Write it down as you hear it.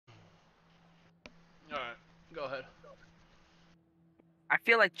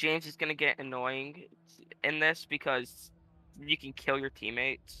feel like James is gonna get annoying in this because you can kill your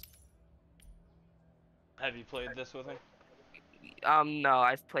teammates. Have you played this with him? No,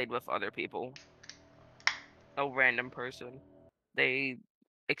 I've played with other people. A random person. They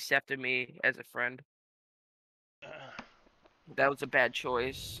accepted me as a friend. That was a bad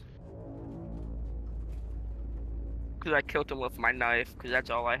choice. Because I killed him with my knife, because that's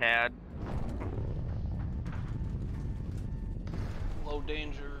all I had. Low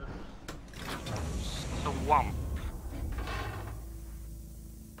danger. Swamp.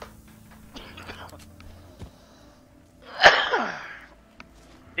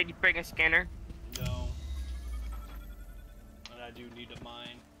 Did you bring a scanner? No. And I do need a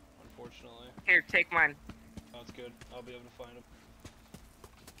mine, unfortunately. Here, take mine. That's good. I'll be able to find him.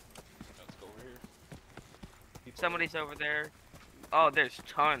 Let's go over here. Somebody's over there. Oh, there's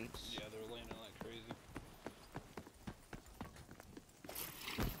tons. Yeah, they're landing like crazy.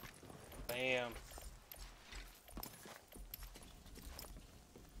 Bam.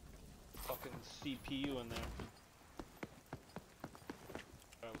 Fucking CPU in there.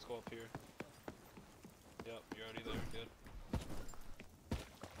 Alright, let's go up here. Yep, you're already there. Good.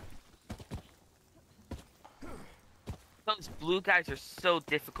 Those blue guys are so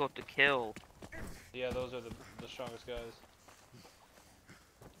difficult to kill. Yeah, those are the strongest guys.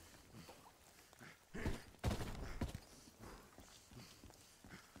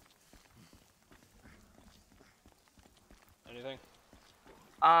 Anything?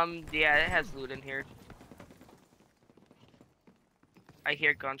 Yeah, it has loot in here. I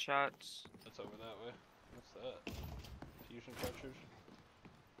hear gunshots. That's over that way. What's that? Fusion cartridge?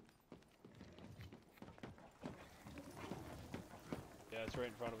 Yeah, it's right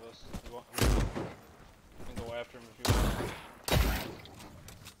in front of us. You can go after him if you want.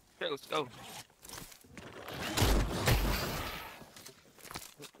 Okay, let's go.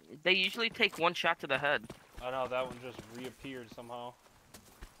 They usually take one shot to the head. I know, that one just reappeared somehow.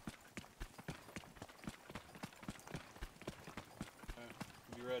 Alright,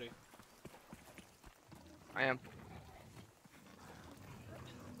 be ready. I am.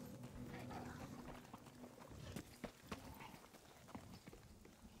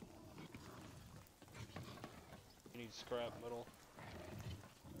 You need scrap metal.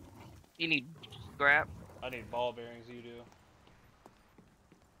 You need scrap. I need ball bearings, you do.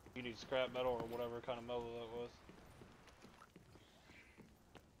 You need scrap metal or whatever kind of metal that was.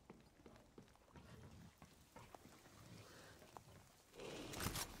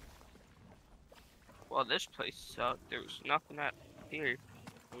 Well, this place sucked. There was nothing out here.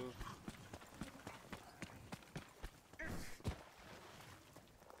 Move.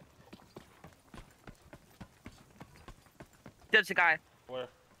 There's a guy Where?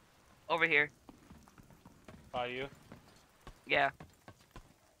 over here. By you? Yeah.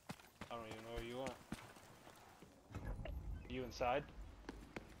 I don't even know where you are. You inside?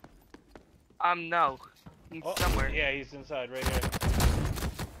 No. He's somewhere. Yeah, he's inside, right here.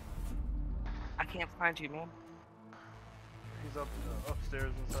 I can't find you, man. He's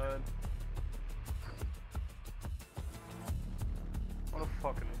upstairs inside. What a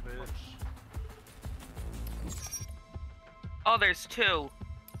fucking bitch. Oh, there's two.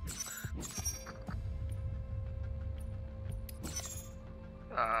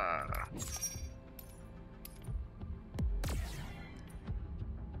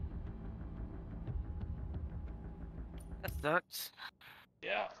 That sucks.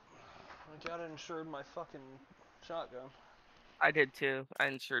 Yeah. I gotta insured my fucking shotgun. I did too. I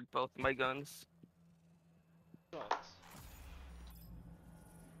insured both my guns. Sucks.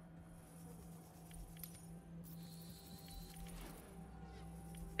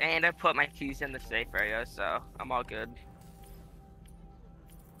 And I put my keys in the safe area, so I'm all good.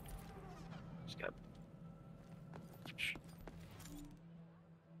 Just go.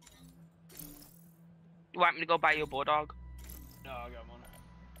 You want me to go buy you a bulldog? No, I got one.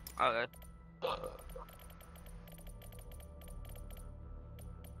 Okay.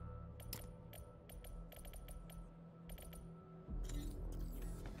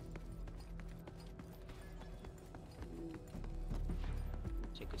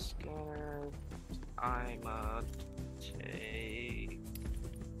 Take a scanner. I'm take.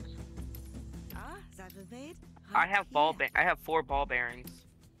 Ah, that was made. I have I have 4 ball bearings.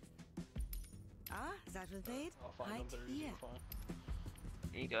 Ah, that was made. I'll find them. They're easy to find.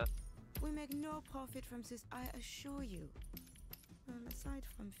 There you go. We make no profit from this, I assure you. Well, aside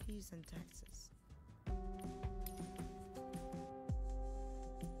from fees and taxes.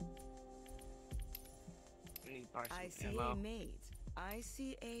 I see ammo. a mate. I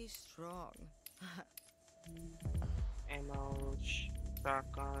see a strong. Ammo.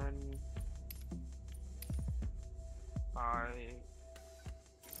 Shotgun. I.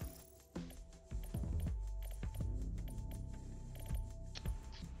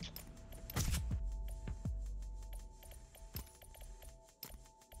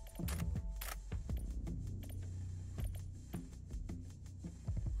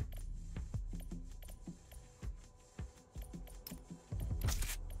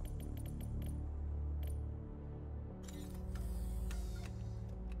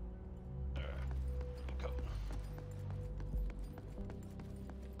 Go.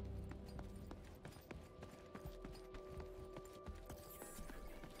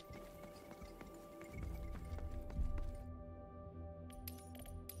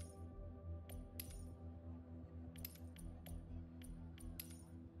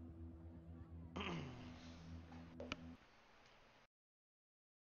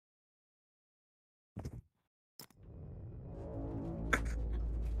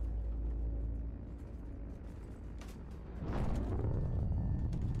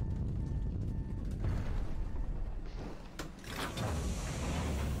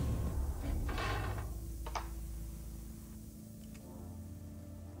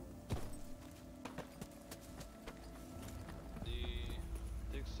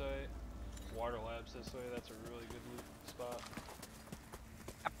 Site. Water labs this way, that's a really good loot spot.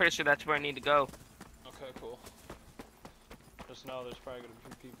 I'm pretty sure that's where I need to go. Okay, cool. Just know there's probably gonna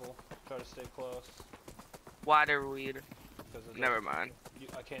be people. Try to stay close. Water weed. Because Never mind.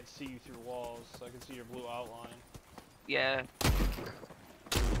 I can't see you through walls, so I can see your blue outline. Yeah.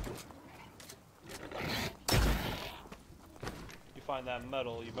 You find that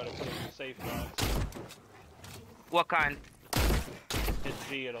metal, you better put it in the safe box. What kind? Hit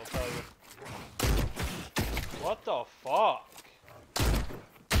G, it'll tell you. What the fuck?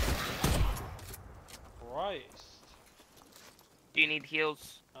 Christ. Do you need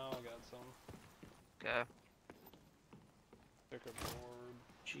heals? Oh, I got some. Okay. Picker board.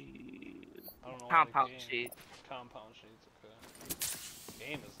 Gee. I don't know why the Compound game- sheet. Compound sheets, okay.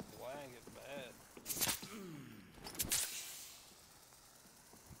 Game is lagging bad.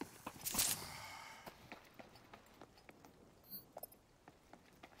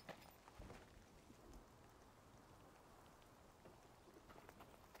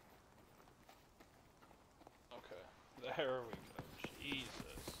 Okay, there we go.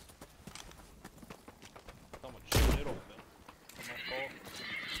 Jesus. How much shit it open. My fault.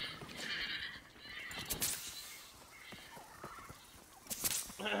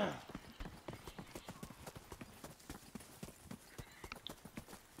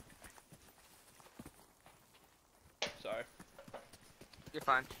 Sorry, You're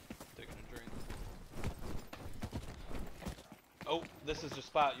fine. taking a drink. Oh, this is the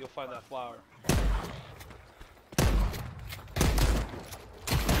spot. You'll find that flower.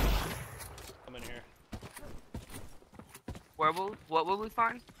 Come in here. What will we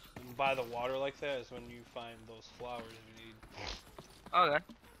find? And by the water like that is when you find those flowers you need. Okay.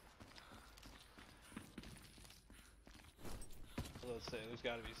 So let's say there's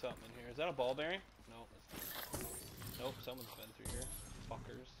got to be something in here. Is that a ball bearing? No. Nope, someone's been through here.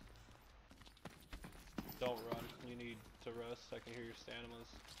 Fuckers. Don't run. You need to rest. I can hear your stanimas.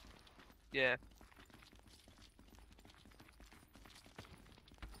 Yeah.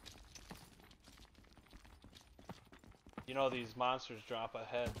 You know these monsters drop a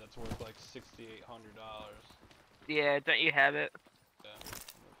head that's worth like $6,800. Yeah, don't you have it? Yeah. I'm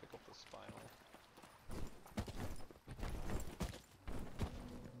gonna pick up the spinal.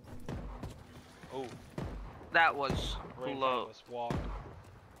 Oh, That was right in front low. of us. Walk.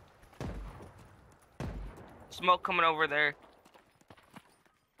 Smoke coming over there.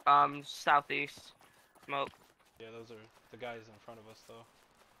 Southeast. Smoke. Yeah, those are the guys in front of us though.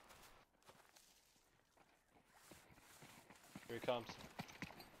 Here he comes.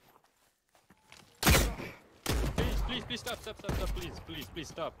 Please, stop, please,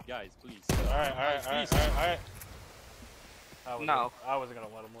 stop, guys, please. Alright. No. I wasn't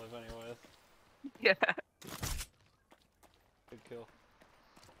gonna let him live anyways. Yeah. Good kill.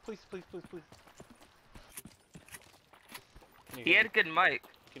 Please. Can you He hear had me? a good mic.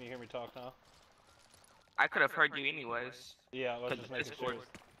 Can you hear me talk now? I could have heard you anyways. Yeah, let's Cause just make it's sure Discord.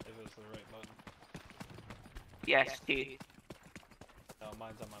 if it was the right button. Yes, T. No,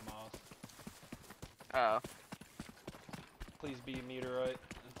 mine's on my mouse. Oh. Please be a meteorite.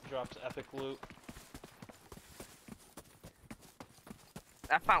 It drops epic loot.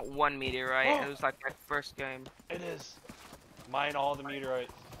 I found one meteorite. It was like my first game. It is. Mine all the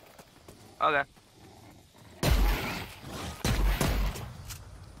meteorites. Okay.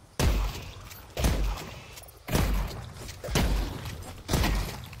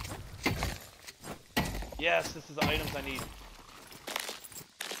 Yes, this is the items I need.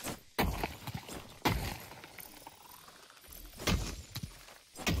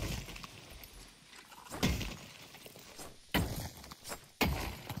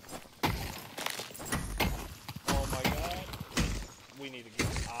 Oh my god. We need to get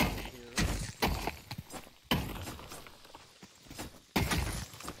out of here.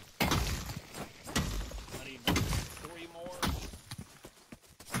 I need 3 more.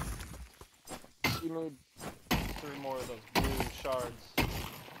 You need 3 more of those blue shards.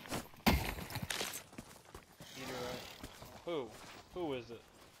 Who? Who is it?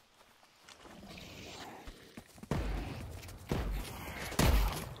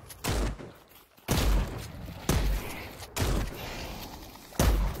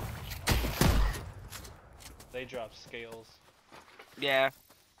 They drop scales. Yeah.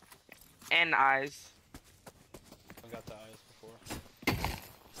 And eyes. I got the eyes before.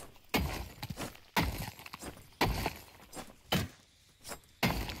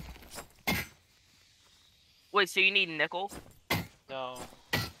 Wait, so you need nickel? No.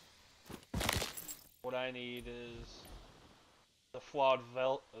 What I need is the flawed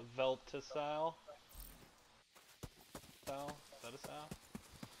Velticile. Is that a style?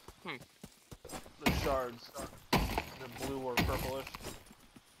 The shards. They're blue or purplish.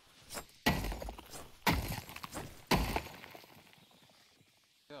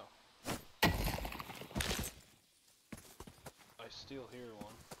 Go. I still hear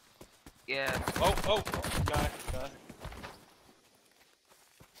one. Yeah. Oh! Guy.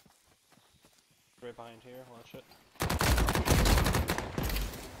 Right behind here, watch it.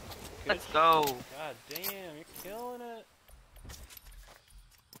 Let's go. God damn, you're killing it.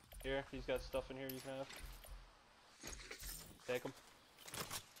 Here, he's got stuff in here you can have. Take them.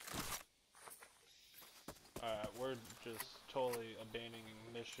 Alright, we're just totally abandoning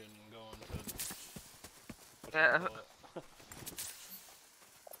mission and going to... Yeah.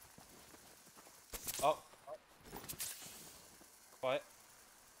 Oh. What?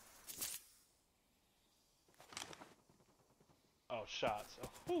 Oh, shots. Oh,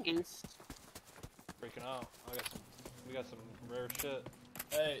 whew. East. Freaking out. We got some rare shit.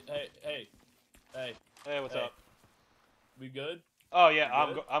 Hey. Hey, what's up? We good? Oh yeah,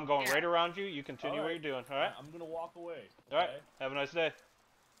 You good? I'm going right around you. You continue what Alright. you're doing. All right. I'm gonna walk away. All right. okay? Have a nice day.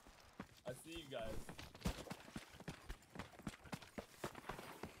 I see you guys.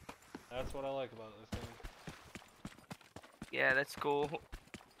 That's what I like about this game. Yeah, that's cool.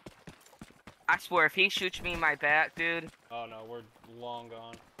 I swear, if he shoots me in my back, dude. Oh no, we're long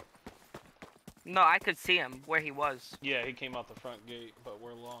gone. No, I could see him where he was. Yeah, he came out the front gate, but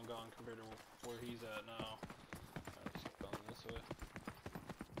we're long gone compared to where he's at now. Alright, let's go this way.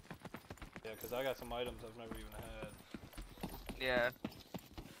 Yeah, because I got some items I've never even had. Yeah.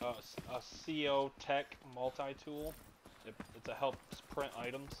 A CO Tech multi-tool. It's a helps print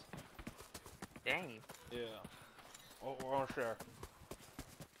items. Dang. Yeah. Oh, we're on share.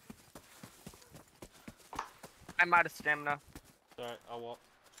 I'm out of stamina. Alright, I'll walk.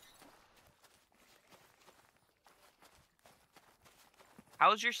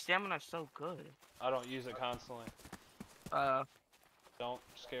 How is your stamina so good? I don't use it constantly. Don't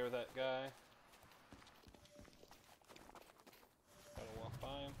scare that guy. Gotta walk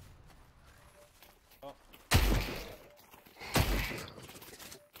by him. Oh.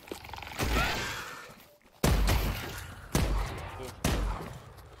 Move.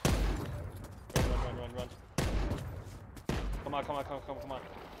 Run. Come on.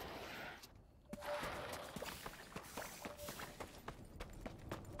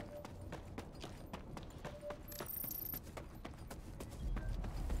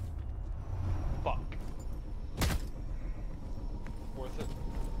 Fuck. Worth it.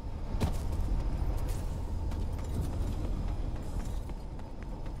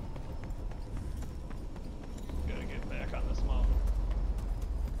 Gotta get back on this mountain.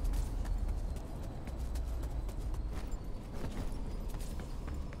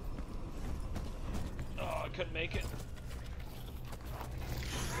 Oh, I couldn't make it.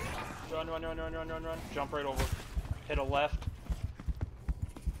 Run. Jump right over. Hit a left.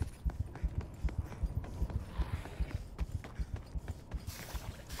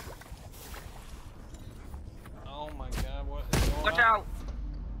 Oh my god, what is going on? Watch out!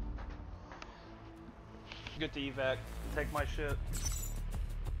 Get the evac. Take my shit.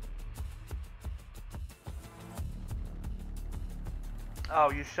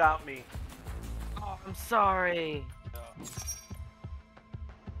 Oh, you shot me. Oh, I'm sorry.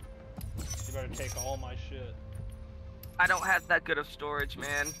 You better take all my shit. I don't have that good of storage,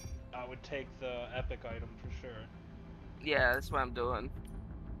 man. I would take the epic item for sure. Yeah, that's what I'm doing.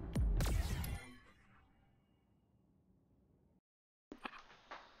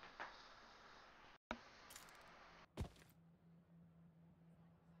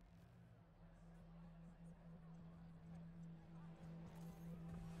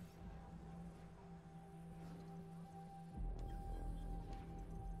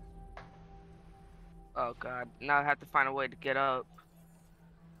 Oh god. Now I have to find a way to get up.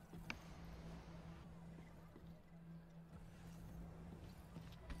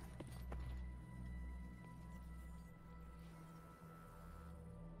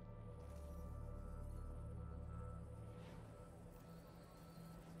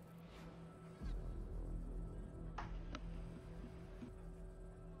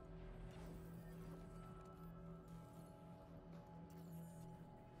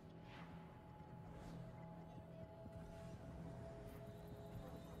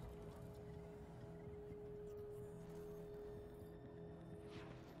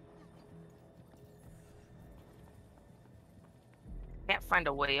 Can't find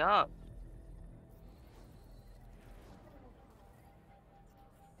a way up.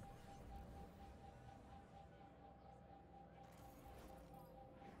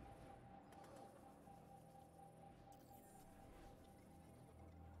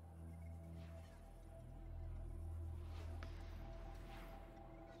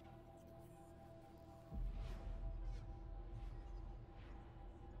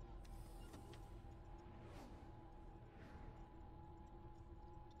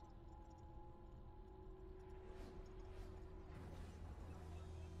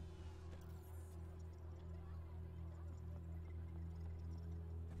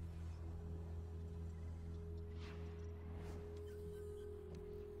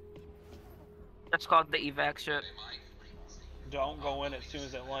 That's called the evac ship. Don't go in as soon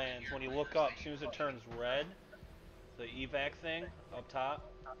as it lands. When you look up, as soon as it turns red, the evac thing up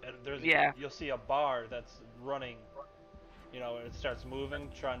top, and Yeah. you'll see a bar that's running. You know, and it starts moving,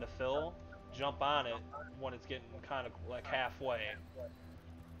 trying to fill. Jump on it when it's getting kind of like halfway,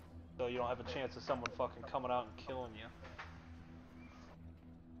 so you don't have a chance of someone fucking coming out and killing you.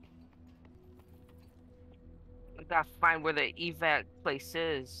 I gotta find where the evac place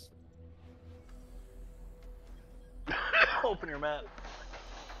is. Open your map.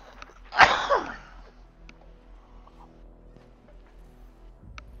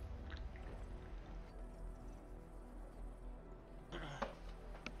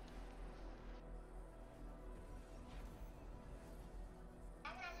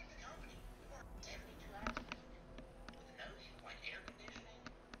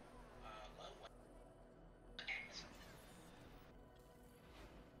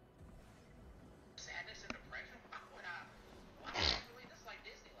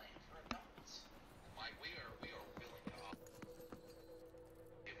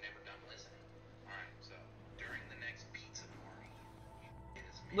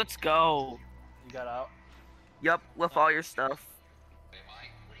 Let's go. You got out? Yup, with all your stuff.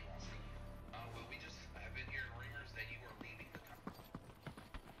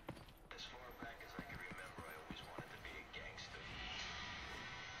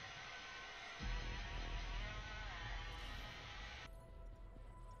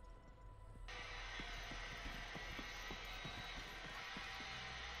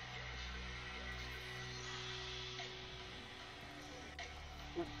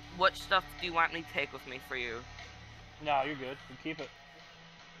 What stuff do you want me to take with me for you? No, you're good. You keep it.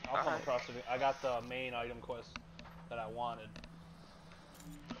 I'll come Alright. across it. I got the main item quest that I wanted.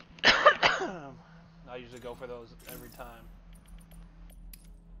 I usually go for those every time.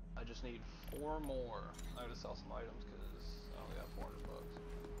 I just need 4 more. I gotta sell some items because I only got 400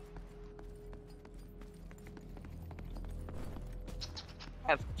 bucks. I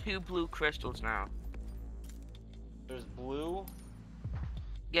have 2 blue crystals now. There's blue.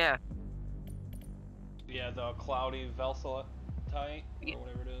 Yeah. Yeah, the cloudy Velsolite, or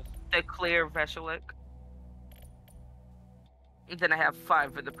whatever it is. The clear Veselic. And then I have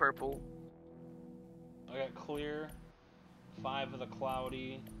 5 of the purple. I got clear, 5 of the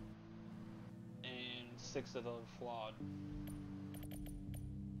cloudy, and 6 of the flawed.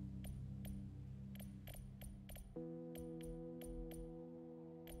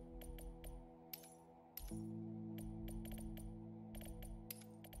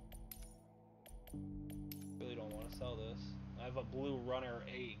 Really don't want to sell this. I have a blue runner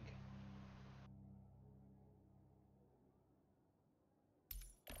egg.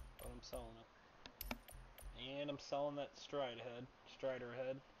 But I'm selling it. And I'm selling that Strider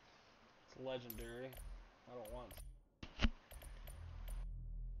head. It's legendary. I don't want it.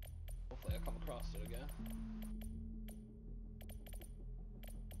 Hopefully I come across it again.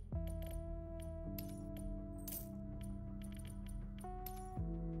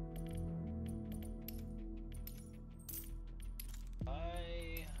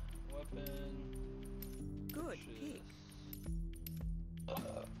 Weapon. Good pick.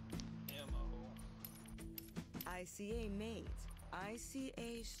 Ammo. ICA mate.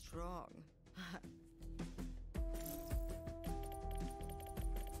 ICA strong.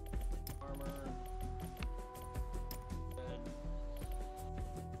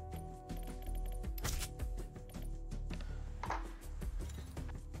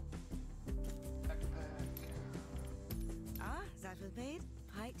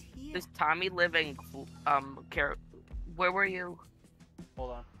 right here. Does Tommy live in where were you?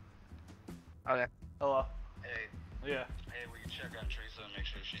 Hold on. Okay. Hello. Hey, Yeah. hey, will you check on Teresa and make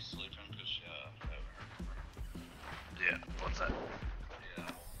sure she's sleeping? Cause yeah, what's that? Yeah,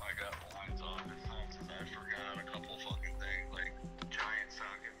 I got blinds on this time since I forgot a couple fucking things, like giant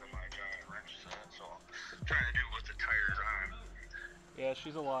sockets in my giant wrench set, so I'm trying to do with the tires on. Yeah,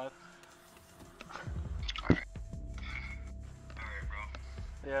 she's alive. Alright. Alright, bro.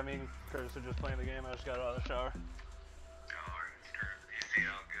 Yeah, me and Curtis are just playing the game. I just got out of the shower. Alright, you see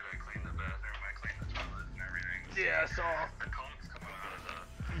how good I cleaned the bathroom? I cleaned the toilet and everything. Yeah, I saw the caulk's coming out of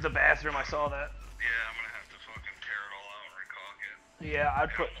the bathroom. I saw that. Yeah, I'm gonna have to fucking tear it all out and recaulk it. Yeah, I'd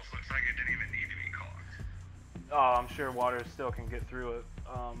It put. almost looks like it didn't even need to be caulked. Oh, I'm sure water still can get through it.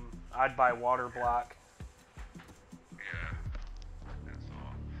 I'd buy water block. Yeah. That's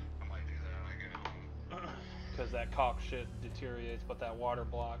all. I might do that when I get home. Because that caulk shit deteriorates, but that water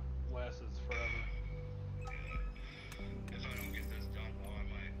block lasts forever. If I don't get this done though,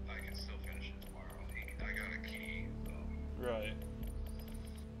 I can still finish it tomorrow. I got a key, so Right.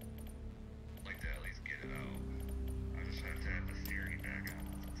 I'd like to at least get it out. I just have to have the steering back on.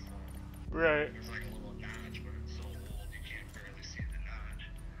 Right. There's like a little notch, but it's so old you can't barely see the notch.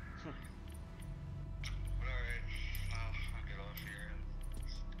 But alright, I'll get off here and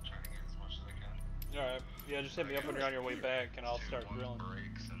try to get as much as I can. Alright. Yeah, just hit me up when you're on your way back, and I'll start drilling.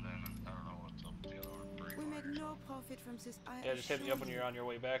 Brakes and then I don't know what's up with the other one. Brake We make wires. no profit from this. I Yeah, just hit me up when assure you're on your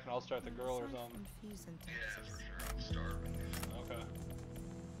way back, and I'll start the you. girl or Aside something. from Fusen, Yeah, Texas. for sure. I'm starving. Okay.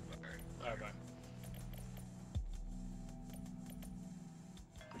 Alright. Alright, bye.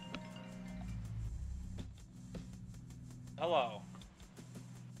 Hello.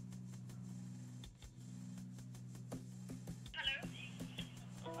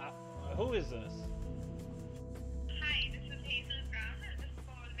 Hello. Who is this? Hi, this is Hazel Brown. This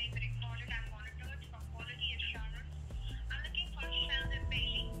call may be recorded and monitored for quality assurance. I'm looking for Sheldon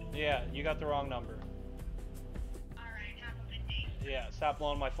Bailey. Yeah, you got the wrong number. Alright, have a good day. Yeah, stop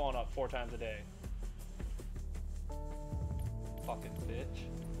blowing my phone up 4 times a day. Fucking bitch.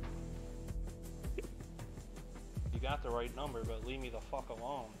 You got the right number, but leave me the fuck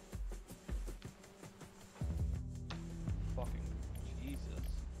alone. Fucking Jesus.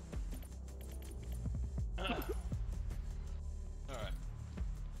 Alright.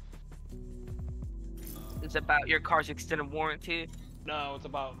 It's about your car's extended warranty. No, it's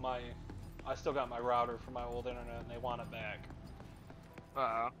about I still got my router for my old internet and they want it back.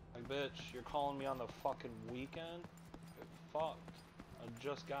 Like, bitch, you're calling me on the fucking weekend? Get fucked. I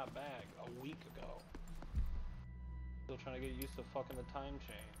just got back a week ago. Still trying to get used to fucking the time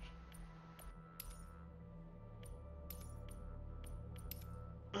change.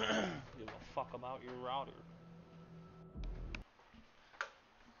 Give a fuck about your router.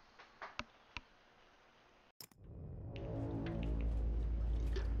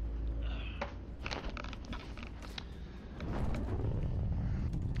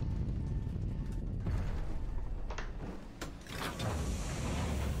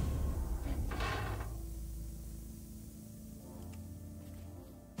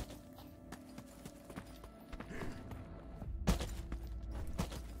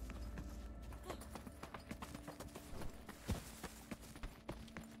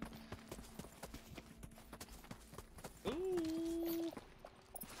 Ooh.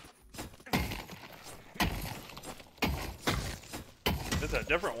 This is a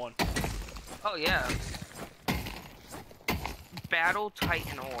different one. Oh yeah. Battle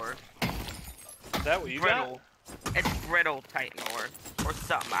Titan ore. Is that what you Brittle. It's brittle Titan ore. Or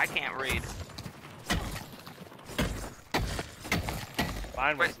something. I can't read. got?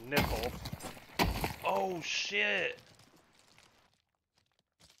 Mine was nickel. Oh shit!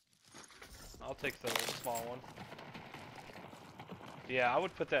 I'll take the small one. Yeah, I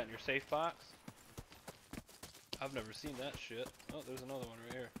would put that in your safe box. I've never seen that shit. Oh, there's another one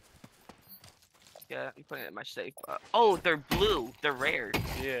right here. Yeah, I'm putting it in my safe. Oh, they're blue. They're rare.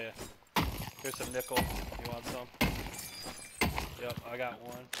 Yeah. Here's some nickel. You want some? Yep, I got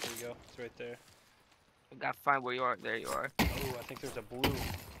one. There you go. It's right there. I gotta find where you are. There you are. Oh, I think there's a blue.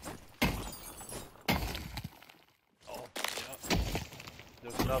 Oh, yep.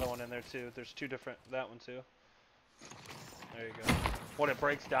 There's another one in there too. There's 2 different. That one too. There you go. When it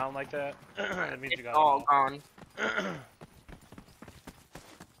breaks down like that, it means you It's got all it all. gone. I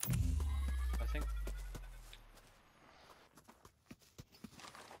think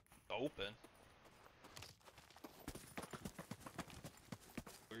open.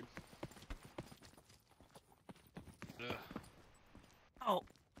 Weird. Ugh. Oh,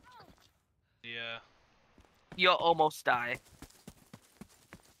 Yeah. you'll almost die.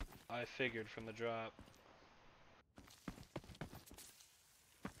 I figured from the drop.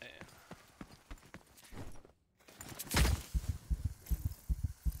 Man.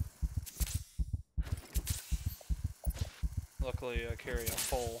 Luckily, I carry a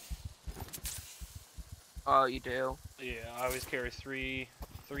full. Oh, you do? Yeah, I always carry three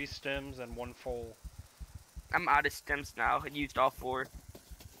stems and one full. I'm out of stems now. I used all 4.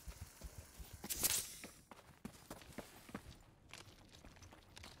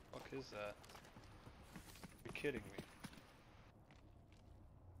 Fuck is that? You're kidding me.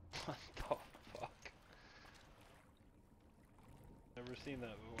 What the fuck? Never seen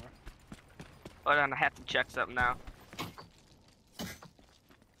that before. Hold on, I have to check something now.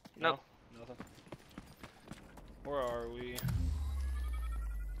 Nope. No, nothing. Where are we?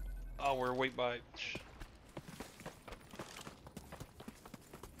 Oh, we're wait by.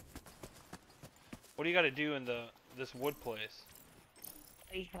 What do you got to do in this wood place?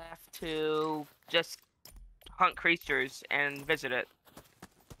 I have to just hunt creatures and visit it.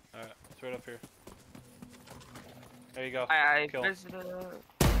 Alright, it's right up here. There you go. I Kill. visited.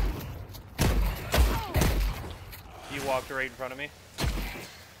 You walked right in front of me.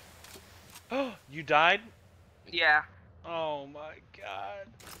 Oh, you died? Yeah. Oh my god.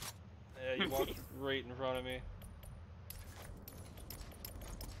 Yeah, you walked right in front of me.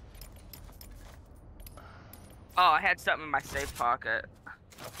 Oh, I had something in my safe pocket.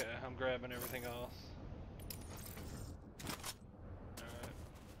 Okay, I'm grabbing everything else. Alright.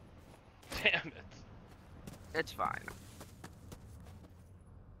 Damn it. It's fine.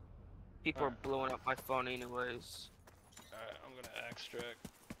 People Alright. are blowing up my phone anyways. Alright, I'm gonna extract.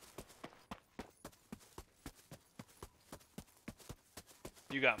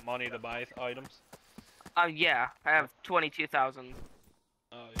 You got money to buy items? Yeah, I have 22,000.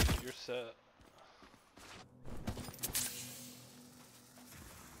 Oh, you're set.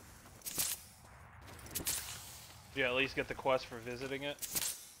 Did you at least get the quest for visiting it?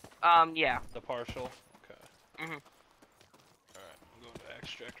 Yeah. The partial? Okay. Mhm. Alright, I'm going to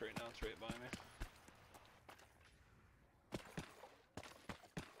extract right now, it's right by me.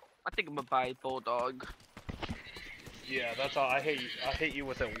 I think I'm gonna buy a bulldog. Yeah, that's all. I hit you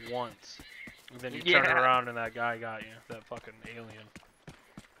with it once. And then you Yeah. turn around and that guy got you. That fucking alien.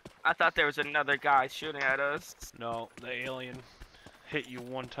 I thought there was another guy shooting at us. No, the alien hit you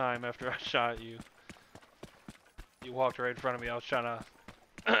one time after I shot you. You walked right in front of me. I was trying to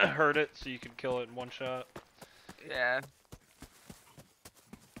hurt it so you could kill it in one shot. Yeah.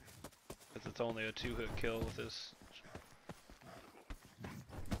 Because it's only a 2-hit kill with this.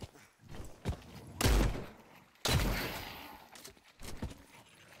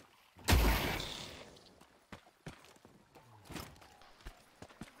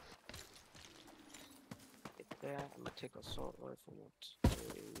 Yeah, I'm gonna take assault rifle.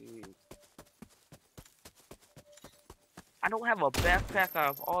 I don't have a backpack out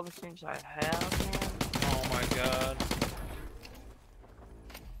of all the things I have, man. Oh my god.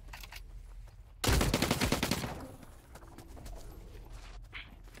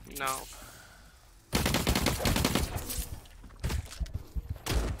 No.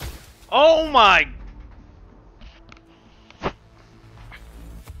 Oh my!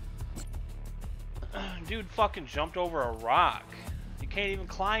 Dude fucking jumped over a rock. You can't even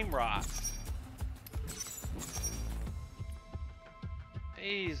climb rocks.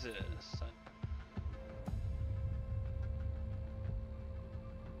 Jesus.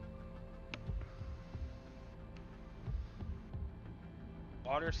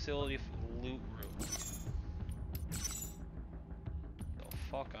 Water facility loot room. The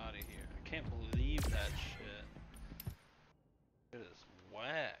fuck out of here. I can't believe that shit. It is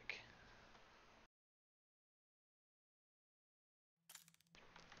whack.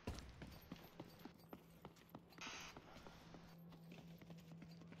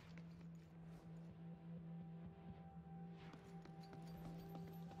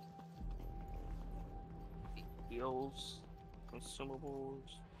 Heals,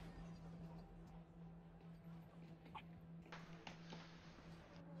 consumables.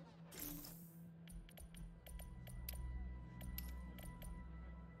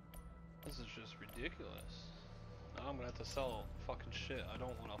 This is just ridiculous. Now I'm gonna have to sell fucking shit I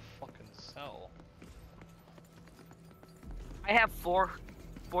don't wanna fucking sell. I have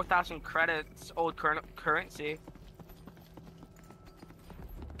 4,000 credits, old currency.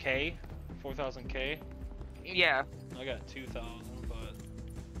 K? 4,000 K? Yeah. I got 2,000, but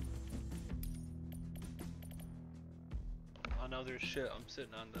I know there's shit I'm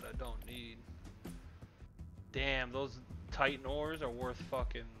sitting on that I don't need. Damn, those Titan ores are worth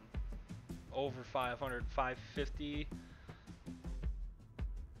fucking over 500, 550.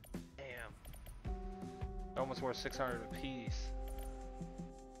 Almost worth 600 apiece.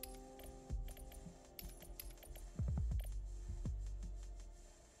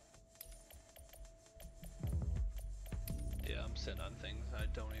 Yeah, I'm sitting on things I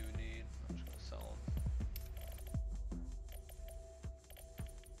don't even need. I'm just gonna sell them.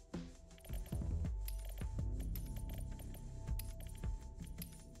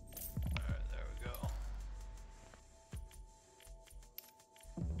 Alright, there we go.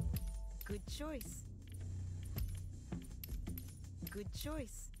 Good choice. Good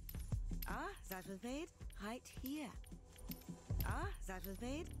choice. Ah, that was made right here. Ah, that was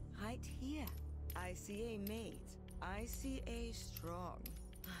made right here. I see a mate. I see a strong.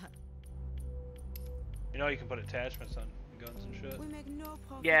 You know you can put attachments on guns and shit. We make no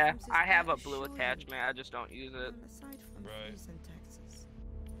profit Yeah, from this, I have a assure blue you. attachment. I just don't use it. Well, aside from Right. fees and taxes.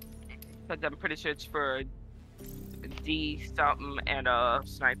 Because I'm pretty sure it's for a D something and a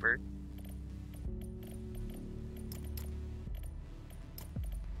sniper.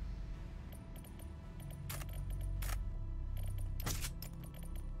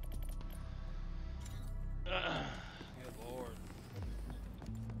 Good lord.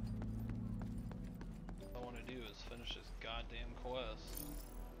 All I want to do is finish this goddamn quest.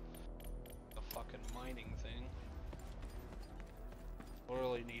 A fucking mining thing.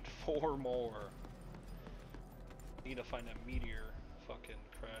 Literally need 4 more. Need to find a meteor fucking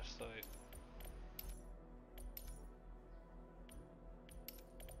crash site.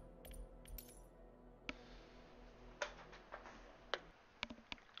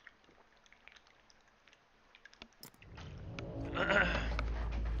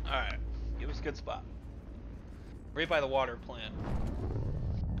 Alright, give us a good spot. Right by the water plant.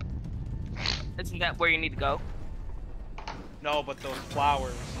 Isn't that where you need to go? No, but those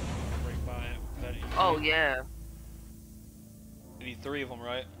flowers right by it. That you Oh, need. yeah. You need 3 of them,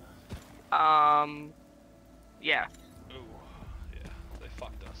 right? Yeah. Ooh, yeah, they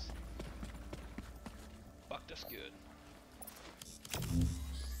fucked us. Fucked us good.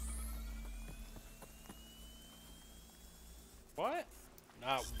 What?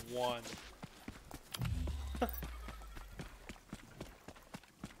 Not one.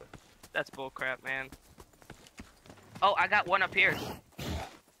 That's bullcrap, man. Oh, I got one up here.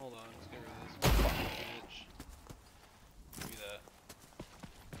 Hold on, let's get rid of this fucking bitch. Give me that.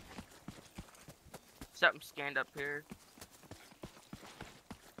 Something scanned up here.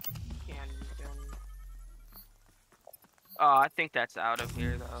 Oh, I think that's out of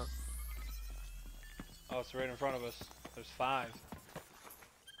here, though. Oh, it's right in front of us. There's 5.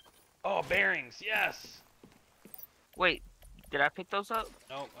 Oh, bearings, yes! Wait, did I pick those up?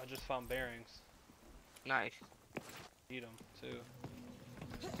 Nope, I just found bearings. Nice. Need them, too.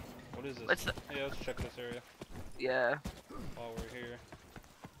 What is this? Let's- Yeah, let's check this area Yeah. while we're here.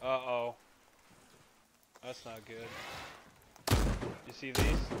 Uh-oh. That's not good. You see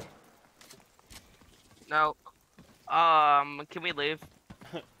these? No. Can we leave?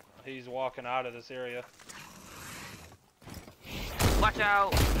 He's walking out of this area. Watch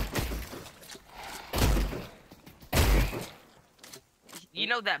out! You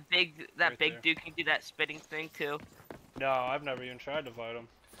know that big Right big there. dude can do that spitting thing too? No, I've never even tried to fight him.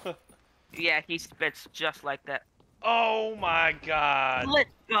 Yeah, he spits just like that. Oh my god!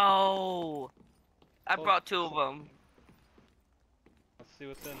 Let's go! I Oh. brought 2 of them. Let's see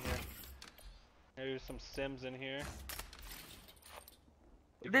what's in here. There's some sims in here.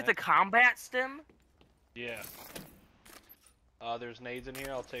 There's a combat stim? Yeah. There's nades in here.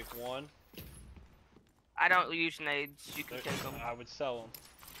 I'll take 1. I don't use nades. You can take them. I would sell them.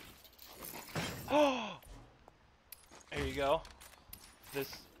 Oh! There you go.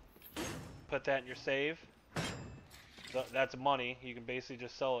 Put that in your save. That's money. You can basically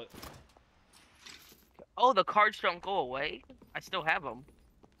just sell it. Oh, the cards don't go away. I still have them.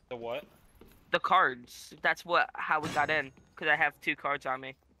 The what? The cards. That's how we got in. Cause I have 2 cards on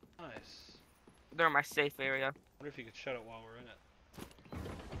me. Nice. They're in my safe area. Wonder if you could shut it while we're in it.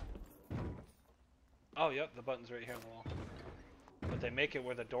 Oh, yep, the button's right here on the wall. But they make it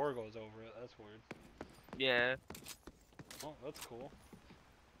where the door goes over it. That's weird. Yeah. Oh, that's cool.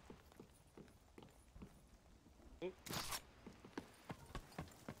 Oops.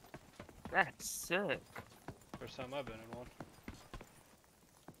 That's sick. First time I've been in one.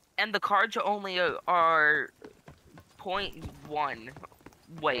 And the cards only are 0.1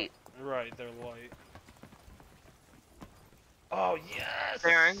 weight. Right, they're light. Oh, yes!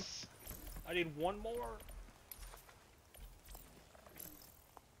 Bearings. I need 1 more.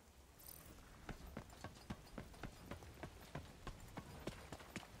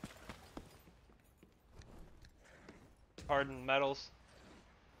 Hardened metals.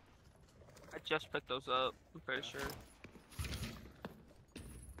 I just picked those up. I'm pretty sure.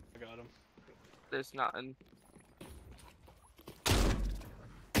 I got him. There's nothing.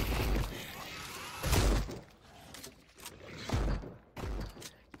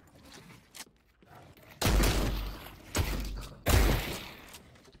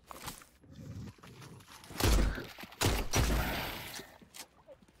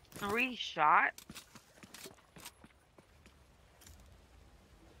 Three shot?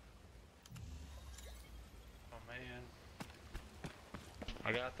 Oh man.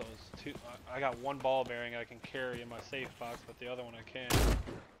 I got those two. I got one ball bearing I can carry in my safe box, but the other one I can't.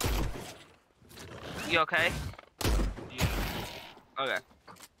 You okay? Yeah. Okay.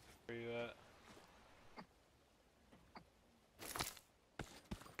 Where you at?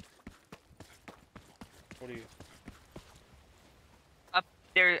 What are you? Up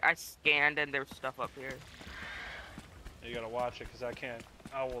there, I scanned and there's stuff up here. You gotta watch it, cause I can't.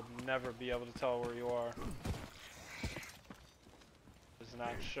 I will never be able to tell where you are. Does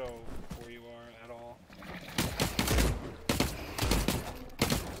not show where you are at all.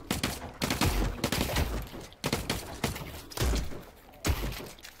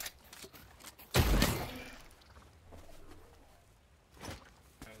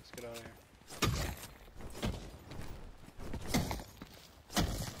 Alright, let's get out of here.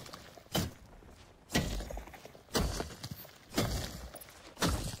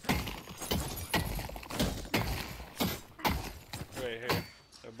 Right here.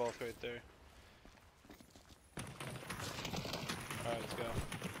 They're both right there. Alright, let's go.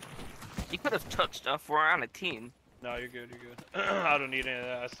 You could have took stuff. We're on a team. No, you're good, you're good. I don't need any of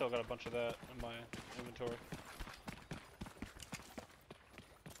that. I still got a bunch of that in my inventory.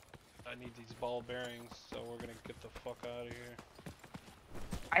 I need these ball bearings, so we're gonna get the fuck out of here.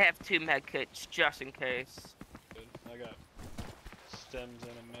 I have 2 med kits just in case. Good. I got stems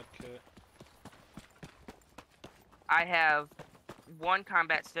and a med kit. I have 1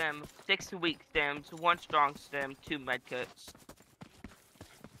 combat stem, 6 weak stems, 1 strong stem, 2 med kits.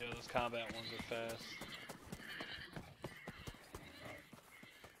 Yeah, those combat ones are fast.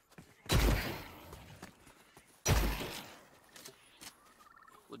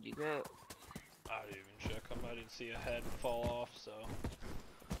 What'd you get? I didn't even check them. I didn't see a head fall off, so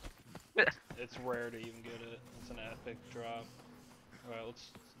it's rare to even get it. It's an epic drop. Alright,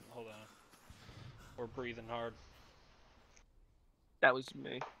 let's hold on. We're breathing hard. That was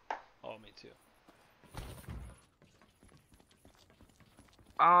me. Oh, me too.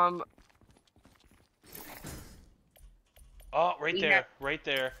 Oh, right We there, have- right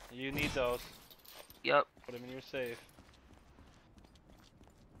there. You need those. Yep. Put them in your safe.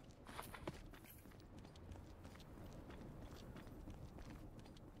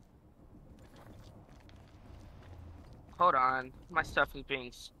 Hold on. My stuff is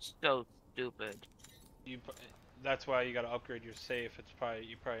being so stupid. That's why you gotta upgrade your safe. It's probably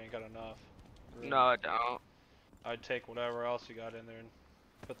you probably ain't got enough. Really. No, I don't. I'd take whatever else you got in there and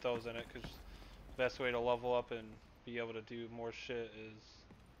put those in it, cause the best way to level up and be able to do more shit is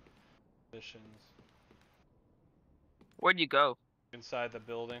missions Where'd you go? inside the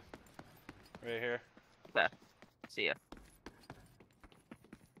building. Right here. There. See ya.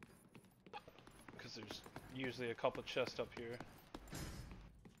 Cause there's usually a couple chests up here.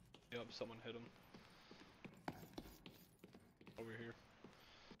 Yup, someone hit him. Over here.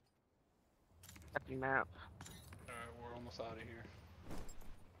 Happy map. Alright, we're almost out of here.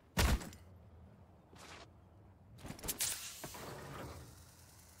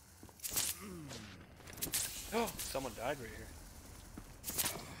 Oh, someone died right here.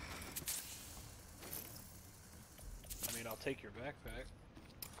 I mean, I'll take your backpack.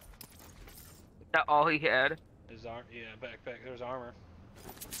 Is that all he had? His yeah, backpack. There's armor.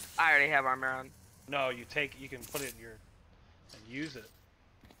 I already have armor on. No, you can put it in your and use it.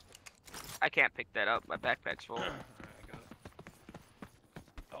 I can't pick that up. My backpack's full. Alright, I got it.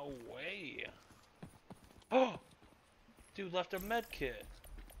 Oh way. Oh, dude left a med kit.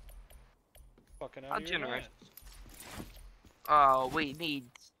 Fucking out How of your generous. mind. Oh, we need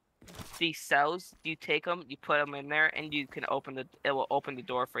these cells. You take them, you put them in there, and you can open the. It will open the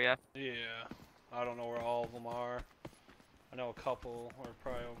door for you. Yeah, I don't know where all of them are. I know a couple are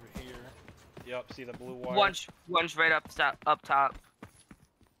probably over here. Yep, see the blue wire? One's right up top.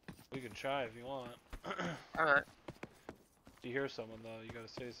 We can try if you want. All right, If you hear someone though, you gotta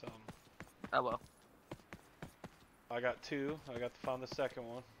say something. I will. I got 2. I found the second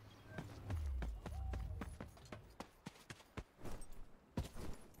one.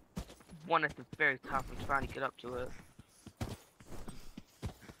 One at the very top. I'm trying to get up to it.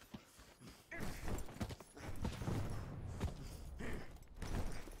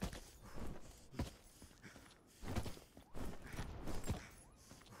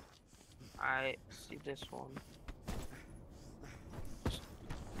 I see this one.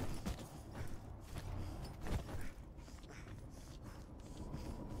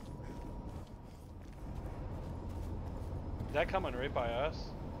 Is that coming right by us?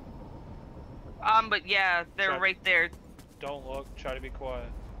 But yeah, they're Try- right there. Don't look. Try to be quiet.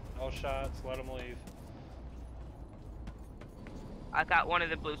 No shots. Let them leave. I got one of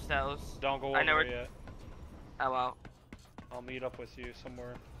the blue cells. Don't go I over know there where- yet. Oh well. I'll meet up with you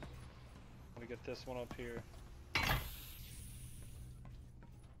somewhere. Let me get this one up here.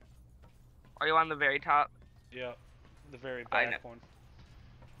 Are you on the very top? Yep. The very I back one.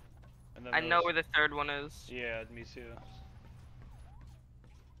 And then I know there's- where the third one is. Yeah, me too.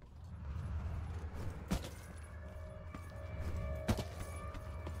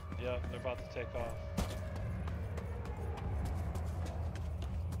 Yep, they're about to take off.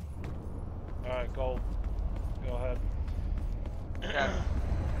 Alright, go. Go ahead. Yeah.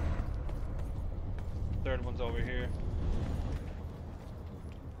 Third one's over here.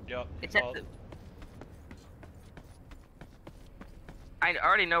 Yep. It's at all- the... I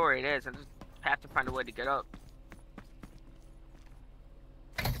already know where it is. I just have to find a way to get up.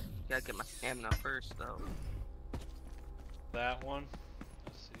 Gotta get my stamina first, though. That one.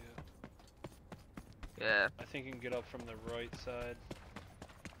 Let's see it. Yeah. I think you can get up from the right side.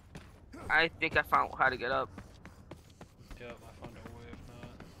 I think I found how to get up. Yep, I found a way if not.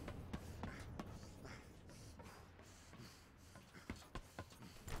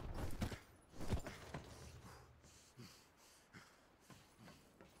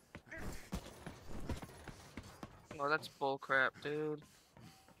 Oh, that's bullcrap, dude.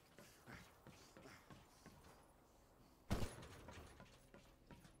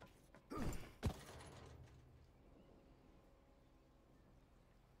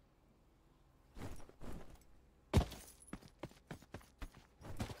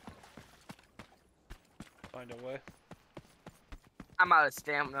 Find a way. I'm out of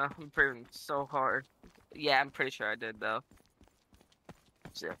stamina. I'm proving so hard. Yeah, I'm pretty sure I did, though.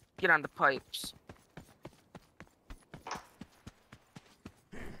 So, get on the pipes.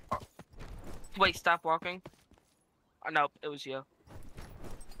 Oh. Wait, stop walking. Oh, nope, it was you.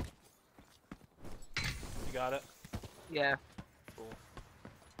 You got it? Yeah, Cool.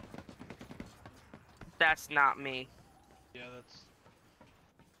 that's not me. Yeah, that's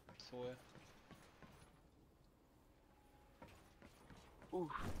the way. Oof.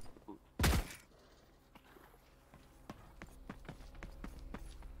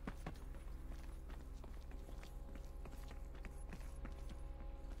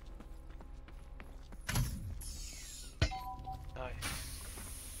 Nice.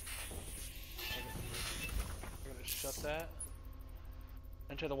 We're gonna shut that.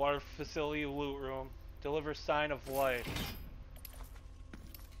 Enter the water facility loot room. Deliver sign of life.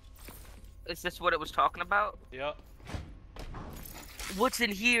 Is this what it was talking about? Yep. What's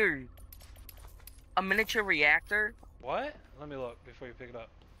in here? A miniature reactor? What? Let me look before you pick it up.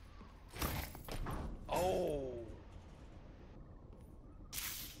 Oh.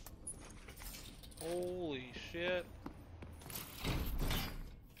 Holy shit.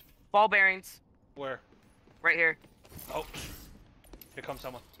 Ball bearings. Where? Right here. Oh. Here comes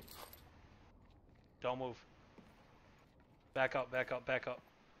someone. Don't move. Back up, back up, back up.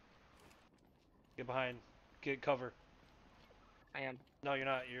 Get behind. Get cover. I am. No, you're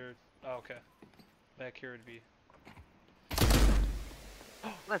not. You're... Oh, okay. Back here would be...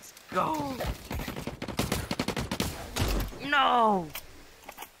 Let's go. No.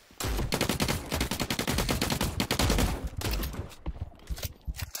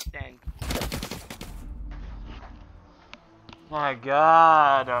 Dang. My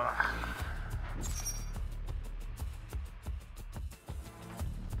god.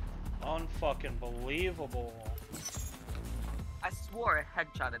 Unfucking believable. I swore I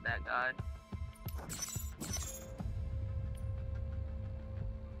headshotted that guy.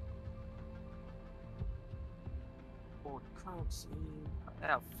 For the currency. I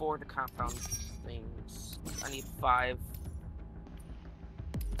have 4 of the compound things. I need 5.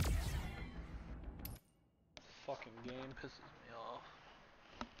 Fucking game pisses me off.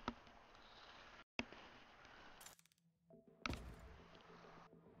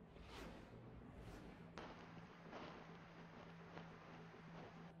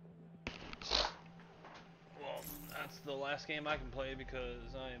 Well, that's the last game I can play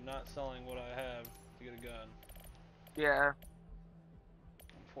because I am not selling what I have to get a gun. Yeah.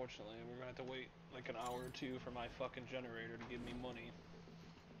 Unfortunately, we're gonna have to wait like an hour or 2 for my fucking generator to give me money.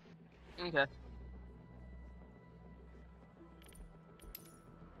 Okay.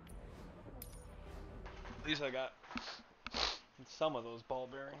 At least I got some of those ball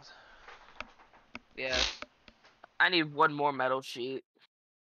bearings. Yeah. I need one more metal sheet.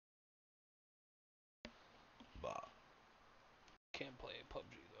 Bah. Can't play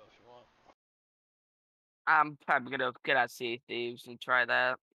PUBG though if you want. I'm probably gonna get out Sea of Thieves and try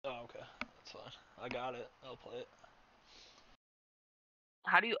that. Oh, okay. That's fine. I got it. I'll play it.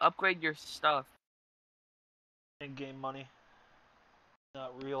 How do you upgrade your stuff? In-game money.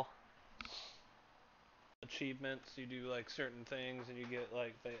 Not real. Achievements, you do like certain things and you get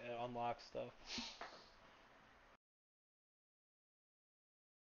like, they unlock stuff.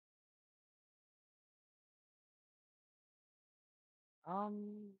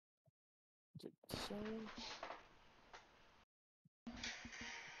 Does it say?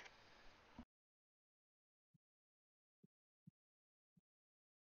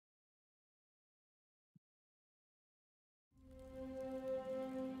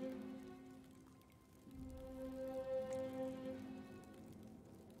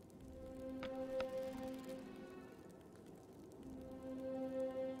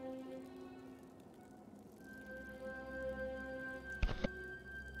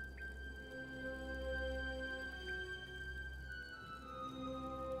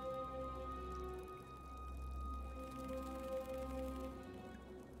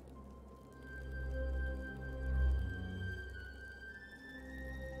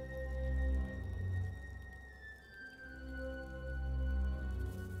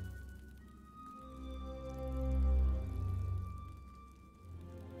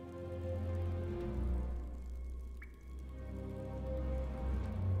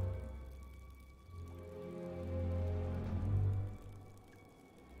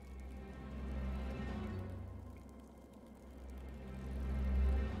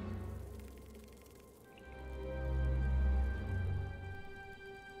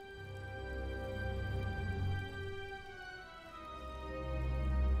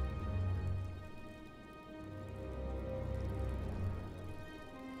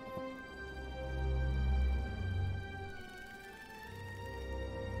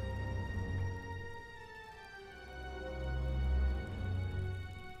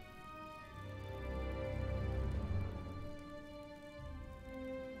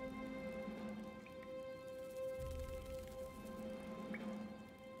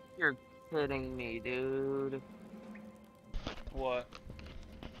 You're kidding me, dude. What?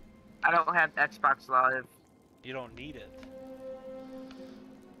 I don't have Xbox Live. You don't need it.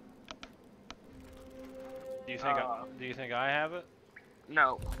 Do you think I have it?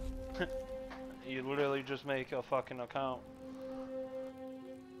 No. You literally just make a fucking account.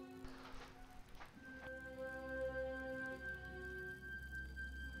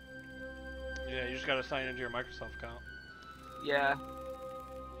 Yeah, you just gotta sign into your Microsoft account. Yeah.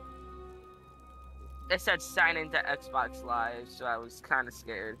 It said sign into Xbox Live, so I was kind of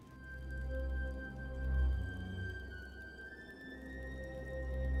scared.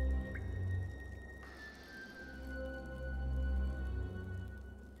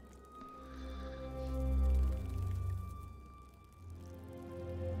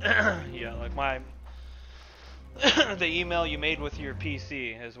 Yeah, like the email you made with your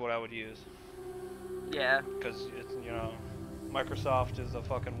PC is what I would use. Yeah. Because it's, you know, Microsoft is a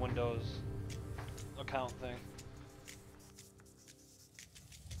fucking Windows account thing.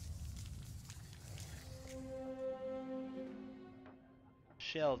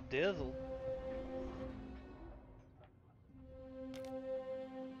 Shell Dizzle.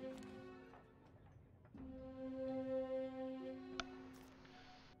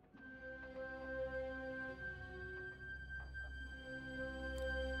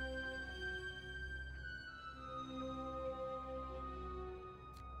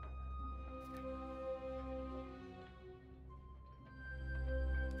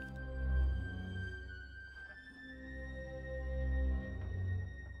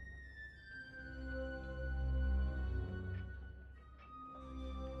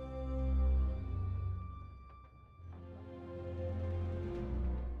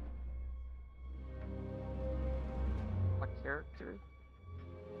 My character.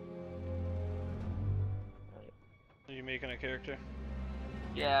 Are you making a character?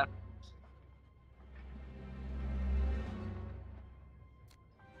 Yeah.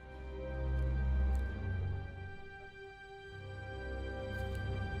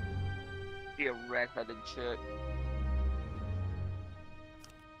 Be a redheaded chick.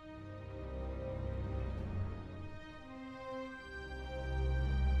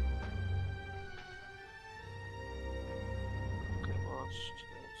 Okay, lost.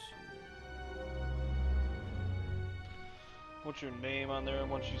 What's your name on there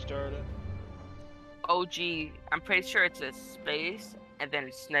once you start it? OG. I'm pretty sure it's a space and then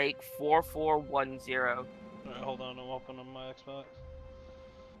Snake 4410. Alright, hold on, I'm opening my Xbox.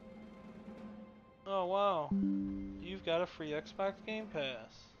 Oh wow, you've got a free Xbox Game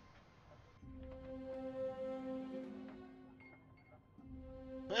Pass.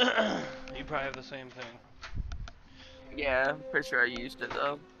 You probably have the same thing. Yeah, pretty sure I used it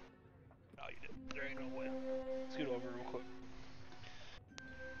though. No, you didn't. There ain't no way. Scoot over real quick.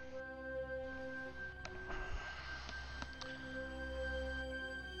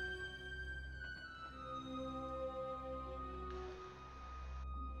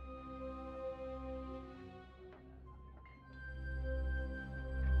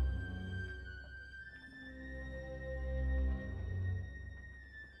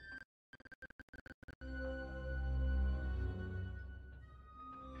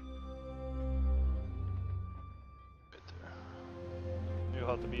 Right there. You'll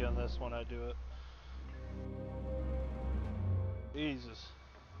have to be on this when I do it. Jesus.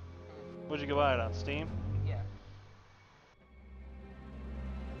 Where'd you go buy it on Steam? Yeah.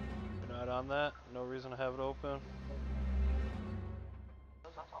 You're not on that? No reason to have it open?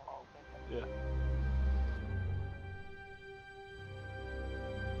 Yeah.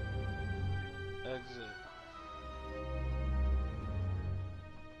 Exit.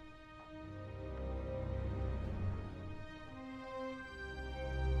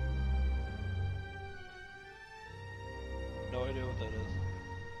 No idea what that is.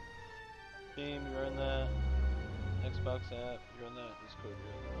 Steam, you're in that. Xbox app, you're in that. Discord,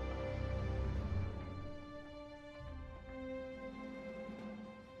 you're in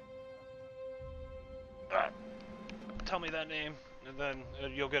that. Alright. Tell me that name, and then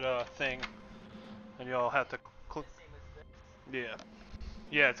you'll get a thing, and you'll have to click. Yeah.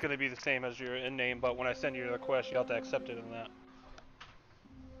 Yeah, it's gonna be the same as your in name, but when I send you the request, you have to accept it in that.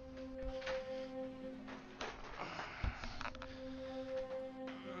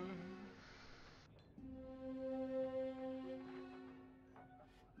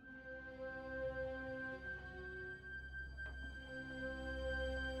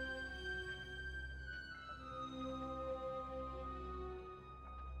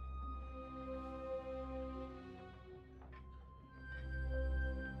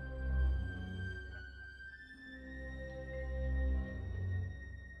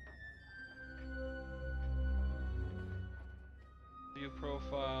 View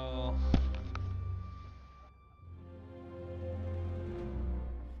profile.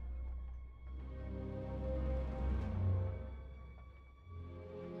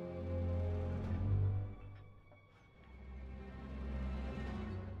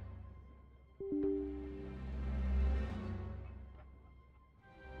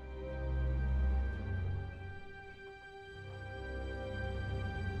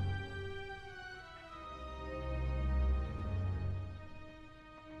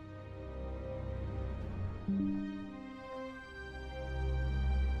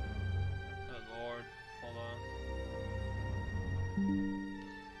 Oh Lord, hold on.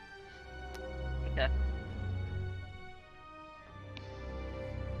 Okay.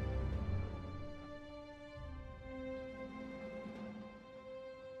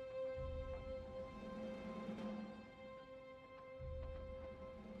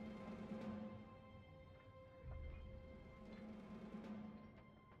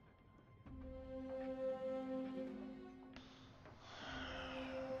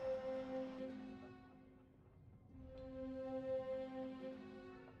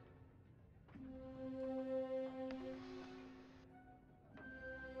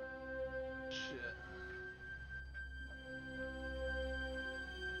 Shit.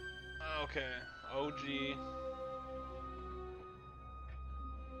 Okay, OG.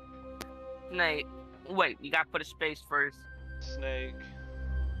 Snake. Wait, you gotta put a space first. Snake.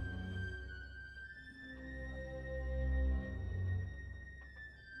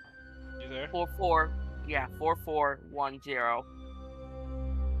 You there? 4410.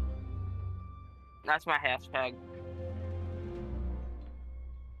 That's my hashtag.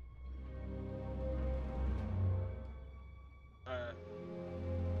 Alright.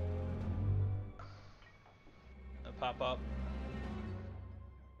 Pop up.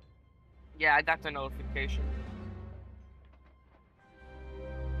 Yeah, I got the notification.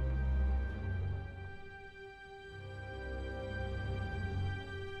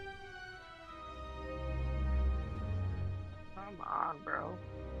 Come on, bro.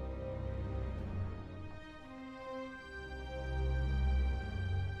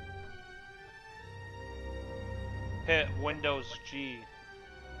 Hit Windows G.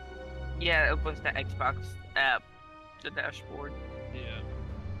 Yeah, it opens the Xbox app, the dashboard. Yeah.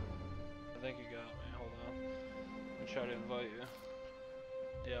 I think you got me. Hold on. Let me try to invite you.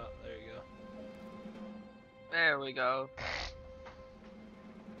 Yeah, there you go. There we go.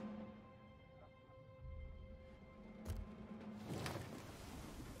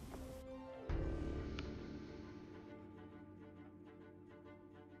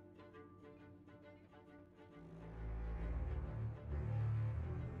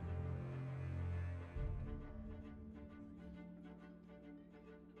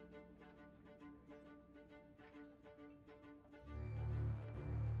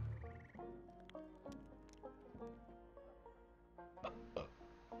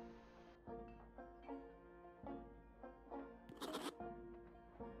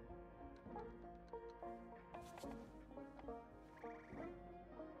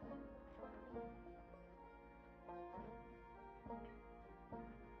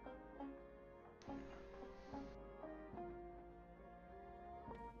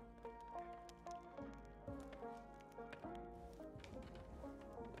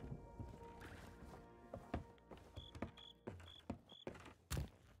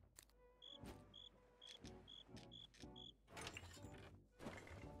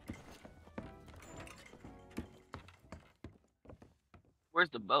 Where's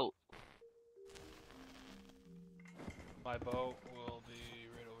the boat? My boat will be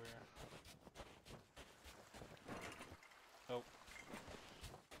right over here. Nope.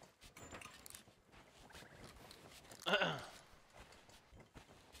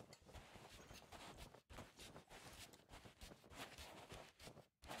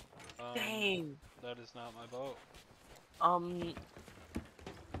 Dang. That is not my boat.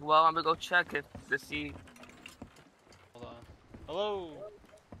 Well, I'm gonna go check it to see. Hold on. Hello.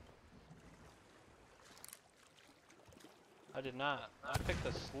 I did not. I picked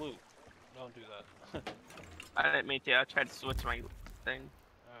a sloop. Don't do that. I didn't mean to. I tried to switch my thing.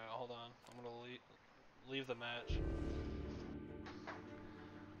 Alright, hold on. I'm gonna leave the match.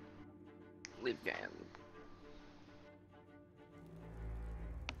 Leave game.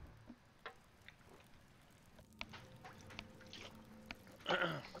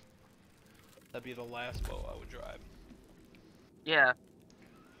 That'd be the last boat I would drive. Yeah.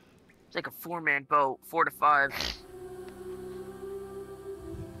 It's like a 4-man boat, 4 to 5.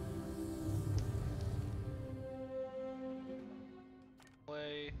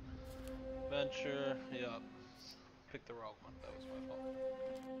 Play, venture, yep. Pick the wrong one. That was my fault.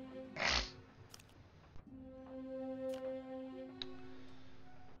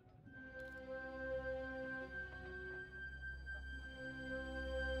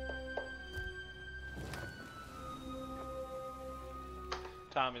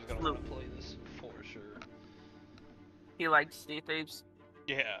 Tommy's gonna want to play this for sure. He likes Sea Thieves.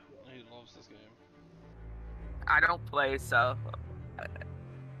 Yeah, he loves this game. I don't play, so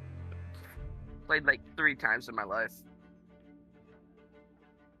played like 3 times in my life.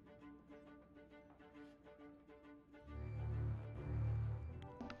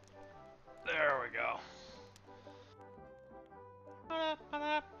 There we go. Alright.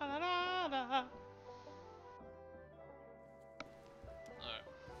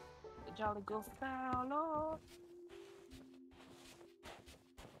 The Jolly Go Fowler.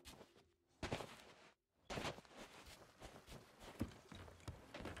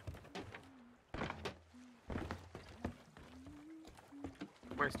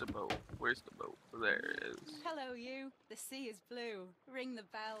 Where's the boat? Where's the boat? There it is. Hello, you. The sea is blue. Ring the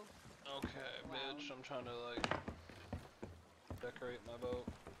bell. Okay, bitch, I'm trying to like decorate my boat.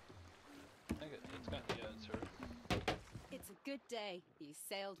 I think it's got, yeah, it's her. It's a good day. You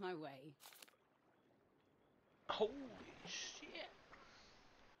sailed my way. Holy shit.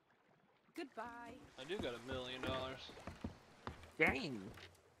 Goodbye. I do got $1 million. Dang.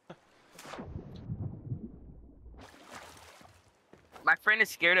 My friend is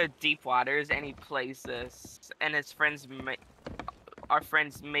scared of deep waters, and he plays this, and his friends, our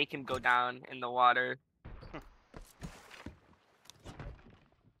friends, make him go down in the water.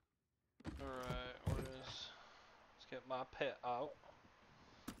 Alright, let's get my pet out.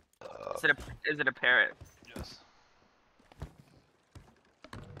 Is it a parrot? Yes.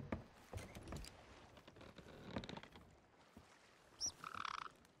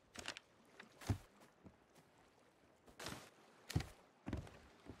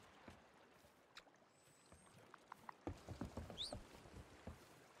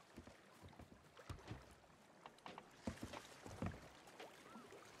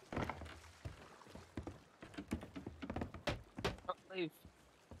 Oh, leave.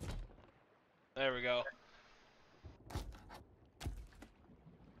 There we go.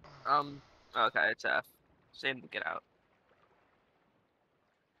 Okay, it's F. Same to get out.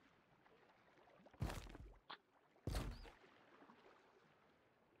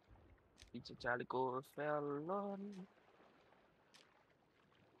 It's a jolly good felon.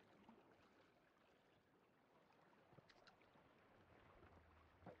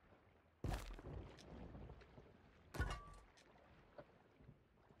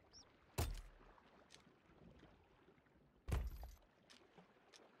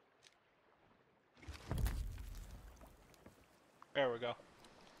 There we go.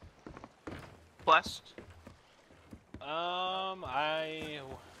 Quest.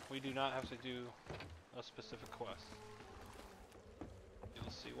 We do not have to do a specific quest.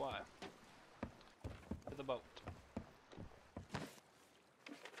 You'll see why. To the boat.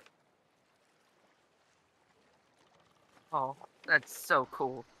 Oh, that's so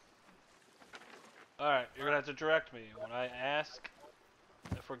cool. Alright, you're gonna have to direct me. When I ask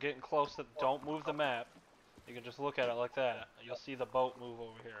if we're getting close to, don't move the map. You can just look at it like that. You'll see the boat move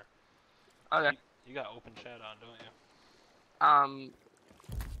over here. Okay. You got open chat on, don't you?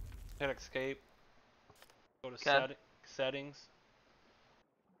 Hit escape. Go to settings.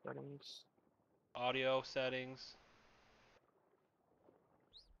 Settings. Audio settings.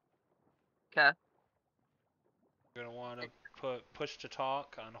 Okay. You're gonna want to put push to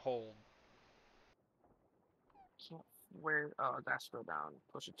talk on hold. Where? Oh, I gotta scroll down.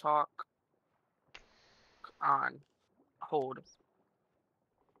 Push to talk. On. Hold.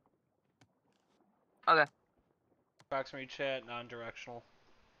 Okay. Proximity chat, non-directional.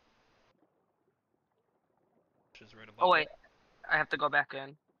 Which is right above. Oh wait, I have to go back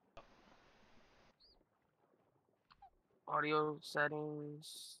in. Audio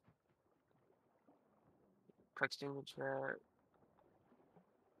settings. Texting the chat.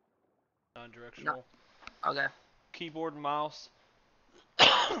 Non-directional. Okay. Keyboard and mouse.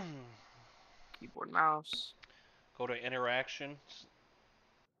 Keyboard, mouse. Go to interactions.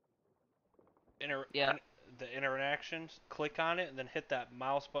 Yeah. The interactions. Click on it and then hit that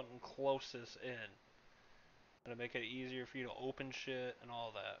mouse button closest in. It'll make it easier for you to open shit and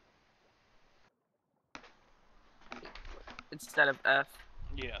all that. Instead of F.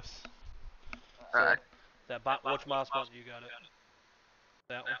 Yes. Alright. Which mouse button you got it?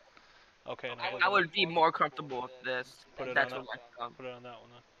 That one? Okay. Now I would be more comfortable with this. Put it That's on what that. my Put it on that one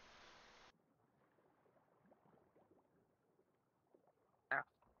then.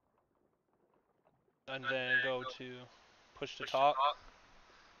 And then go to push to talk.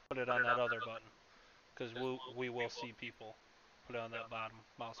 Put it on that other button, because we will see people. Put it on that bottom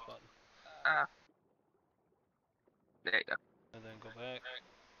mouse button. There you go. And then go back.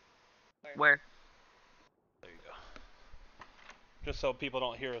 Where? There you go. Just so people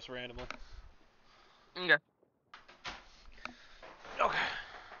don't hear us randomly. Okay. Okay.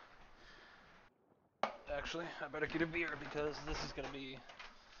 Actually, I better get a beer because this is going to be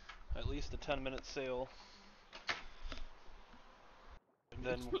at least a 10-minute sail. And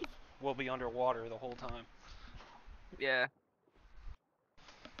then we'll be underwater the whole time. Yeah.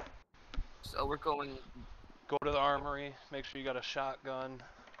 So we're going. Go to the armory, make sure you got a shotgun.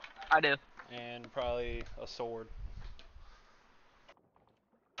 I do. And probably a sword.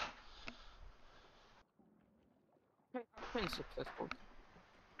 Pretty successful.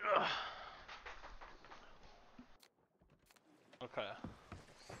 Okay.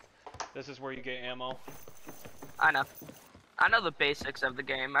 This is where you get ammo. I know. I know the basics of the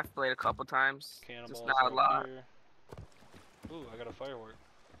game. I've played a couple times. Cannonballs Just not a lot. here. Ooh, I got a firework.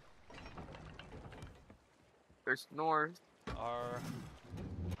 There's north. R.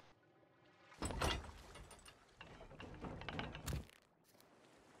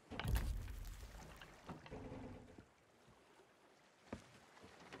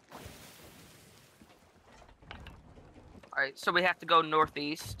 Alright, so we have to go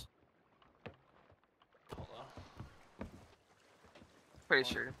northeast. Hold on.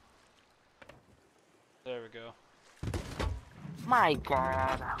 Pretty sure. There we go. My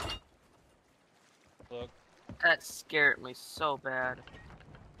god. Look. That scared me so bad.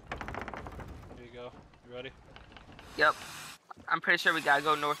 Here you go. You ready? Yep. I'm pretty sure we gotta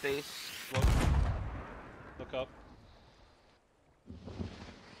go northeast. Look. Look up.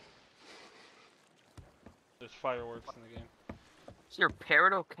 There's fireworks in the game. Is your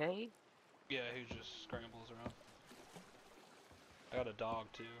parrot okay? Yeah, he just scrambles around. I got a dog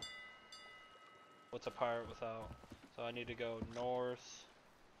too. What's a pirate without? So I need to go north.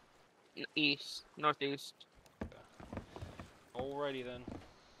 East. Northeast. Alrighty then.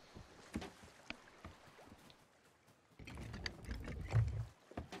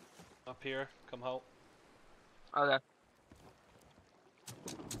 Up here, come help. Okay.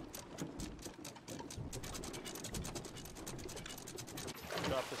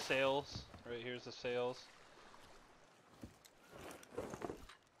 Drop the sails. Right here's the sails.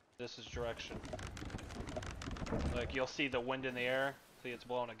 This is direction. Like, you'll see the wind in the air. See, it's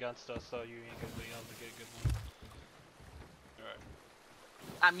blowing against us, so you ain't gonna be able to get a good one. Alright.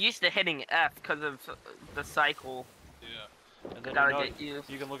 I'm used to hitting F because of the cycle. Yeah. And then Gotta you know, get used.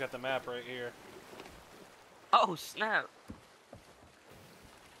 you can look at the map right here. Oh, snap.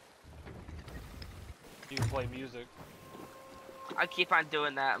 You can play music. I keep on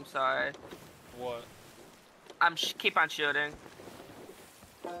doing that, I'm sorry. What? Keep on shooting.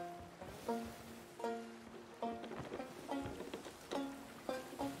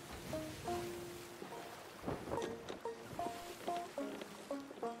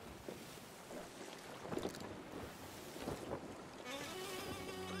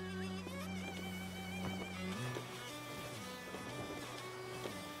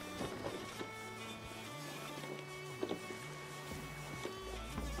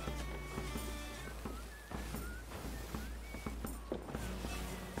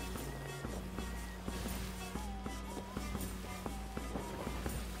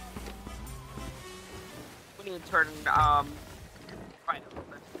 We need to turn, right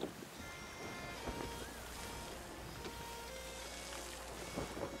over.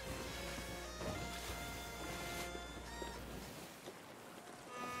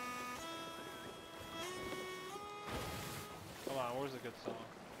 Come on, where's a good song?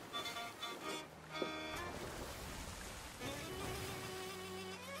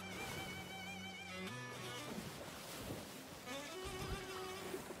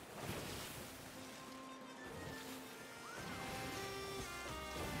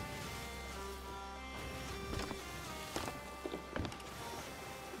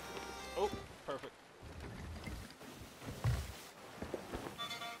 Oh, perfect.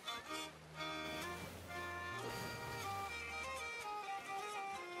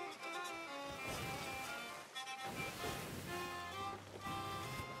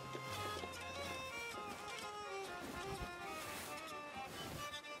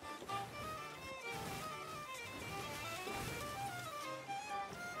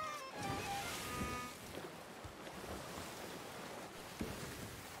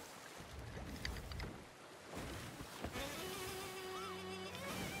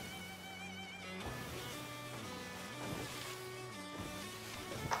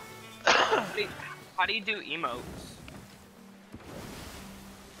 How do you do emotes?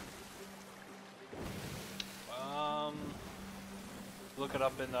 Look it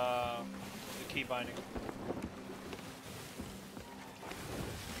up in the key binding.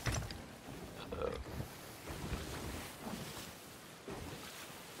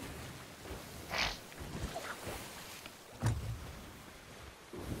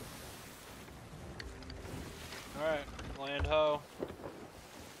 Alright, land ho.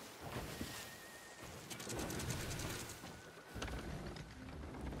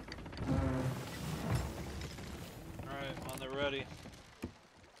 Alright, on the ready.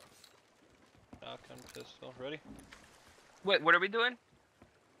 Shotgun pistol, ready? Wait, what are we doing?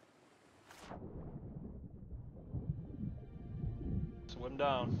 Swim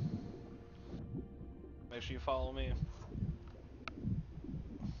down. Make sure you follow me.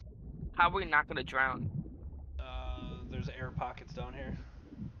 How are we not gonna drown? There's air pockets down here.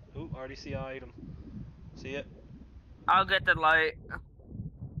 Ooh, already see an item. See it? I'll get the light.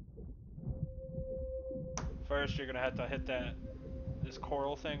 First, you're gonna have to hit this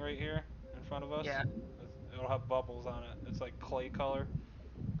coral thing right here in front of us. Yeah. It'll have bubbles on it. It's like clay color.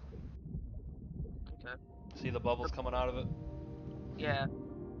 Okay. See the bubbles coming out of it? Yeah.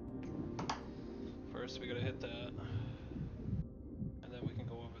 First, we gotta hit that. And then we can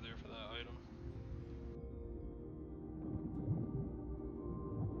go over there for that item.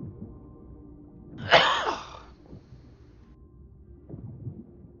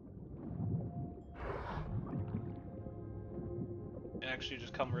 Actually,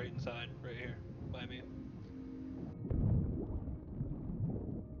 just come right inside, right here, by me.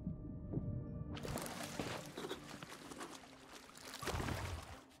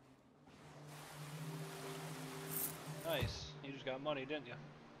 Nice. You just got money, didn't you?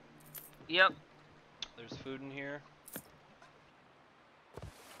 Yep. There's food in here.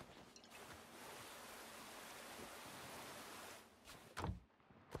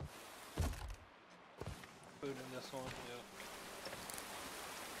 Food in this one, yep.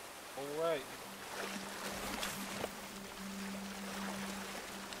 Alright.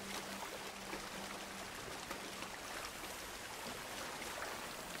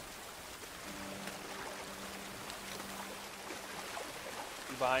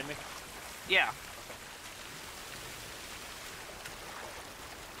 You behind me? Yeah.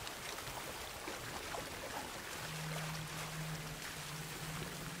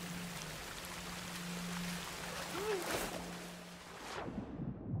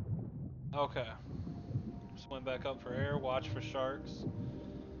 Okay. Swim back up for air. Watch for sharks.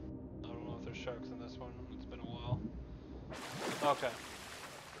 I don't know if there's sharks in this one. It's been a while. Okay.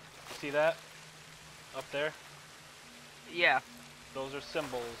 See that? Up there? Yeah. Those are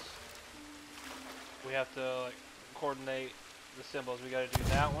symbols. We have to like coordinate the symbols. We gotta do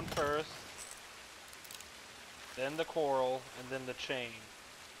that one first, then the coral, and then the chain.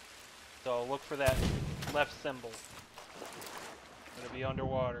 So look for that left symbol. It'll be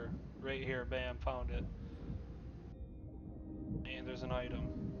underwater. Right here, bam, found it. And there's an item.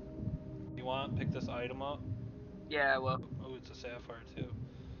 You want? Pick this item up. Yeah, well. Oh, it's a sapphire too.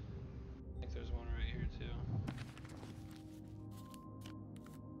 I think there's one right here too.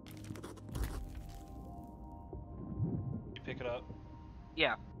 You pick it up?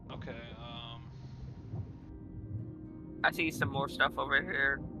 Yeah. Okay, I see some more stuff over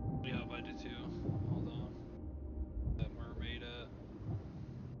here. yeah, I do too. Hold on. That mermaid,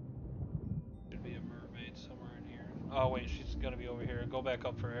 should be a mermaid somewhere in here. Oh wait, she's gonna be over here. Go back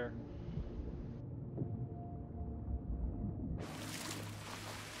up for air.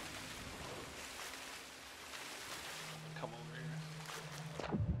 Come over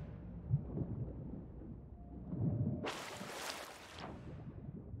here.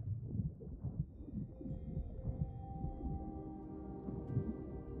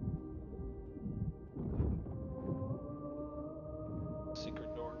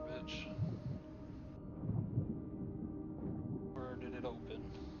 Secret door, bitch. Where did it open?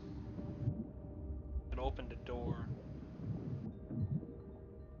 It opened a door.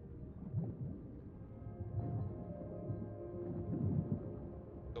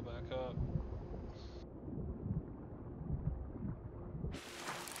 Go back up.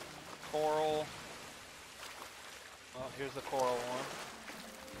 Coral. Oh, here's the coral one.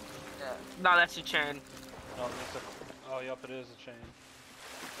 Yeah. No, that's the chain. Oh, there's a, oh, yep, it is a chain.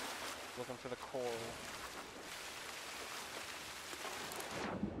 Looking for the coral.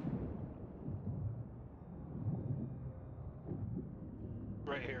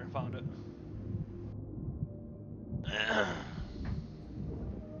 Right here, found it.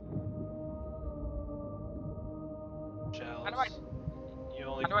 Shells. How do I, You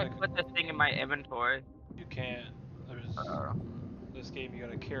only how do I click. put this thing in my inventory? You can't. There's Uh, this game. You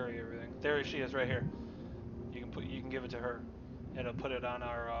gotta carry everything. There she is, right here. You can put. You can give it to her. It'll put it on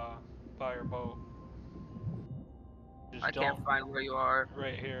our by our boat. Just I don't. can't find where you are.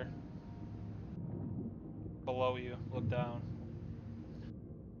 Right here. Below you. Look down.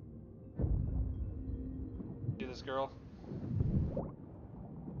 See this girl?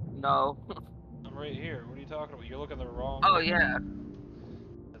 No. I'm right here. What are you talking about? You're looking the wrong Oh way. yeah.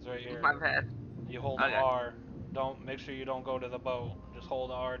 It's right here. My bad. You hold Okay. R. Don't make sure you don't go to the boat. Just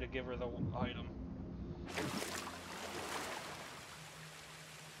hold R to give her the item.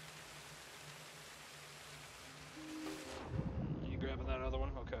 You grabbing that other one?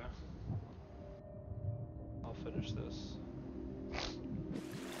 Okay. I'll finish this.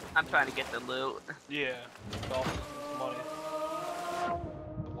 I'm trying to get the loot. Yeah. Dolphins, it's money.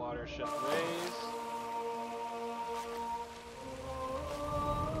 The water should raise.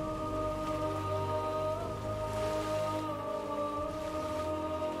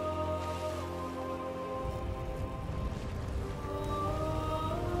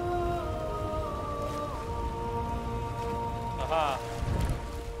 Aha!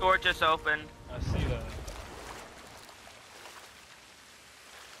 Door just opened. I see that.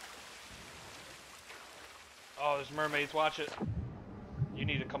 Oh, there's mermaids. Watch it. You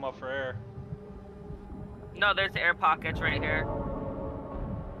need to come up for air. No, there's air pockets right here.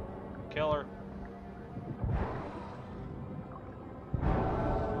 Kill her.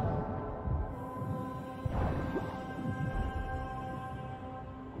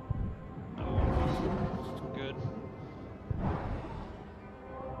 Oh, good.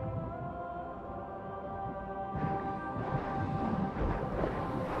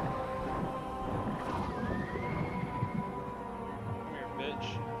 Come here,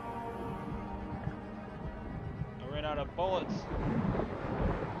 bitch. I ran out of bullets.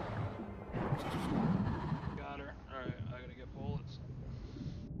 Got her. Alright, I gotta get bullets.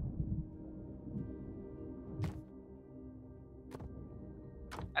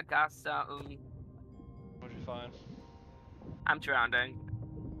 I got something. What'd you find? I'm drowning.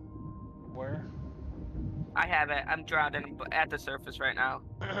 Where? I have it. I'm drowning at the surface right now.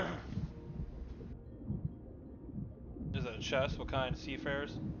 Is it a chest? What kind?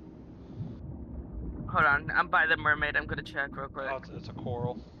 Seafarers? Hold on. I'm by the mermaid. I'm gonna check real quick. Oh, it's a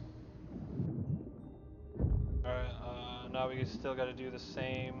coral. Alright, now we still gotta do the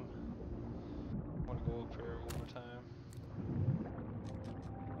same. I wanna go up here one more time.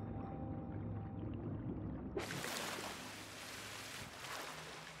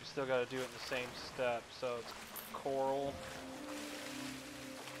 still got to do it in the same step. So it's coral.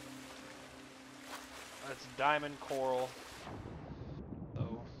 That's diamond, coral.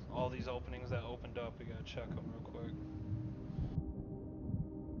 So all these openings that opened up, we gotta check them real quick.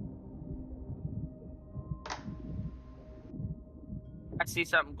 I see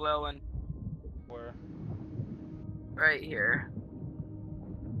something glowing Where? right here.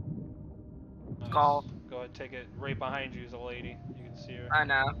 Nice. Skull. Go ahead, take it. Right behind you is a lady. You can see her. I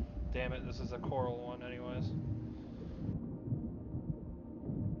know. Damn it, this is a coral one anyways.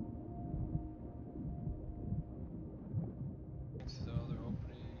 This is the other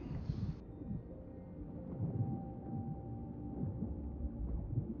opening.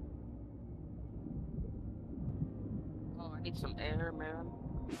 Oh, I need some air, man.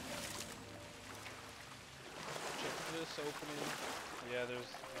 Check this opening. Yeah, there's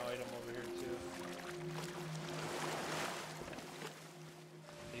an item over here too.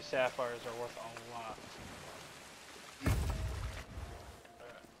 These sapphires are worth a lot.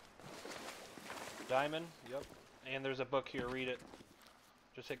 Alright. Diamond, yep. And there's a book here, read it.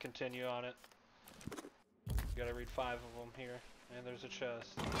 Just hit continue on it. You gotta read 5 of them here. And there's a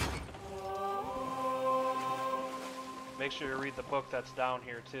chest. Make sure you read the book that's down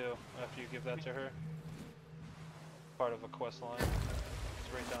here too, after you give that to her. Part of a quest line.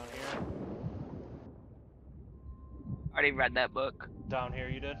 It's right down here. I already read that book. Down here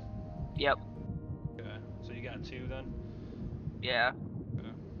you did? Yep. Okay, so you got 2 then? Yeah.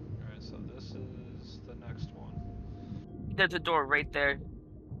 Okay. Alright, so this is the next one. There's a door right there.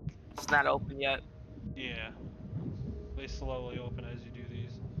 It's not open yet. Yeah. They slowly open as you do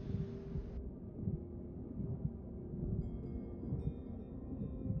these.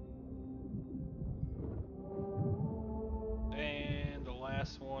 And the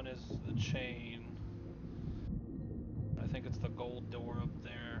last one is the chain. I think it's the gold door up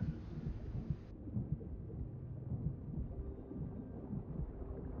there.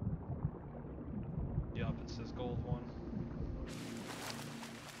 Yup, it says gold one.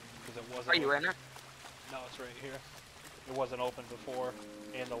 Because it wasn't. Are you in it? No, it's right here. It wasn't open before,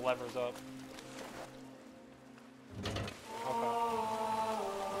 and the lever's up. Okay.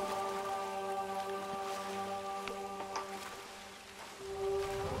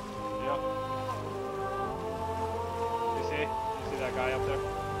 Yep. You see? You see that guy up there?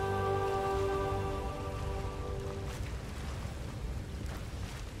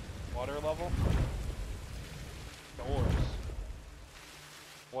 Water level? Doors.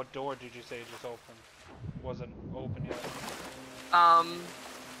 What door did you say just opened? Wasn't open yet. I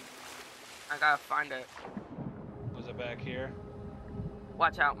gotta find it. Was it back here?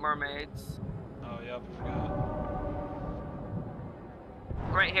 Watch out, mermaids. Oh, yep, I forgot.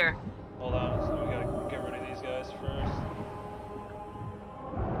 Right here. Hold on, so we gotta get rid of these guys first.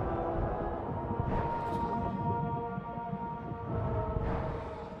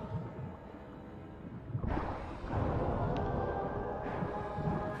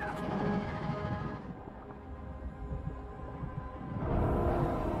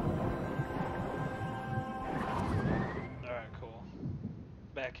 Alright, cool.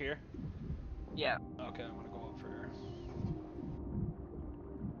 Back here? Yeah. Okay, I'm gonna go up for her.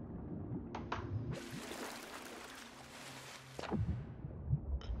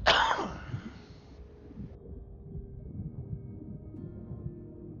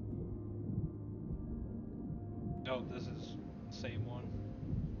 Oh, this is the same one.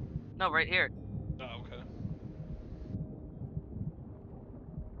 No, right here. Oh, okay.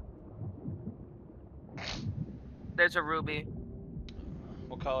 There's a ruby.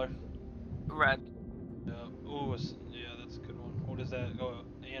 What color? Red. Ooh, yeah, that's a good one. What is that? Oh,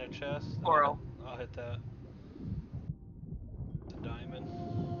 and a chest? Coral. I'll hit that. It's a diamond.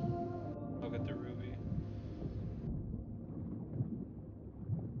 I'll get the ruby.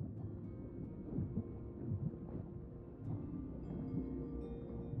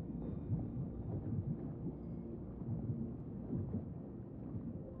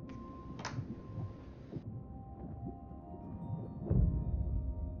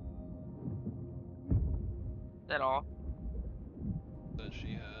 That all. That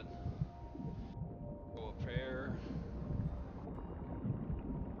she had. Go up there.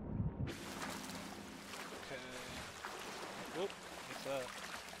 Okay. Whoop, what's that?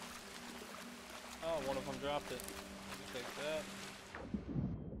 Oh, one of them dropped it. Let me take that.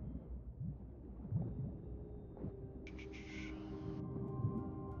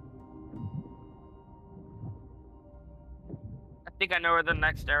 I think I know where the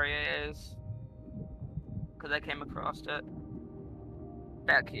next area is. Because I came across it.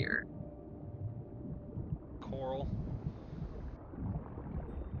 Back here. Coral.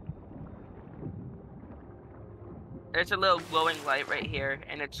 There's a little glowing light right here,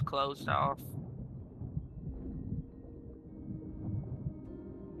 and it's closed off.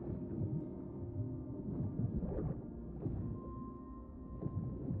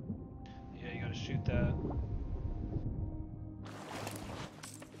 Yeah, you gotta shoot that.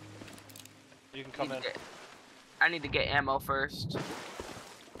 You can come Need in. to get- I need to get ammo first.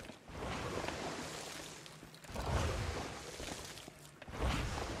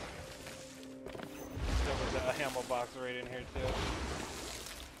 There's a ammo box right in here too.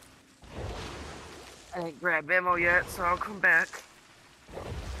 I didn't grab ammo yet, so I'll come back.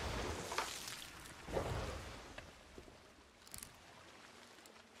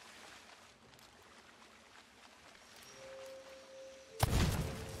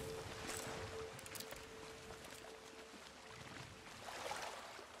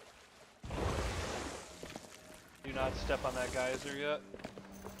 Do not step on that geyser yet.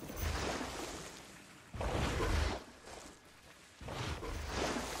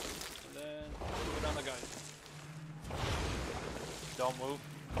 And then put it on the geyser. Don't move.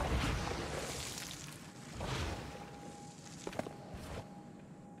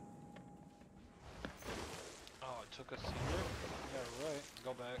 Oh, it took us here? Yeah, right.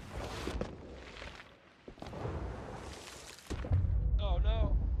 Go back. Oh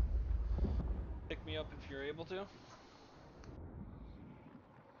no! Pick me up if you're able to.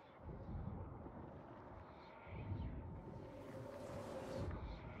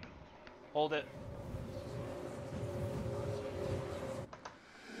 Hold it.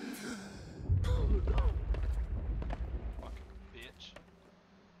 Fucking bitch.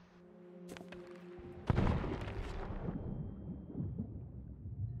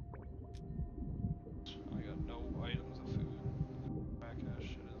 I got no items of food. Crack ass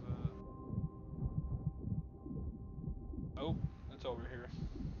shit is that? Oh, it's over here.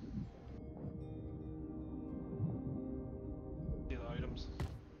 See the items?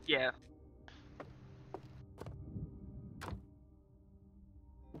 Yeah.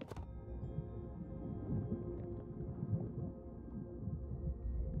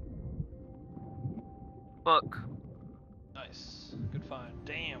 Book. Nice. Good find.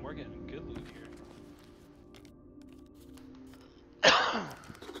 Damn, we're getting good loot here.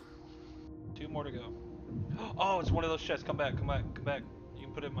 2 more to go. Oh, it's one of those chests. Come back, come back, come back. You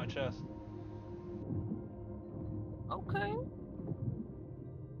can put it in my chest. Okay.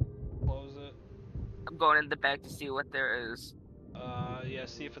 Close it. I'm going in the back to see what there is. Yeah,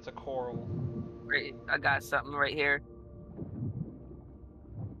 see if it's a coral. Right, I got something right here.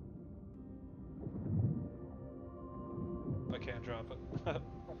 I can't drop it.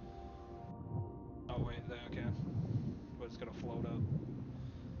 Oh wait, there I can. But it's gonna float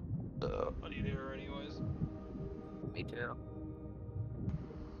up. I need air anyways. Me too.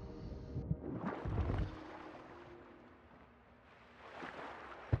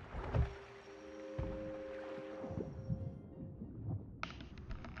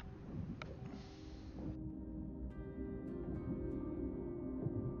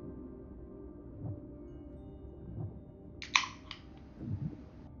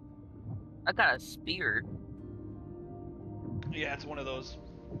 I got a spear. Yeah, it's one of those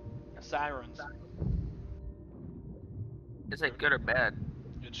sirens. Is it good or bad?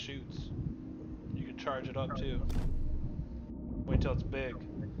 It shoots. You can charge it up too. Wait till it's big.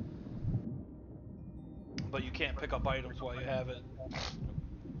 But you can't pick up items while you have it.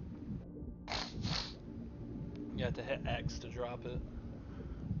 You have to hit X to drop it.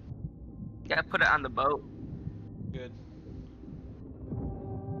 Yeah, put it on the boat. Good.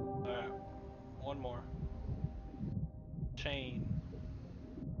 Alright. One more. Chain.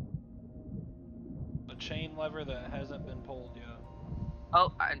 A chain lever that hasn't been pulled yet.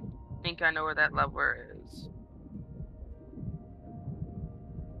 Oh, I think I know where that lever is.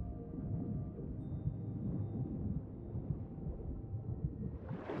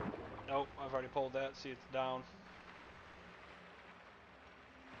 Nope, I've already pulled that. See, it's down.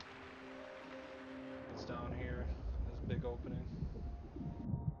 It's down here. This big opening.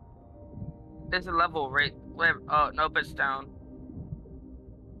 There's a level right where. Oh, nope, it's down.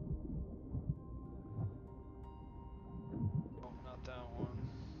 Oh, not that one.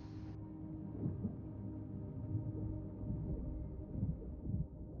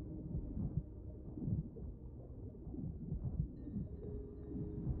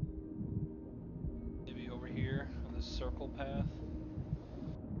 Maybe over here on this circle path.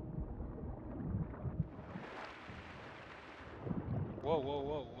 Whoa, whoa,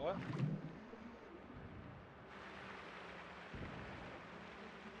 whoa, what?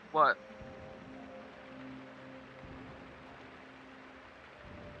 What?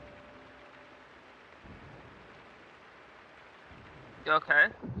 Okay.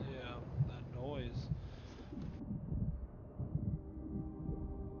 Yeah, that noise.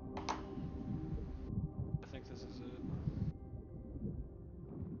 I think this is it.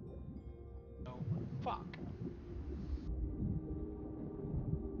 No. Fuck.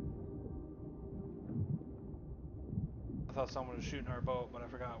 I thought someone was shooting our boat, but I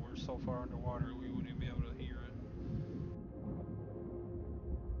forgot we're so far underwater we wouldn't even be able to hear it.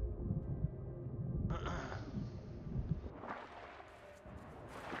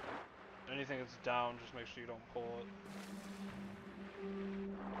 Anything that's down, just make sure you don't pull it.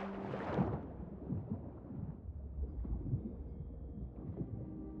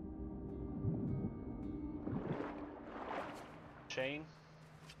 Chain?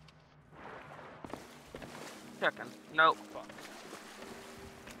 Checking. Nope. Fuck.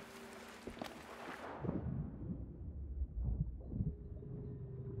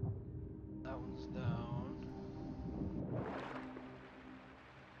 That one's down.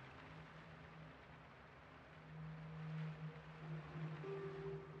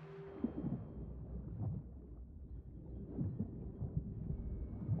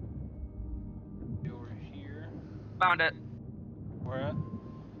 Over here. Found it. Where at?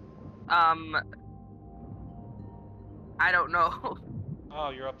 I don't know.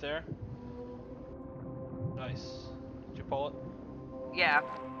 Oh, you're up there? Nice. Did you pull it? Yeah.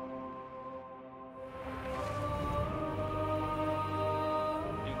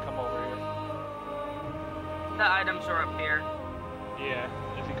 You can come over here. The items are up here. Yeah,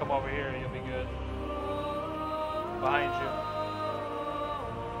 if you come over here, you'll be good. Behind you.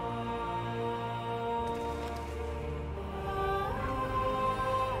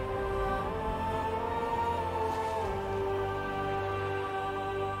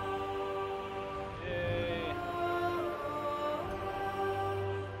 Yay.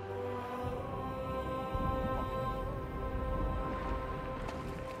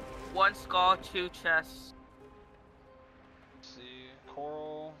 One skull, two chests. Let's see,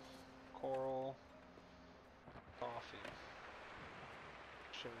 coral, coffee.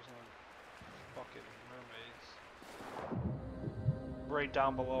 Sure, there's no fucking mermaids. Right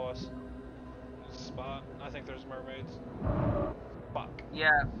down below us. There's a spot. I think there's mermaids. Fuck. Yeah.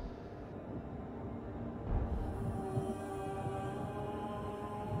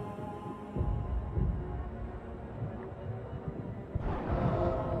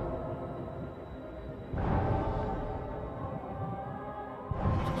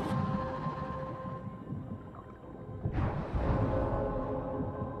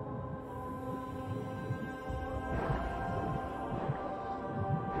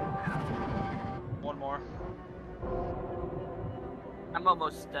 One more. I'm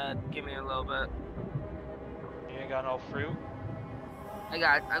almost dead. Give me a little bit. You ain't got no fruit? I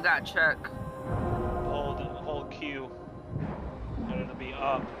got check. Hold Q. And it'll be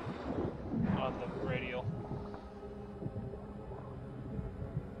up on the radial.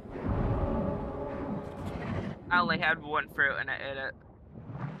 I only had one fruit and I ate it.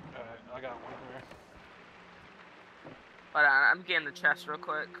 Alright, I got one here. But I'm getting the chest real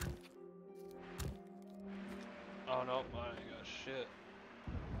quick. Oh no, I ain't got shit.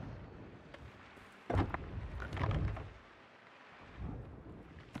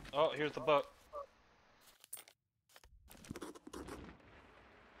 Oh, here's the book.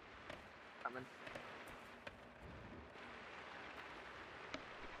 Coming.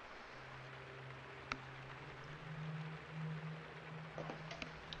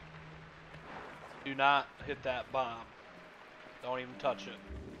 Do not hit that bomb. Don't even touch it.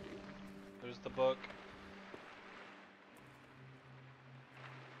 There's the book.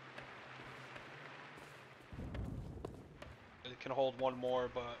 It can hold one more,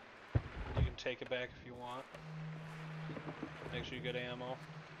 but you can take it back if you want. Make sure you get ammo.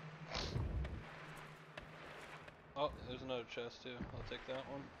 Oh, there's another chest too. I'll take that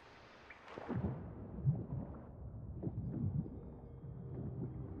one.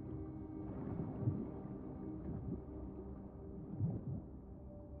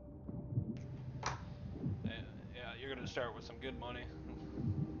 Yeah, you're gonna start with some good money.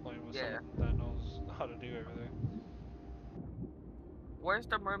 Playing with Yeah. someone that knows how to do everything. Where's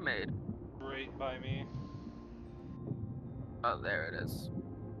the mermaid? Right by me. Oh, there it is.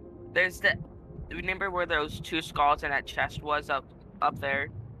 There's the. Remember where those two skulls and that chest was up there?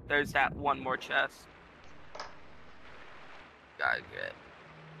 There's that one more chest. Gotta get.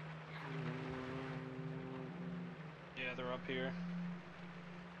 Yeah, they're up here.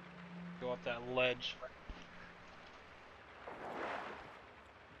 Go up that ledge.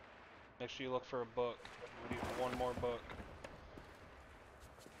 Make sure you look for a book. We need one more book.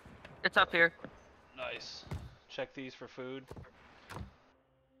 It's up here. Nice. Check these for food.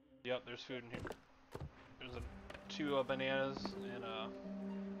 Yep, there's food in here. There's two bananas and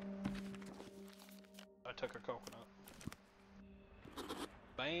I took a coconut.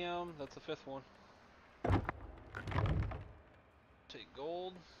 Bam, that's the 5th one. Take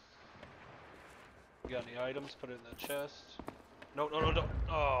gold. You got any items? Put it in the chest. No, don't.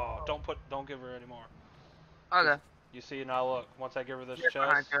 Oh, don't give her any more. Okay. You see, now look, once I give her this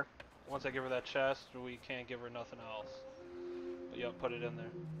Behind chest, you. once I give her that chest, we can't give her nothing else. But yep, put it in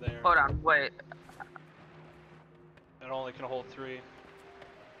there. There. Hold on, wait. It only can hold 3.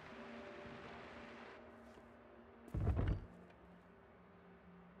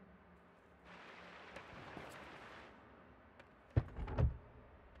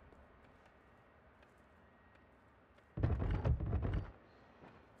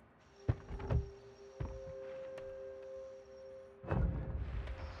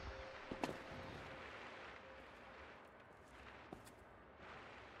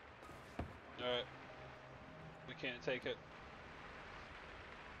 Alright. We can't take it.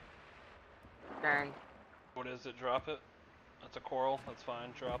 Dang. What is it? Drop it? That's a coral. That's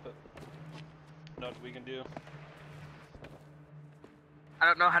fine. Drop it. Nothing we can do. I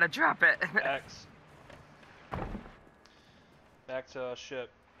don't know how to drop it. X. Back to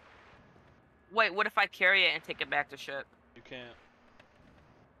ship. Wait, what if I carry it and take it back to ship? You can't.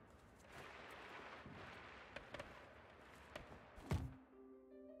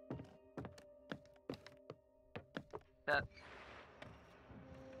 That.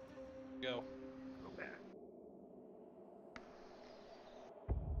 Go.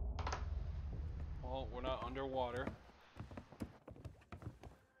 Well, we're not underwater.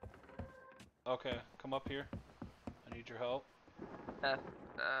 Okay, come up here. I need your help.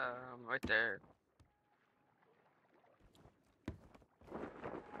 Right there.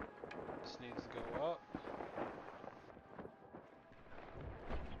 This needs to go up.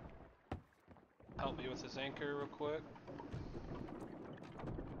 Help me with this anchor real quick.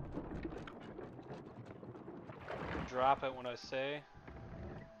 Drop it when I say.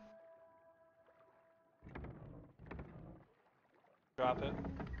 Drop it.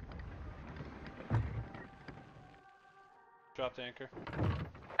 Drop the anchor.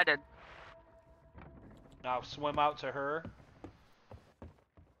 I did. Now swim out to her.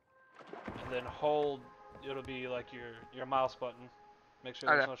 And then hold, it'll be like your mouse button. Make sure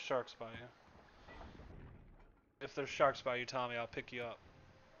there's Okay. no sharks by you. If there's sharks by you, Tommy, I'll pick you up.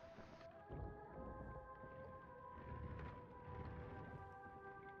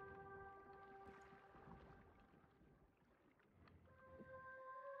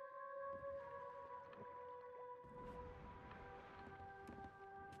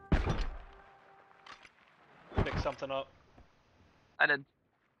 Pick something up. I did.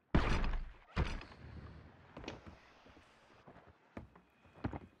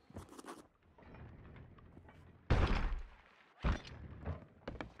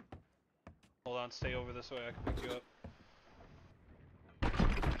 Hold on, stay over this way, I can pick you up.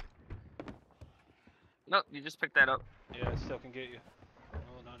 Nope, you just picked that up. Yeah, I still can get you.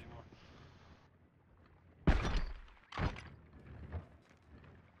 Oh, not anymore.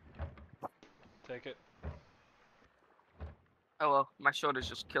 Take it. Oh well, my shoulder's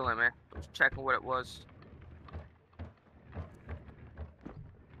just killing me. I was checking what it was.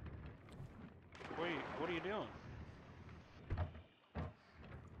 What are you doing?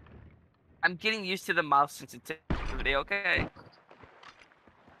 I'm getting used to the mouse sensitivity, okay?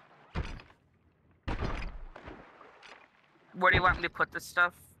 Where do you want me to put this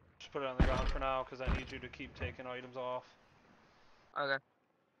stuff? Just put it on the ground for now, because I need you to keep taking items off. Okay.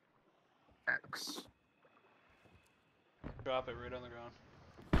 X. Drop it right on the ground.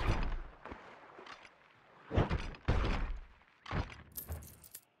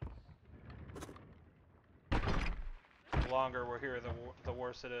 The longer we're here, the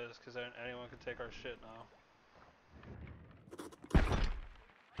worse it is, because anyone can take our shit now.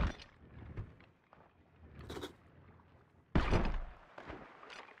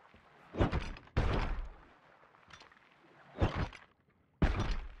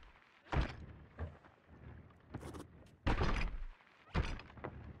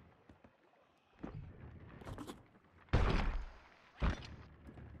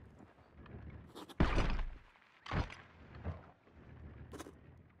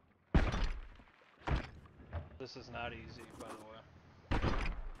 This is not easy, by the way.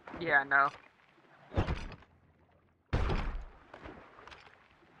 Yeah, no.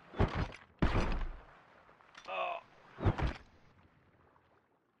 Oh.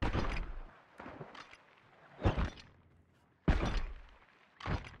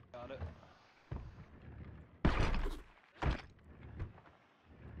 Got it.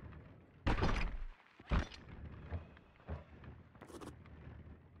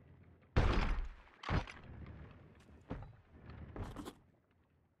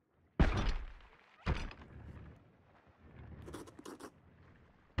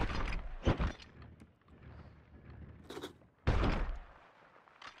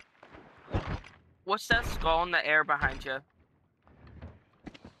 What's that skull in the air behind you?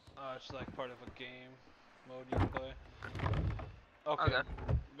 It's like part of a game mode you can play. Okay. Okay.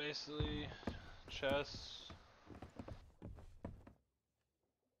 Basically, chess.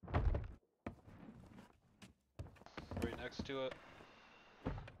 Right next to it.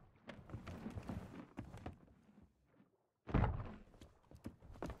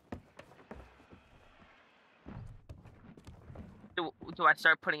 Do I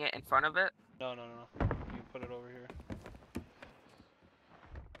start putting it in front of it? No. You can put it over here.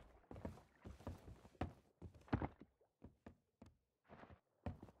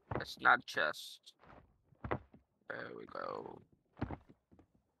 It's not a chest. There we go.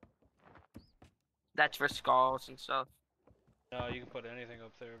 That's for skulls and stuff. No, you can put anything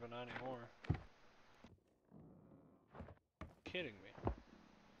up there, but not anymore. Kidding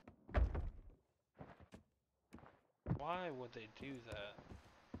me. Why would they do that?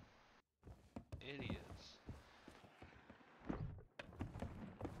 Idiots.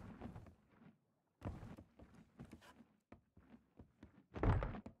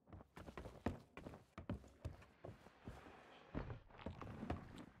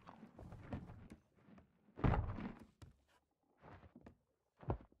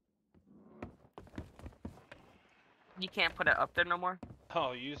 You can't put it up there no more?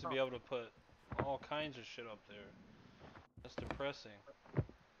 Oh, you used to be able to put all kinds of shit up there. That's depressing.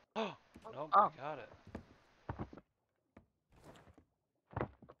 Oh, nope, I got it.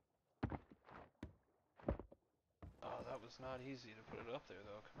 Oh, that was not easy to put it up there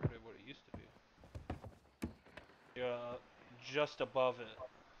though, compared to what it used to be. Yeah, just above it.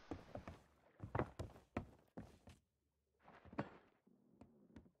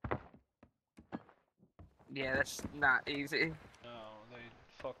 Yeah, that's not easy. No, they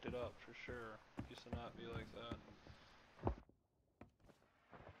fucked it up for sure. Used to not be like that.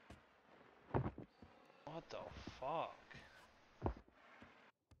 What the fuck?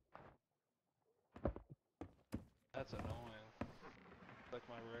 That's annoying. Like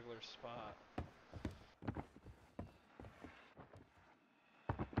my regular spot.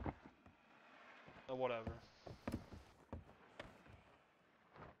 Oh, whatever.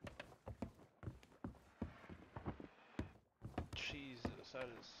 Jesus, that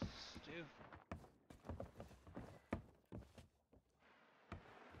is stupid.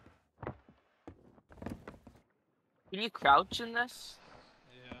 Can you crouch in this?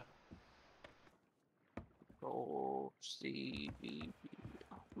 Yeah. Oh, C, B,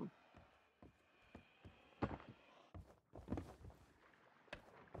 B.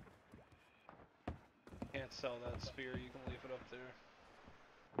 Can't sell that spear, you can leave it up there.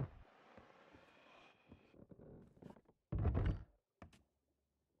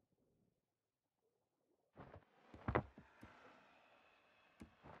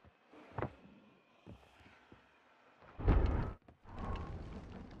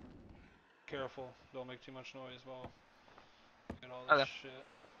 Careful, don't make too much noise while get all this shit.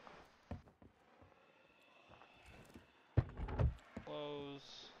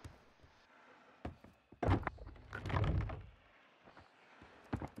 Close.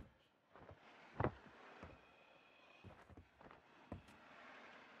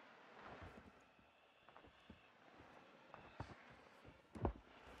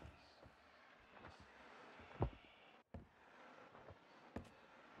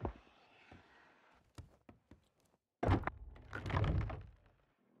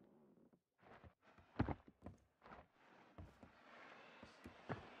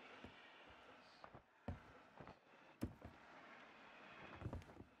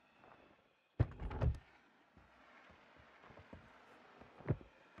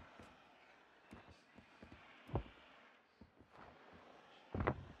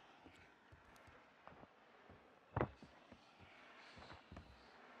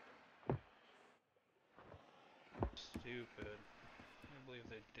 Stupid. I can't believe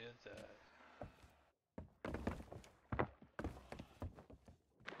they did that.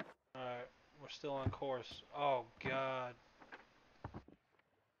 Alright, we're still on course. Oh god.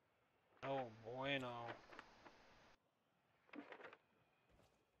 Oh bueno.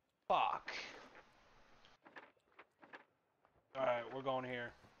 Fuck. Alright, we're going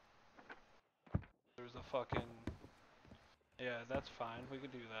here. There's a fucking... Yeah, that's fine. We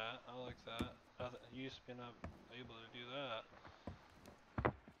could do that. I like that. You used to be not able to do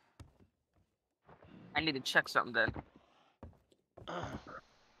that. I need to check something then.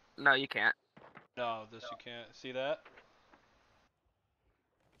 No, you can't. No, this you can't. See that?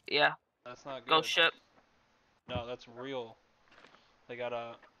 Yeah. That's not good. Go ship. No, that's real. They got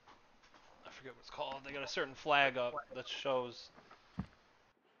a... I forget what it's called. They got a certain flag up that shows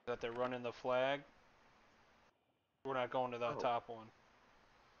that they're running the flag. We're not going to that Oh. top one.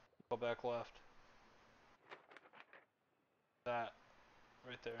 Go back left. That.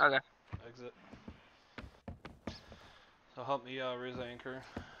 Right there. Okay. Exit. So help me raise anchor.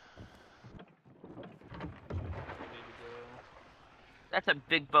 Need to go. That's a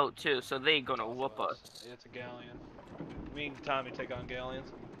big boat too, so they gonna whoop southwest. us. Yeah, it's a galleon. Me and Tommy take on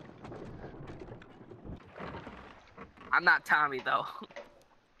galleons. I'm not Tommy though.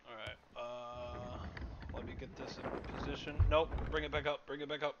 Alright, let me get this in position. Nope, bring it back up, bring it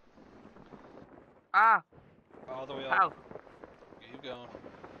back up. Ah, All the way up. how? Keep going.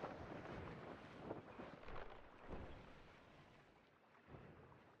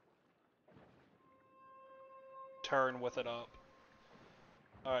 Turn with it up.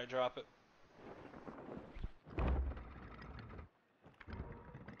 Alright, drop it.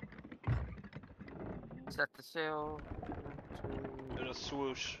 Set the sail. It'll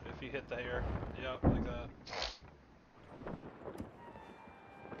swoosh if you hit the air. Yep, like that.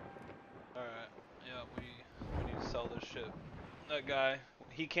 Alright, yeah, we need to sell this shit. That guy,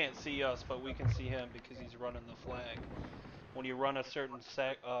 he can't see us, but we can see him because he's running the flag. When you run a certain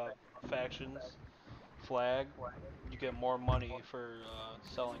faction's flag, you get more money for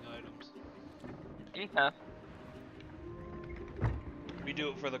selling items. Okay. We do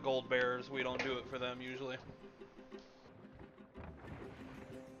it for the gold bearers, we don't do it for them usually.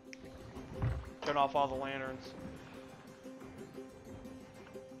 Turn off all the lanterns.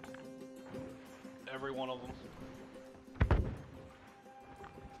 Every one of them.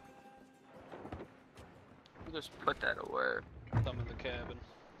 Just put that away. Some in the cabin.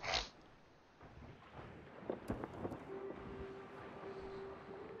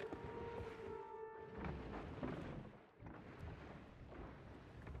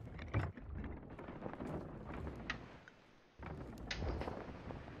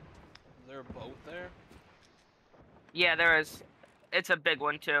 Is there a boat there? Yeah, there is. It's a big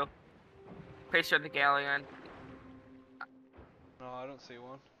one too. Pretty sure the galleon. No, I don't see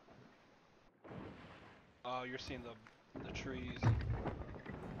one. Oh, you're seeing the trees.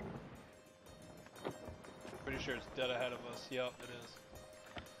 Pretty sure it's dead ahead of us. Yep, it is.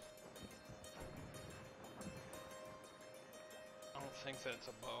 I don't think that's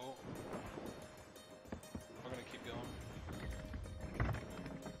a boat. We're gonna keep going.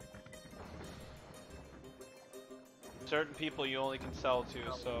 Certain people you only can sell to,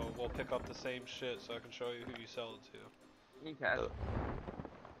 so we'll pick up the same shit so I can show you who you sell it to. Okay.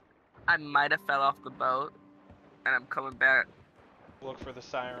 I might have fell off the boat, and I'm coming back. Look for the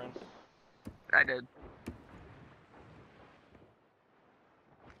siren. I did.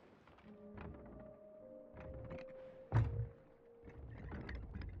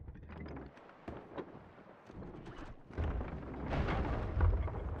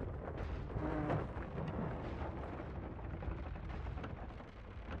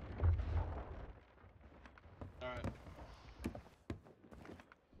 Alright.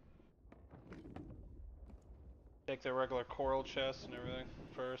 Take the regular coral chest and everything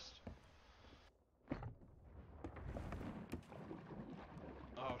first.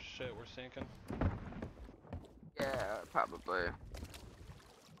 Oh shit, we're sinking. Yeah, probably.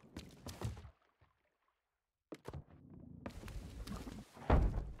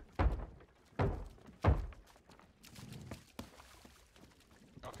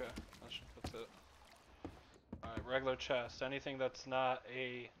 Okay, that's it. Alright, regular chest. Anything that's not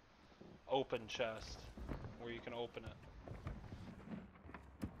a open chest, where you can open it.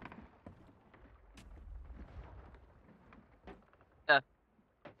 Yeah.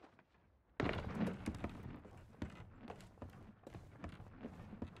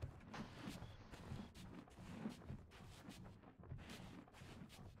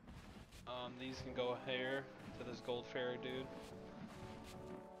 These can go here to this gold fairy dude.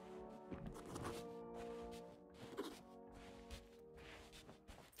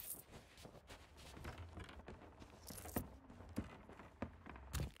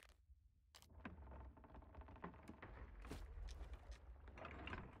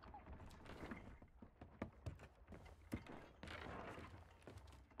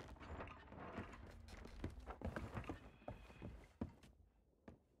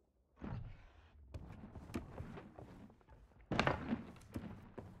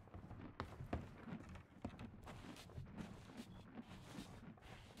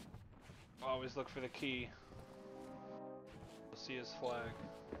 Always look for the key. You'll see his flag.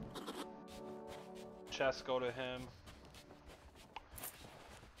 Chests go to him.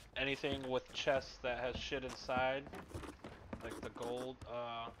 Anything with chests that has shit inside, like the gold,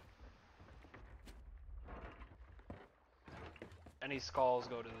 any skulls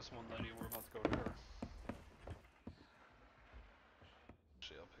go to this one lady. We're about to go to her.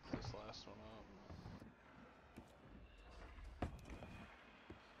 last one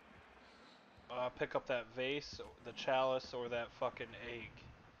up. Pick up that vase, the chalice, or that fucking egg.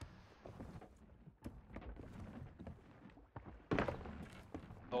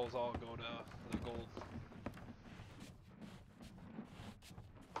 Those all go to the gold.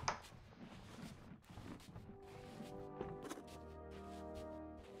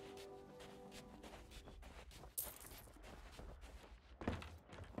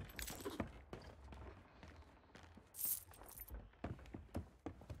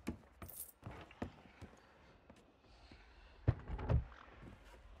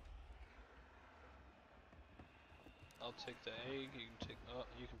 I'll take the egg. You can take. Oh,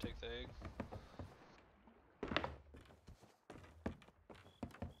 you can take the egg.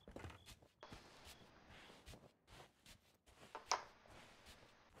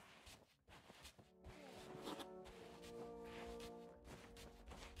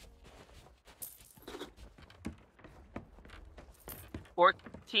 $14,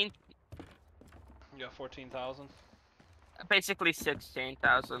 You got 14,000. basically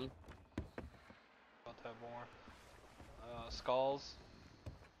 16,000. About to have more. Skulls.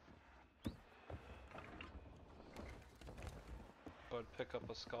 Go ahead, pick up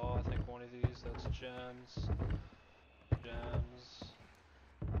a skull. I think one of these. That's gems. Gems.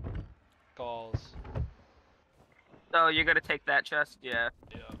 Skulls. So you're gonna take that chest? Yeah.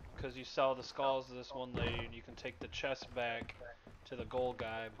 Yeah, because you sell the skulls to this one lady, and you can take the chest back to the gold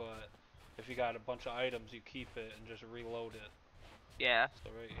guy. But if you got a bunch of items, you keep it and just reload it. Yeah.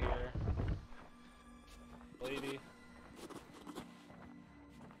 So right here, lady.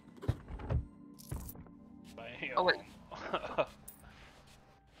 Bam. Oh wait.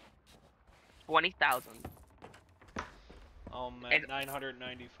 20,000. I'm And- at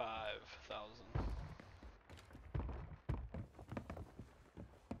 995,000.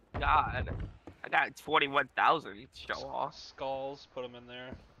 God, I got 21,000. Show off. Skulls, put them in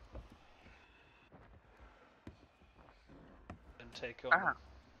there. And take them. Ah.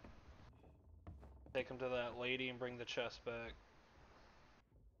 Take them to that lady and bring the chest back.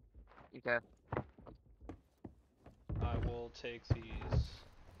 Okay. I will take these.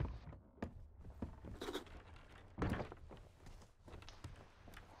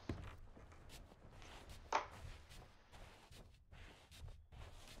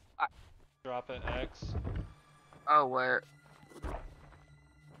 Drop it X. Oh, where?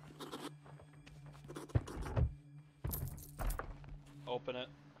 Open it.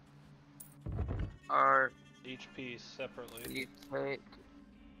 Or Each piece separately. you take?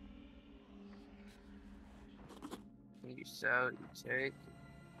 You sell. You take.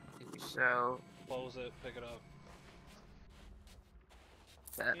 You sell. Close it. Pick it up.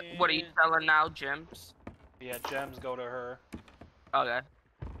 That. What are you Yeah. selling now, gems? Yeah, gems go to her. Okay.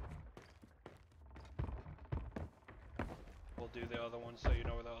 We'll do the other one so you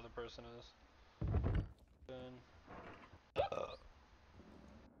know where the other person is. Then.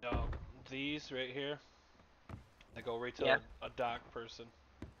 No, these right here. They go right to Yeah. a dock person.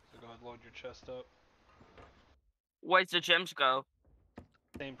 So go ahead and load your chest up. Where's the gems go?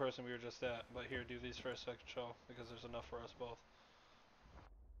 Same person we were just at, but here, do these first so I can show, because there's enough for us both.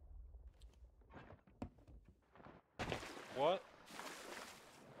 What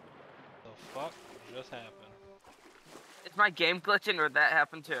the fuck just happened? Is my game glitching or that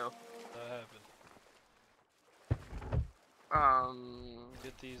happened too? That happened.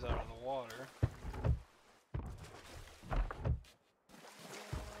 Get these out of the water.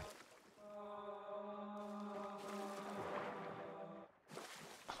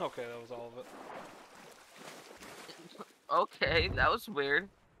 Okay, that was all of it. Okay, that was weird.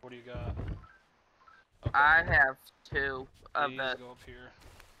 What do you got? Okay. I have 2 of These that. go up here.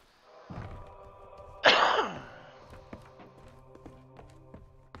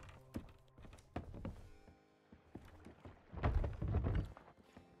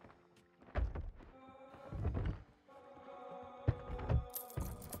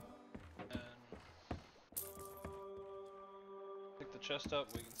 And pick the chest up,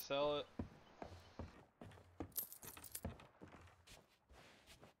 we can sell it.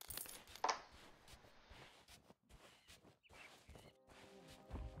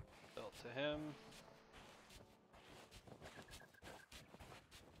 Sell it to him.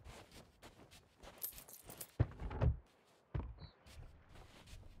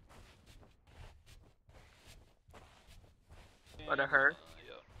 Or to her.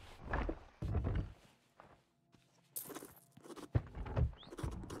 Yep.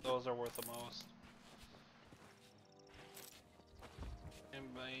 Those are worth the most.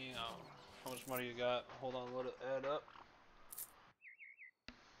 And bam. How much money you got? Hold on, let it add up.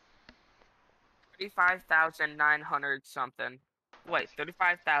 35,900 something. Wait,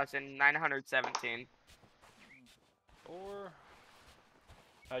 35,917. Or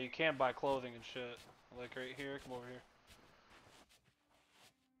you can buy clothing and shit. Like right here. Come over here.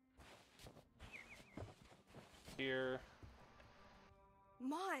 Here.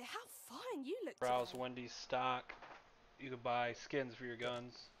 My, how fine you look Browse today. Wendy's stock. You can buy skins for your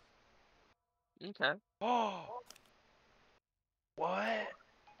guns. Okay. Oh! What?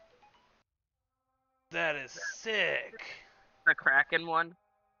 That is sick! The Kraken one.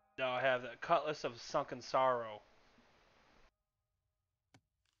 No, I have the Cutlass of Sunken Sorrow.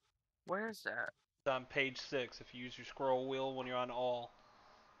 Where is that? It's on page 6 if you use your scroll wheel when you're on all.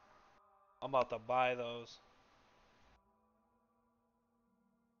 I'm about to buy those.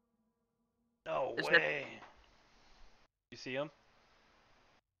 No Is way! You see them?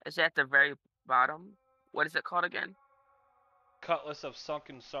 Is that at the very bottom? What is it called again? Cutlass of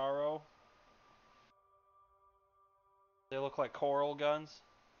Sunken Sorrow. They look like coral guns.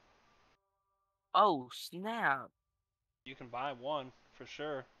 Oh, snap. You can buy one for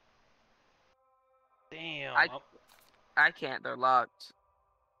sure. Damn. I can't. They're locked.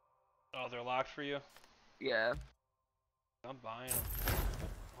 Oh, they're locked for you? Yeah. I'm buying them.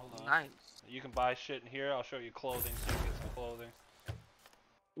 Hold on. Nice. You can buy shit in here. I'll show you clothing so you can get some clothing.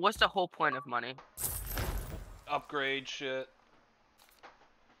 What's the whole point of money? Upgrade shit.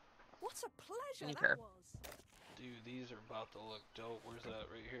 What a pleasure Okay. that was. Dude, these are about to look dope. Where's that?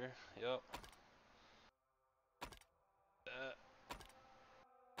 Right here? Yep. That.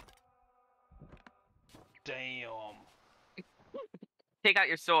 Damn. Take out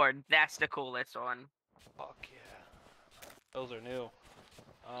your sword. That's the coolest one. Fuck yeah. Those are new.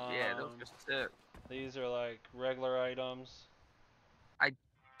 Yeah, those are sick. These are like regular items.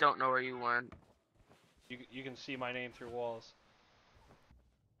 Don't know where you went. You can see my name through walls.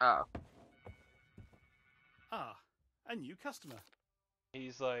 Oh. Ah, a new customer.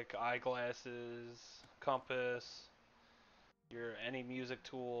 He's like eyeglasses, compass, your any music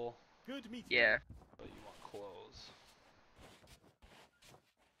tool. Good meeting Yeah. But you want clothes.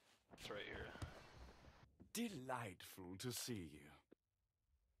 It's right here. Delightful to see you.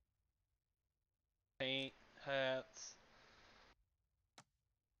 Paint, hats.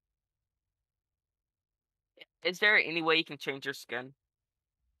 Is there any way you can change your skin?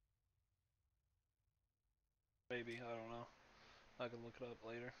 Maybe, I don't know. I can look it up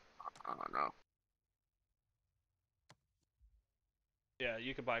later. I don't know. Yeah,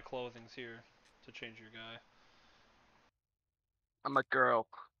 you can buy clothings here to change your guy. I'm a girl.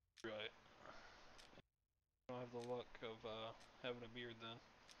 Right. I don't have the look of having a beard then.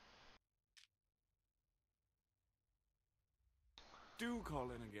 Do call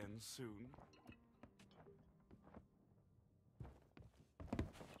in again soon.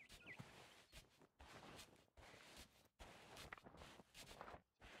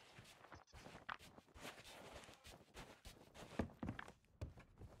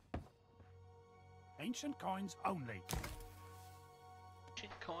 Ancient coins only.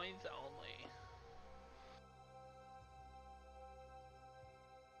 Ancient coins only.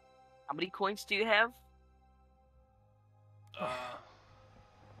 How many coins do you have?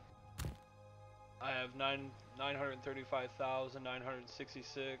 I have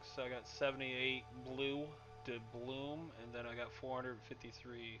 935,966. I got 78 blue to bloom, and then I got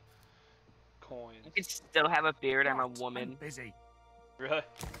 453 coins. You can still have a beard. I'm a woman. I'm busy. Really?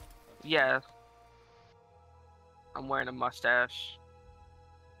 Yeah. I'm wearing a mustache.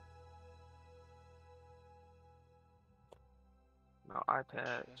 No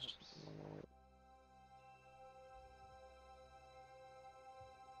iPad.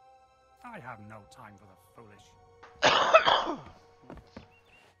 I have no time for the foolish.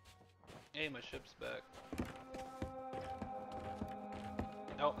 Hey, my ship's back.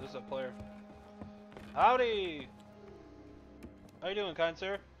 Oh, this is a player. Howdy! How you doing, kind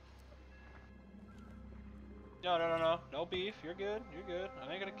sir? No. No beef. You're good. You're good.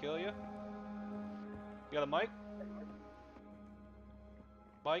 I ain't gonna kill you. You got a mic?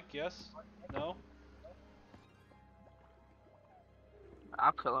 Mic, yes? No?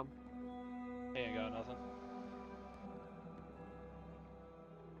 I'll kill him. He ain't got nothing.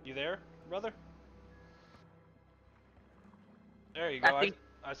 You there, brother? There you go.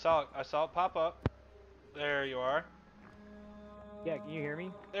 I saw it pop up. There you are. Yeah, can you hear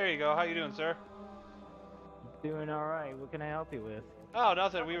me? There you go. How you doing, sir? Doing alright. What can I help you with? Oh,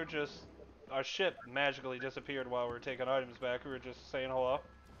 nothing. We were just... Our ship magically disappeared while we were taking items back. We were just saying hello.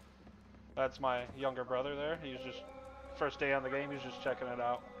 That's my younger brother there. He was just... First day on the game, he was just checking it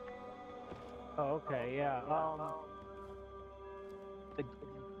out. Oh, okay, yeah.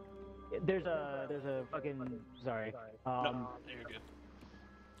 There's a fucking sorry. No, you're good.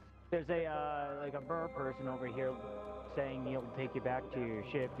 There's a like a burr person over here saying he'll take you back to your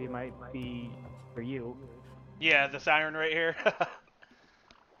ship. He might be for you. Yeah, the siren right here.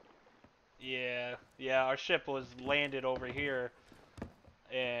 Yeah, our ship was landed over here,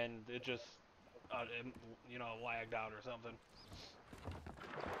 and it just, lagged out or something.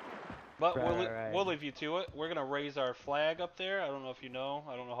 But Right. we'll leave you to it. We're gonna raise our flag up there. I don't know if you know.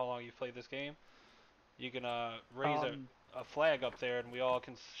 I don't know how long you've played this game. You can raise a flag up there, and we all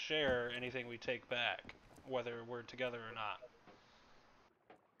can share anything we take back, whether we're together or not.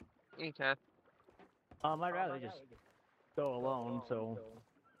 Okay. I'd rather just go alone. So.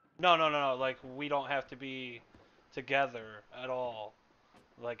 No. Like, we don't have to be together at all.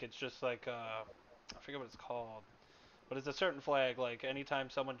 Like, it's just like I forget what it's called. But it's a certain flag, like anytime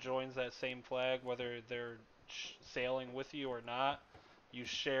someone joins that same flag, whether they're sailing with you or not, you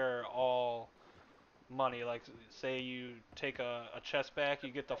share all money. Like, say you take a chest back, you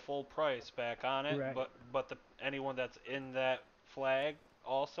get the full price back on it, Right. but anyone that's in that flag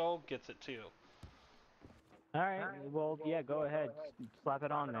also gets it too. Alright, well, yeah, go ahead. Slap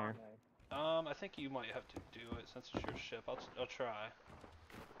it on there. I think you might have to do it since it's your ship. I'll try.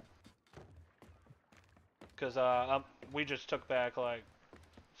 Because we just took back like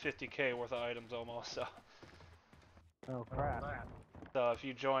 50K worth of items almost, so. Oh crap. So if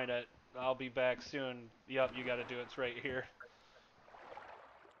you join it, I'll be back soon. Yep, you gotta do it. It's right here.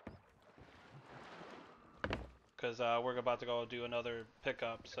 Because we're about to go do another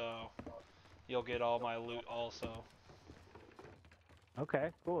pickup, so you'll get all my loot also. Okay,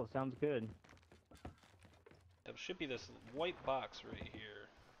 cool. Sounds good. There should be this white box right here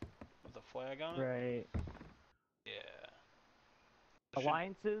with a flag on it. Right. Yeah.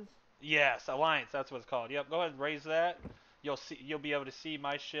 Alliances? Yes, Alliance. That's what it's called. Yep. Go ahead and raise that. You'll be able to see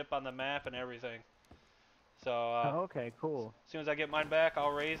my ship on the map and everything. So. Okay, cool. As soon as I get mine back,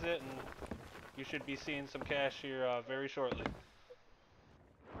 I'll raise it, and you should be seeing some cash here very shortly.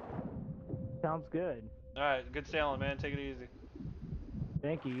 Sounds good. All right. Good sailing, man. Take it easy.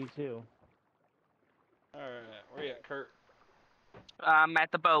 Thank you. You too. All right. Where you at, Kurt? I'm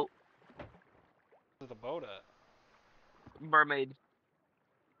at the boat. Where's the boat at? Mermaid.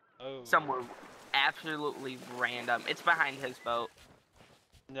 Oh. Somewhere absolutely random. It's behind his boat.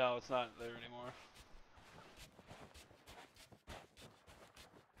 No, it's not there anymore.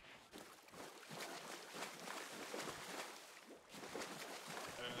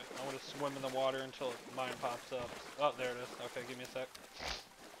 Alright, I want to swim in the water until mine pops up. Oh, there it is. Okay, give me a sec.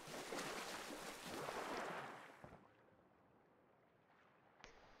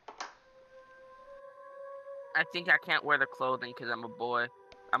 I think I can't wear the clothing because I'm a boy.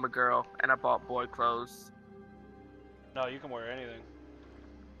 I'm a girl, and I bought boy clothes. No, you can wear anything.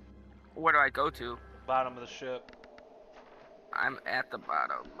 Where do I go to? Bottom of the ship. I'm at the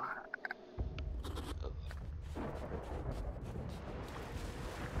bottom.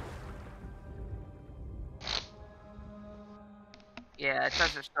 Yeah, it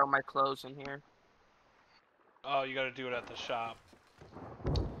doesn't show my clothes in here. Oh, you gotta do it at the shop.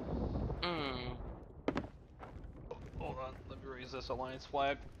 Hold on, let me raise this Alliance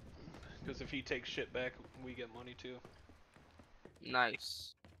flag. Because if he takes shit back, we get money too.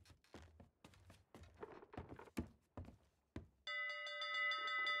 Nice.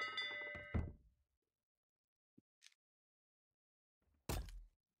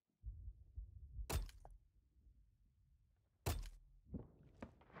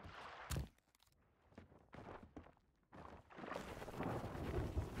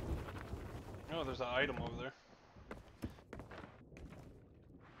 Oh, there's an item over there.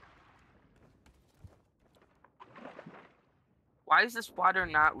 Why is this water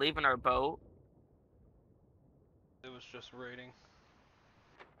not leaving our boat? It was just raiding.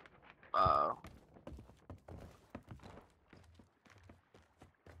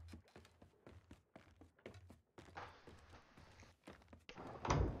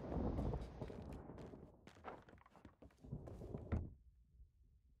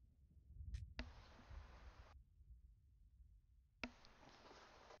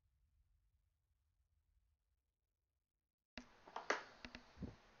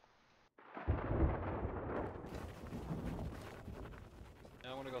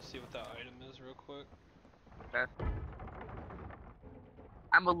 I want to go see what that item is real quick. Okay.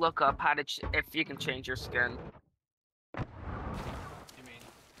 I'm gonna look up how to if you can change your skin. You mean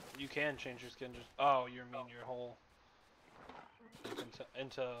you can change your skin? Just you mean your whole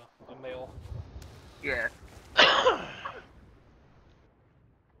into a male? Yeah.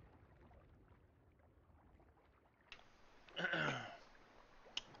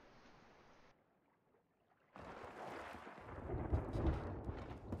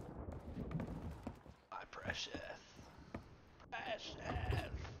 Precious. Precious.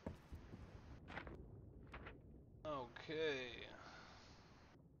 Okay.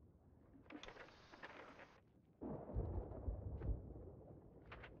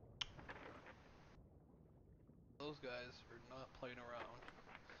 Those guys are not playing around.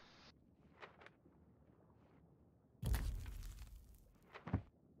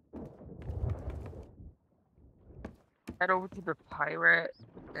 Head over to the pirate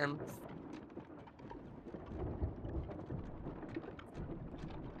and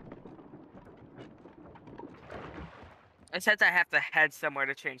it says I have to head somewhere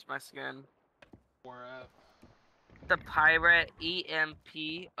to change my skin. Where at? The pirate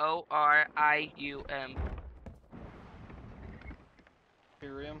EMPORIUM.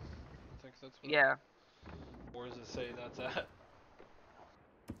 Imperium? I think that's what. Yeah. Where does it say that's at?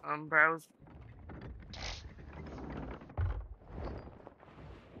 Browse.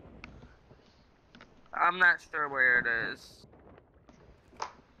 I'm not sure where it is.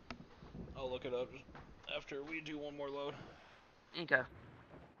 I'll look it up after we do one more load. Okay.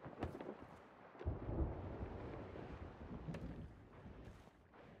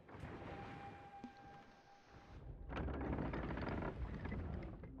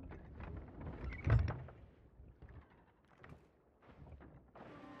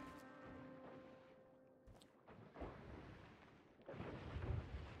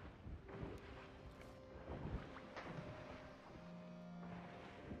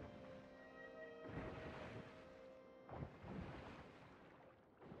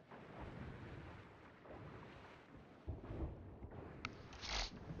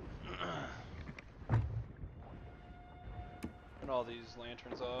 Turn all these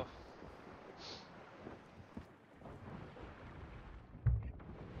lanterns off.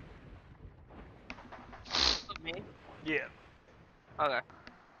 Me? Yeah. Okay.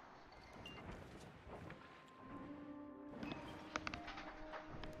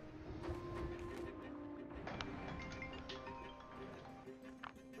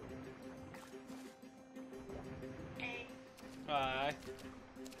 Hi.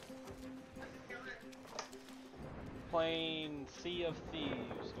 Playing Sea of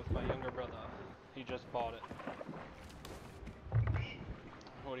Thieves with my younger brother. He just bought it.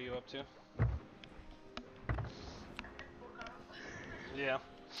 What are you up to? Yeah.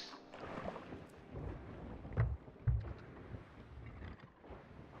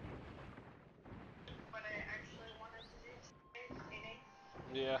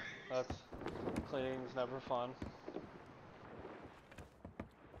 Yeah, that's cleaning's never fun.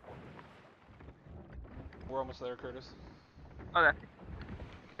 We're almost there, Curtis. Okay.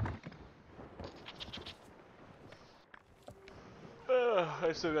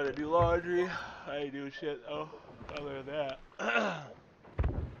 I still gotta do laundry. I ain't do shit though, other than that.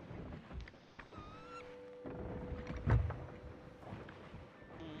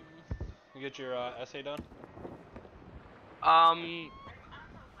 You get your essay done?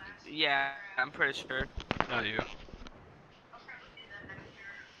 Yeah, I'm pretty sure. Not you.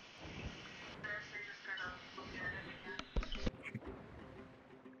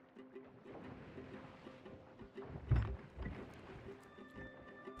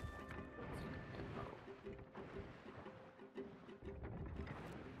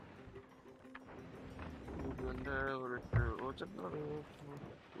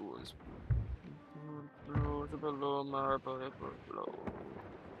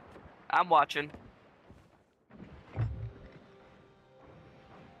 I'm watching.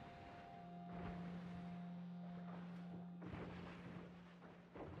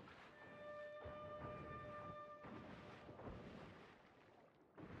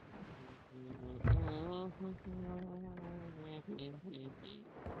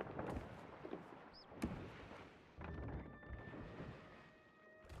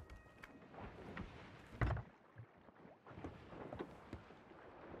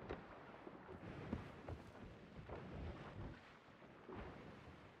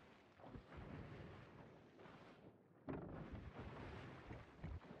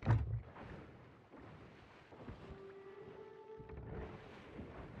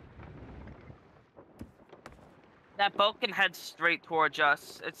 That boat can head straight towards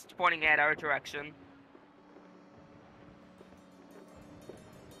us. It's pointing at our direction.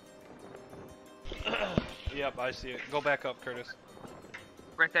 Yep, I see it. Go back up, Curtis.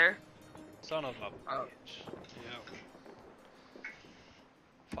 Right there? Son of a bitch. Yep.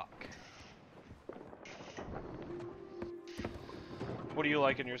 Fuck. What do you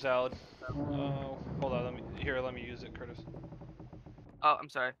like in your salad? Hold on, let me use it, Curtis. Oh, I'm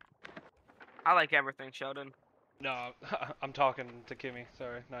sorry. I like everything, Sheldon. No, I'm talking to Kimmy.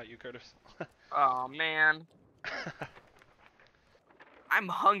 Sorry, not you, Curtis. Oh man, I'm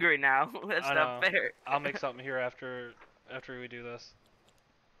hungry now. That's I not know. fair. I'll make something here after we do this.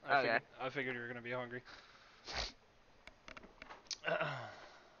 Okay. I figured you were gonna be hungry.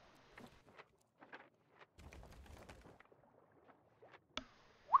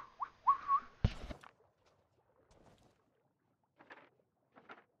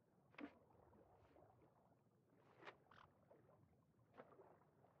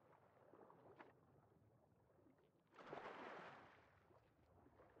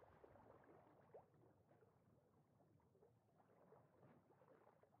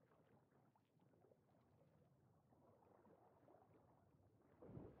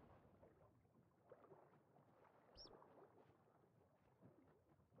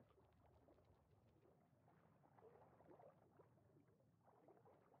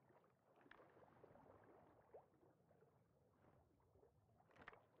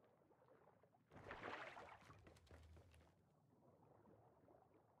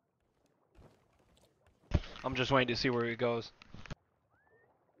 I'm just waiting to see where he goes.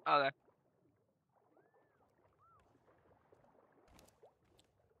 Okay.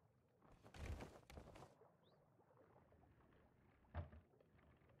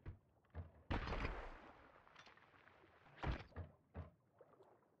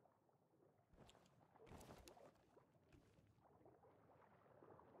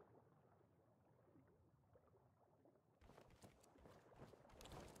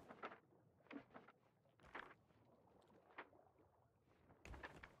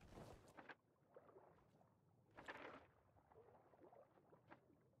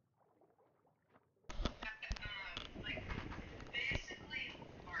 Like, basically,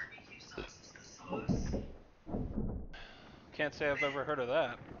 barbecue sauce is the sauce. Can't say I've ever heard of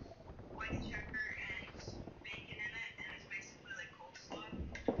that. White cheddar and bacon in it, and it's basically like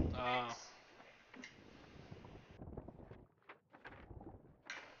coleslaw. Oh.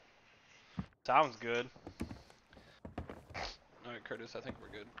 Sounds good. Alright, Curtis, I think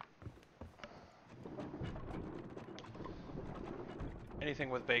we're good.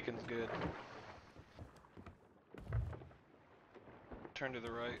 Anything with bacon's good. Turn to the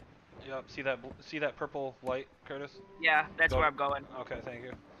right. Yep, see that purple light, Curtis? Yeah, that's Go. where I'm going. Okay, thank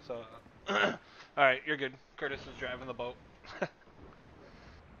you. So, alright, you're good. Curtis is driving the boat.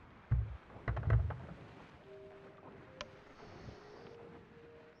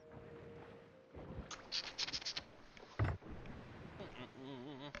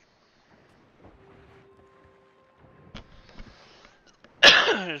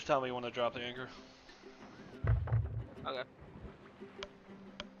 Just tell me you want to drop the anchor. Okay.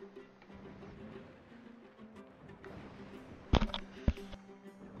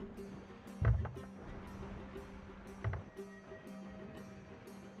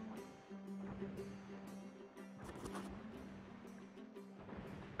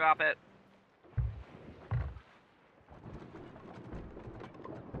 Drop it.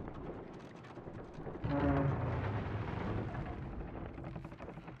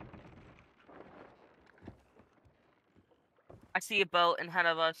 I see a boat in front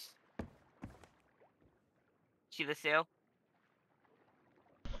of us. See the sail?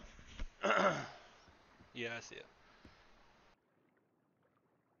 Yeah, I see it.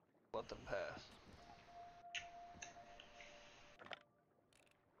 Let them pass.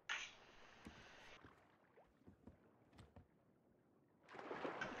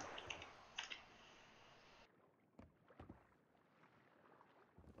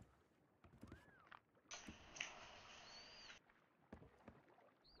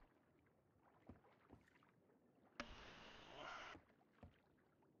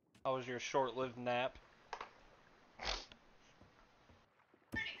 How was your short-lived nap?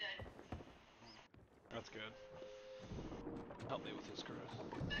 Pretty good. That's good. Help me with this, Curtis.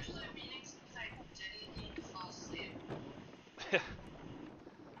 Especially meaning since I didn't need to fall asleep.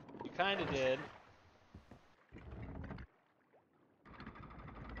 You kinda did.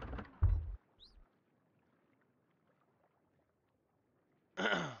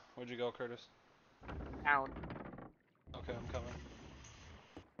 Where'd you go, Curtis? Down. Okay, I'm coming.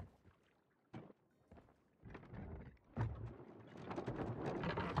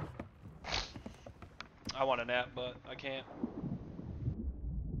 I want a nap, but I can't.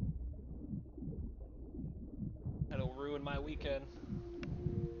 It'll ruin my weekend.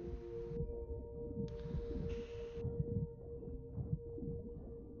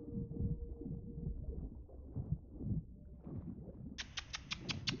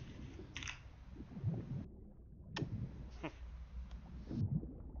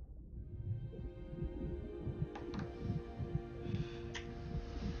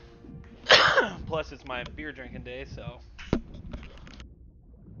 Plus, it's my beer drinking day, so.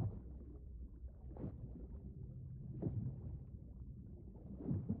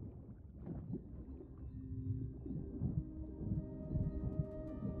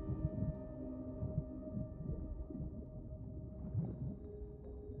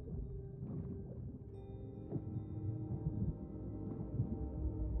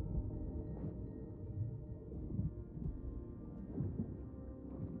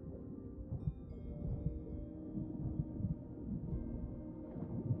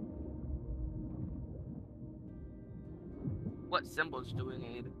 What symbols do we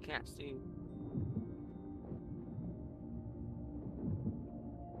need? Can't see.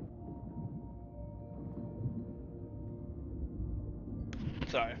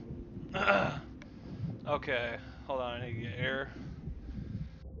 Sorry. Okay, hold on, I need to get air.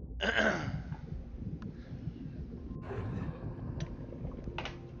 I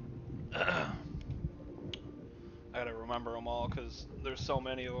gotta remember them all because there's so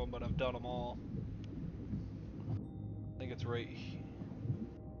many of them, but I've done them all. I think it's right.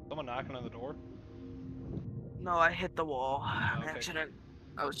 Someone knocking on the door? No, I hit the wall. Okay. Accident.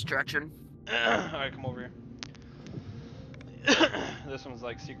 I was stretching. Alright, come over here. This one's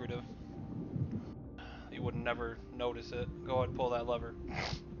like secretive. You would never notice it. Go ahead and pull that lever.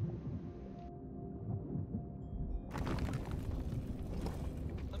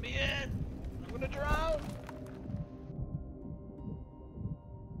 Let me in! I'm gonna drown!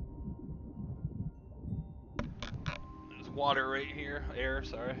 There's water right here. Air,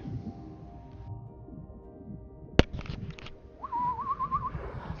 sorry.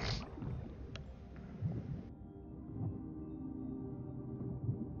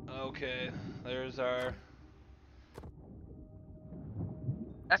 Okay, there's our...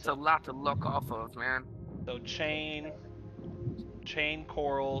 That's a lot to look off of, man. So chain,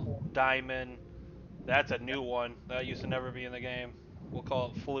 coral, diamond. That's a new one. That used to never be in the game. We'll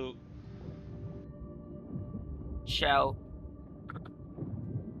call it flute. Shell.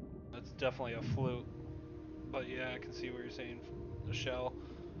 That's definitely a flute. But yeah, I can see what you're saying. The shell.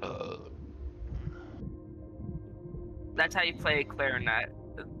 That's how you play clarinet.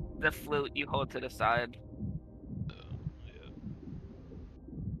 The flute you hold to the side. Yeah.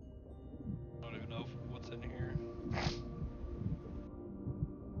 I don't even know what's in here.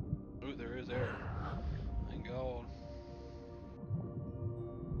 Ooh, there is air. Thank God.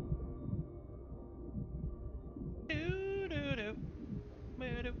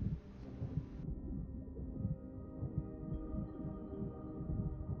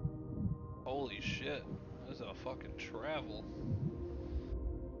 Holy shit. This is a fucking travel.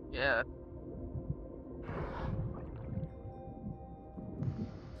 Yeah.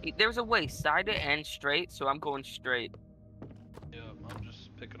 There's a way sided and straight, so I'm going straight. Yep, I'm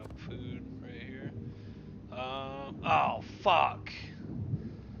just picking up food right here. Oh fuck.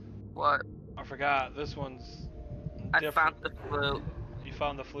 What? I forgot, this one's I different. found the flute. You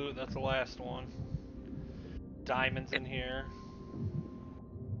found the flute, that's the last one. Diamonds in here.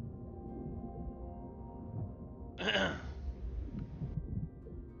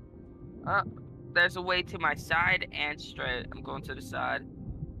 There's a way to my side and straight. I'm going to the side.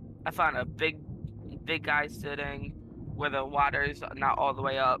 I found a big guy sitting where the water's not all the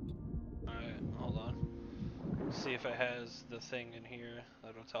way up. Alright, hold on. Let's see if it has the thing in here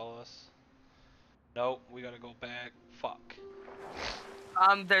that'll tell us. Nope, we gotta go back. Fuck.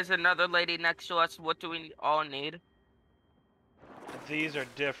 There's another lady next to us. What do we all need? These are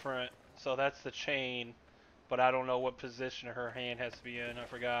different. So that's the chain, but I don't know what position her hand has to be in. I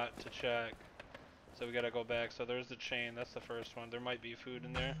forgot to check. So we gotta go back. So there's the chain. That's the first one. There might be food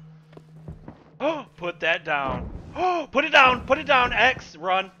in there. Oh, put that down. Oh, put it down. Put it down. X,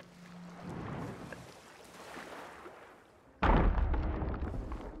 run.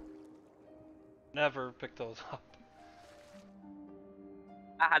 Never pick those up.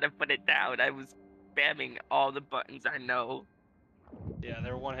 I had to put it down. I was spamming all the buttons I know. Yeah,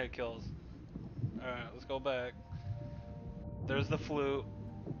 they're one-hit kills. Alright, let's go back. There's the flute.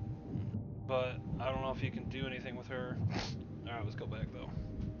 But I don't know if you can do anything with her. Alright, let's go back though.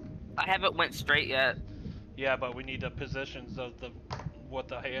 I haven't went straight yet. Yeah, but we need the positions of what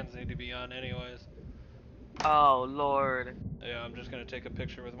the hands need to be on anyways. Oh, Lord. Yeah, I'm just gonna take a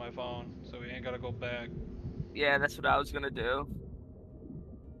picture with my phone, so we ain't gotta go back. Yeah, that's what I was gonna do.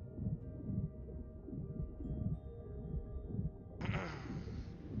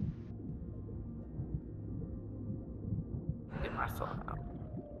 Get my phone out.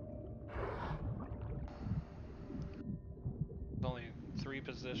 There's only 3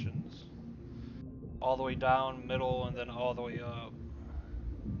 positions. All the way down, middle, and then all the way up.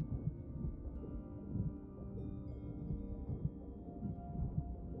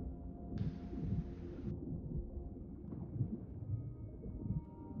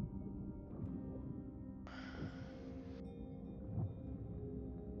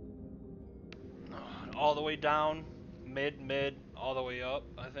 all the way down, mid, all the way up,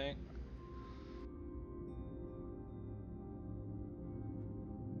 I think.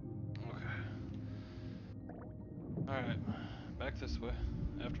 Okay. Alright, back this way,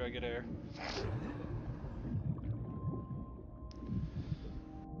 after I get air.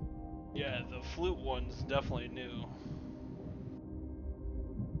 Yeah, the flute one's definitely new.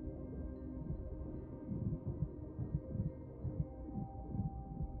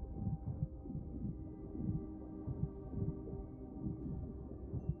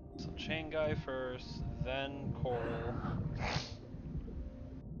 So chain guy first, then coral,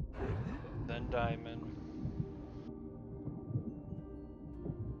 then diamond.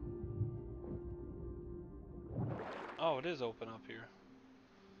 Oh, it is open up here.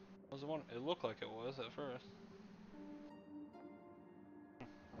 Was the one? It looked like it was at first.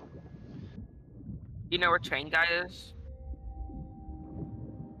 You know where Chain Guy is?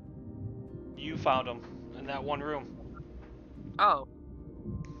 You found him in that one room. Oh.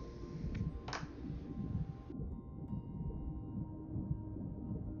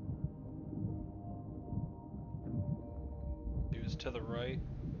 He was to the right.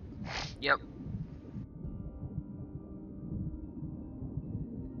 Yep.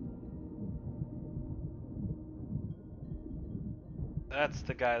 That's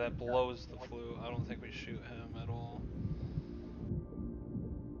the guy that blows the flute. I don't think we shoot him at all.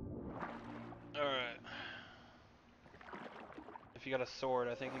 Alright. If you got a sword,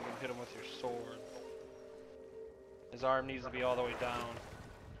 I think you can hit him with your sword. His arm needs to be all the way down.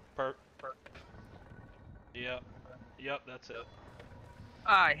 Yep. Yep, that's it.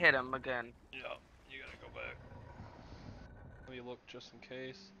 I hit him again. Yep. You gotta go back. Let me look just in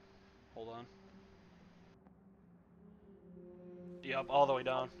case. Hold on. Yep, all the way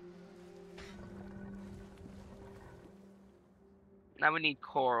down. Now we need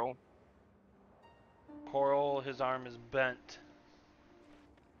Coral. Coral, his arm is bent.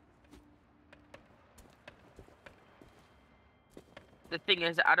 The thing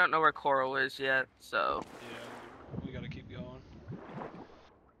is, I don't know where Coral is yet, so... Yeah, we gotta keep going.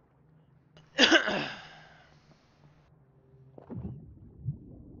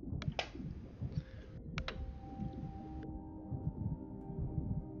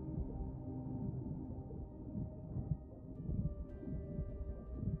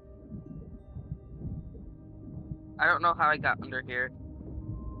 I don't know how I got under here.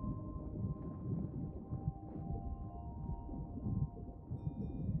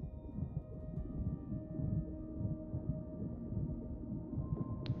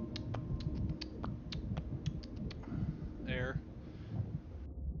 Air.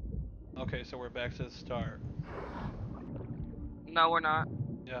 Okay, so we're back to the start. No, we're not.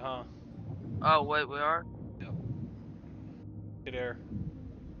 Yeah, huh? Oh, wait, we are? Yep. Get air.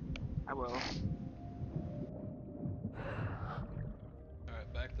 I will.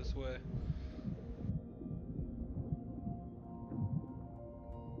 Alright, back this way.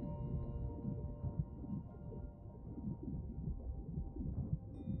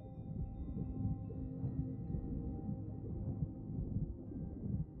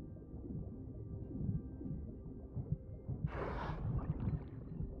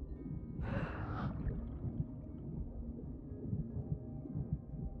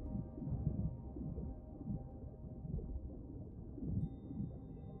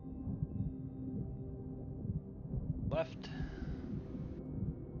 Left.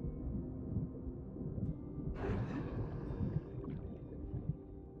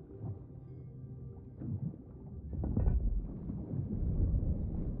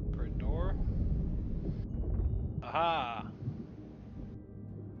 For a door. Aha!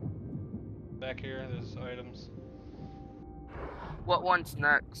 Back here, there's items. What one's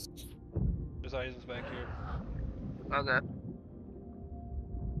next? There's items back here. Okay.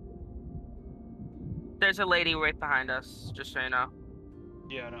 There's a lady right behind us, just so you know.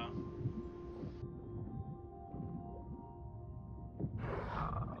 Yeah, no.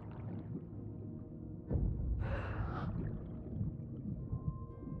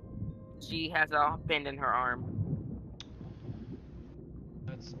 She has a bend in her arm.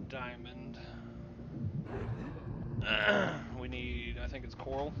 That's diamond. We need, I think it's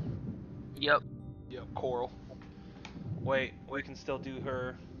coral. Yep. Yep, coral. Wait, we can still do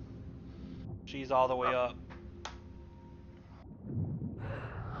her. She's all the way up.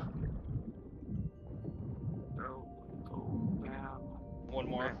 Go down. One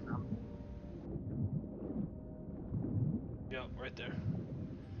more. Yep, right there.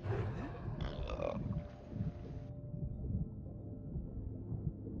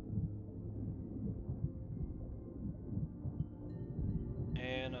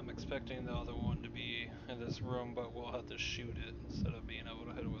 And I'm expecting the other one to be this room, but we'll have to shoot it instead of being able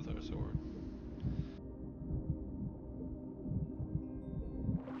to hit it with our sword.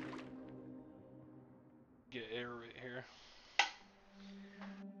 Get air right here.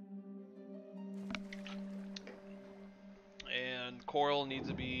 And Coral needs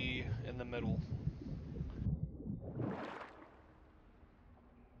to be in the middle.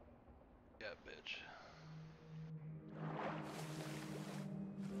 Yeah, bitch.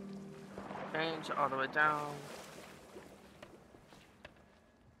 Change all the way down.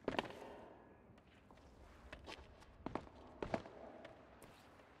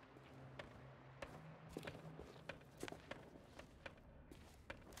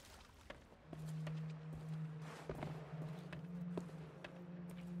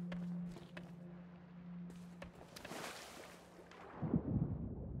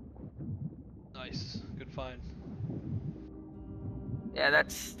 Nice, good find. Yeah,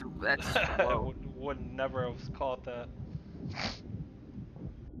 that's would never have caught that.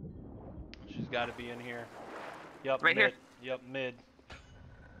 She's got to be in here. Yup, right mid. here. Yup, mid.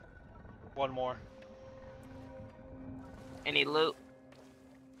 One more. Any loot?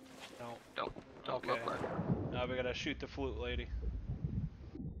 No. Don't Okay. look like. Now we gotta shoot the flute lady.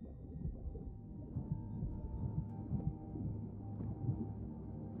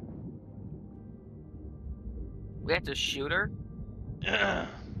 We have to shoot her?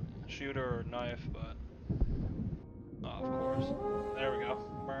 Shoot her or knife, but... Oh, of course. There we go.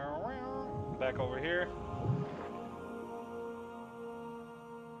 Back over here.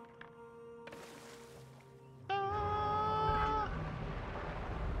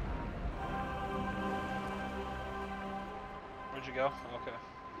 Where'd you go? Okay.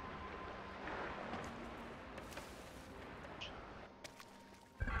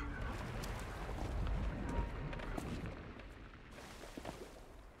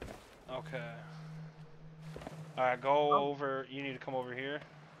 Okay. Alright, go over. You need to come over here.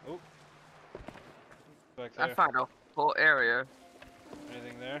 Oop. Back there. I found a full area.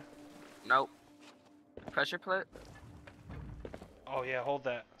 Anything there? Nope. Pressure plate? Oh yeah, hold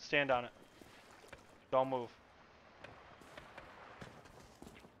that. Stand on it. Don't move.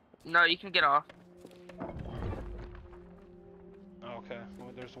 No, you can get off. Okay,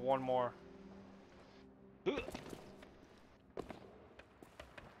 well, there's one more.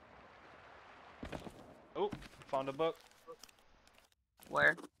 Oh, found a book.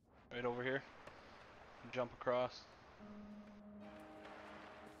 Where? Right over here. Jump across.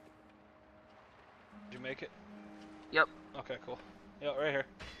 Did you make it? Yep. Okay, cool. Yep, right here.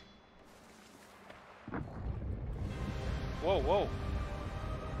 Whoa, whoa.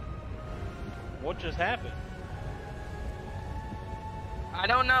 What just happened? I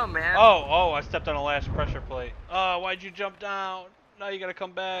don't know, man. Oh, I stepped on a last pressure plate. Oh, why'd you jump down? Now you gotta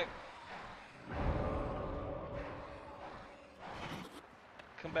come back.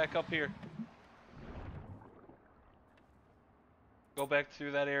 Come back up here. Go back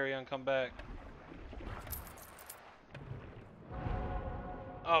through that area and come back.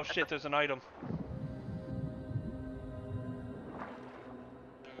 Oh shit, there's an item.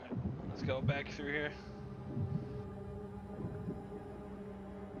 Alright, let's go back through here.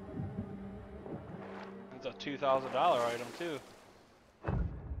 It's a $2,000 item too.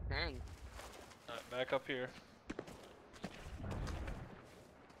 Dang. Alright, back up here.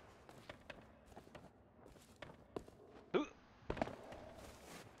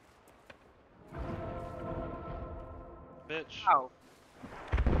 Bitch. Ow.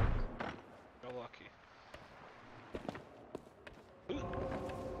 You're lucky.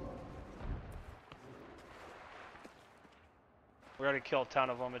 We already killed 10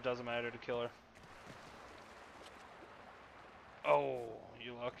 of them, it doesn't matter to kill her. Oh,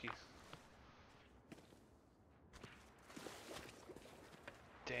 you lucky.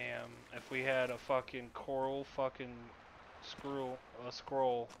 Damn, if we had a fucking coral fucking scroll,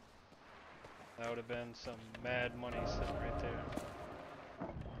 that would have been some mad money sitting right there.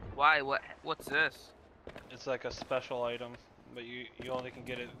 Why? What's this? It's like a special item, but you only can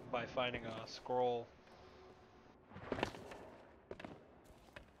get it by finding a scroll.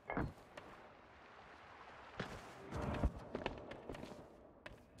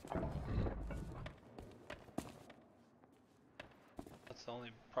 That's the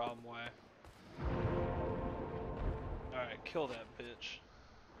only problem why. Alright, kill that bitch.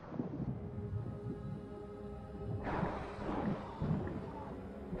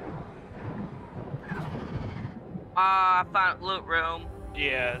 I found loot room.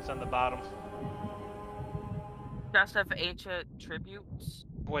 Yeah, it's on the bottom. Chest of ancient tributes.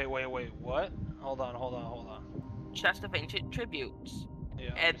 Wait, what? Hold on. Chest of ancient tributes.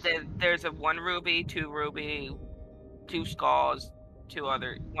 Yeah. And then there's a 1 ruby, 2 ruby, 2 skulls,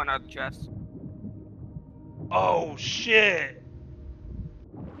 one other chest. Oh shit!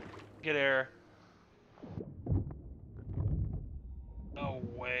 Get air. No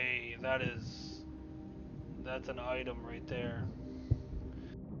way. That's an item right there.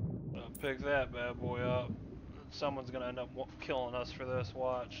 Pick that bad boy up. Someone's gonna end up killing us for this.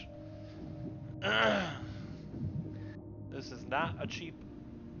 Watch. This is not a cheap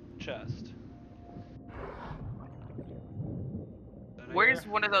chest. Where's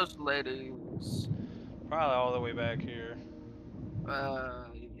one of those ladies? Probably all the way back here. Yeah,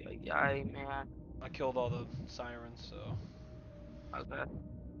 man. I killed all the sirens, so. Okay.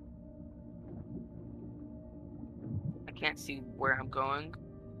 I can't see where I'm going.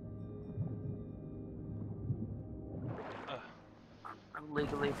 I'm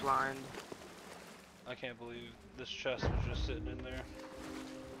legally blind. I can't believe this chest was just sitting in there.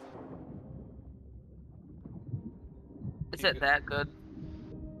 Is it that good?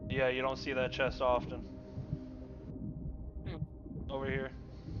 Yeah, you don't see that chest often. Over here.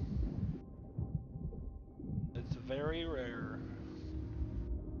 It's very rare.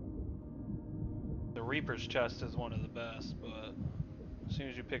 The Reaper's chest is one of the best, but as soon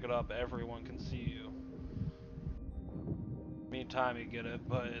as you pick it up, everyone can see you. Me and Tommy get it,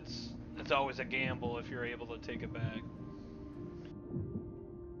 but it's always a gamble if you're able to take it back.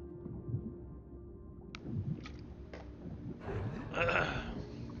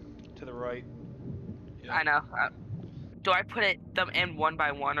 To the right. Yep. I know. Do I put them in 1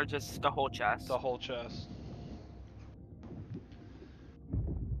 by 1 or just the whole chest? The whole chest.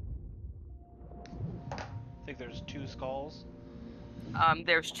 I think there's 2 skulls.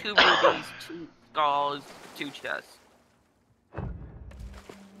 There's 2 rubies, 2 skulls, 2 chests.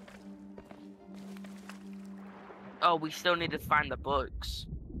 Oh, we still need to find the books.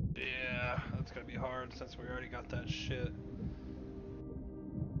 Yeah, that's gonna be hard since we already got that shit.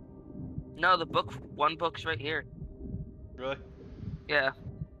 No, one book's right here. Really? Yeah.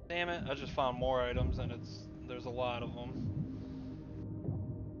 Damn it, I just found more items and there's a lot of them.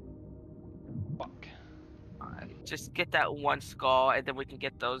 Fuck. Alright, just get that 1 skull and then we can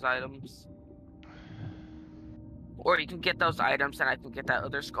get those items. Or you can get those items and I can get that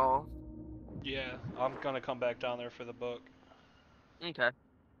other skull. Yeah, I'm gonna come back down there for the book. Okay.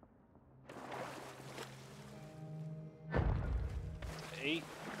 8.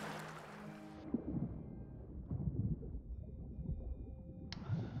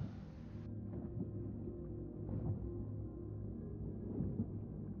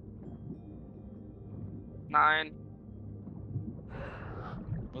 Nine.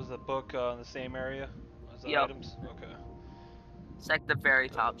 Was the book in the same area as the Yep. items? Okay. It's like the very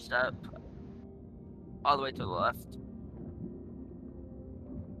top step. All the way to the left.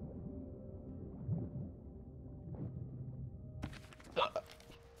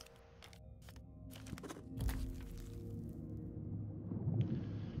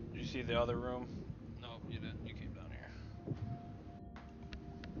 Did you see the other room? No, you didn't. You came down here.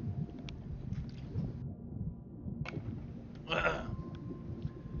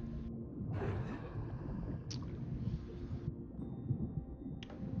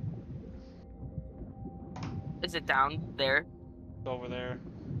 Is it down there? Over there.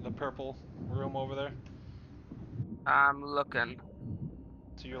 The purple room over there. I'm looking.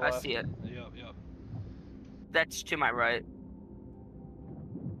 To your I left. see it. Yep. That's to my right.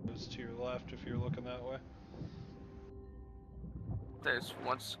 It's to your left if you're looking that way. There's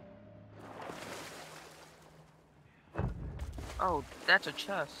once. Oh, that's a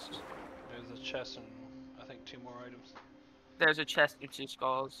chest. There's a chest and I think 2 more items. There's a chest and 2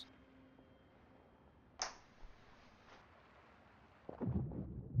 skulls.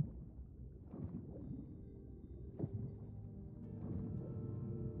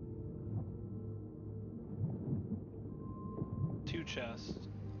 Two chests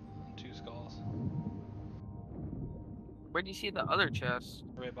and 2 skulls. Where do you see the other chest?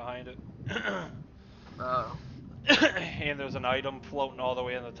 Right behind it. Oh. And there's an item floating all the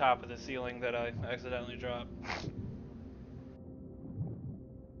way on the top of the ceiling that I accidentally dropped.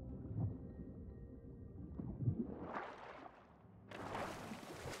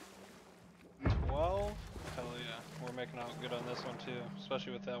 12? Hell yeah. We're making out good on this one too,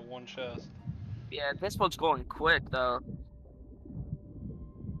 especially with that 1 chest. Yeah, this one's going quick though.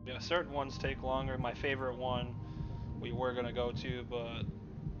 Yeah, certain ones take longer. My favorite one we were gonna go to, but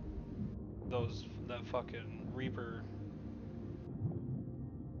that fucking Reaper.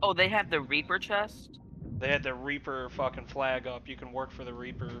 Oh, they have the Reaper chest? They had the Reaper fucking flag up. You can work for the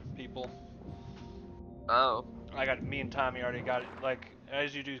Reaper people. Oh. Me and Tommy already got it. Like,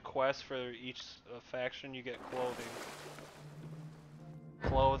 as you do quests for each faction, you get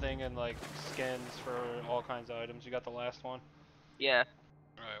clothing and like skins for all kinds of items. You got the last one? Yeah.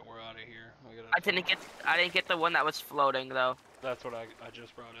 Alright, we're out of here. I didn't get the one that was floating though. That's what I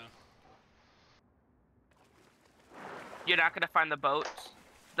just brought in. You're not gonna find the boats,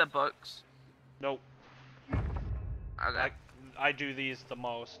 the books. Nope. Okay. I do these the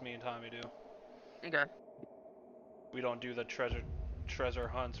most. Me and Tommy do. Okay. We don't do the treasure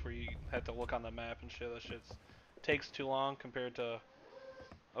hunts where you have to look on the map and shit. That shit takes too long compared to.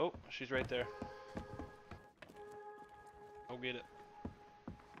 Oh, she's right there. Go get it.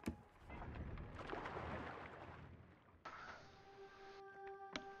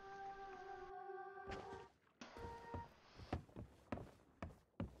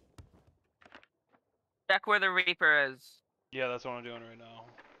 Check where the Reaper is. Yeah, that's what I'm doing right now.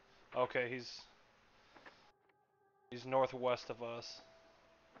 Okay, he's northwest of us.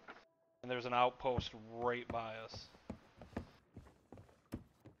 And there's an outpost right by us.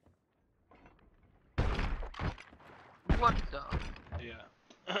 What the? Yeah.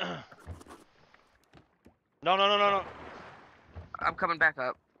 No. I'm coming back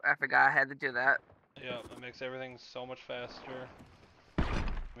up. I forgot I had to do that. Yeah, it makes everything so much faster.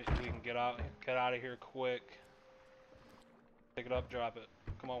 We can get out of here quick. Pick it up, drop it.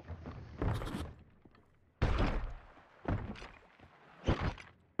 Come on.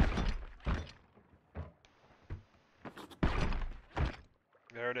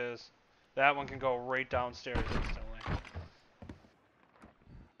 There it is. That one can go right downstairs instantly.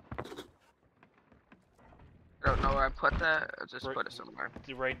 I don't know where I put that. I'll just put it somewhere.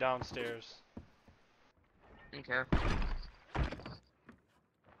 Right downstairs. Okay.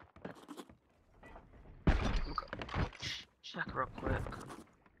 Check real quick.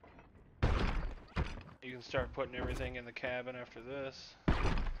 You can start putting everything in the cabin after this.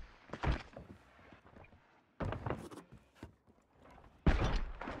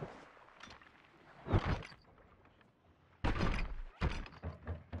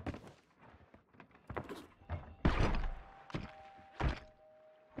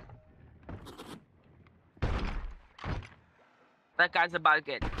 That guy's about to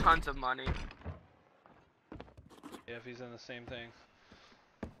get tons of money. Yeah, if he's in the same thing.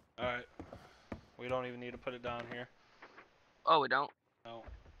 Alright. We don't even need to put it down here. Oh, we don't? No.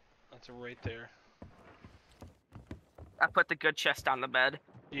 That's right there. I put the good chest on the bed.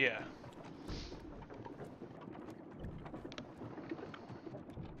 Yeah.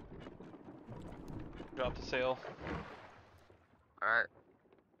 Drop the sail. Alright.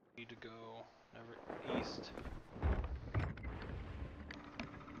 Need to go east.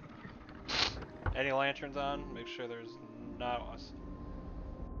 Any lanterns on? Make sure there's not us.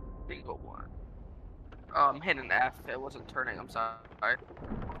 Bingo one. Oh, I'm hitting F. It wasn't turning. I'm sorry.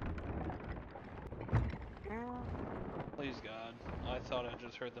 Please God. I thought I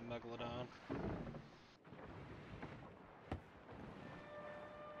just heard the Megalodon.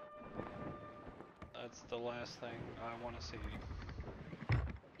 That's the last thing I want to see.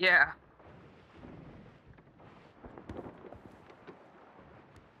 Yeah.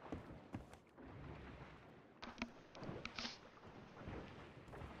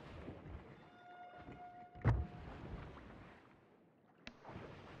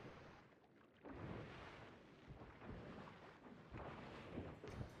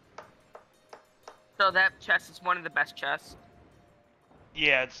 So that chest is one of the best chests.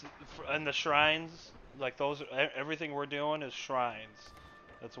 Yeah, it's and the shrines, like those. Everything we're doing is shrines.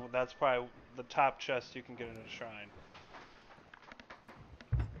 That's probably the top chest you can get in a shrine.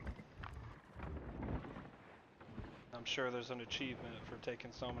 I'm sure there's an achievement for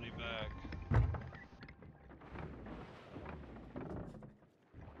taking so many back.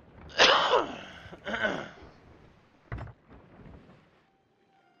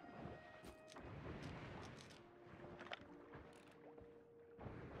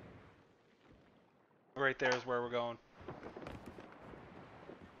 Right there is where we're going.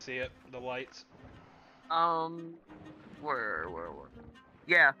 See it? The lights? Where?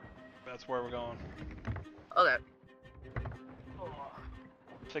 Yeah. That's where we're going. Okay.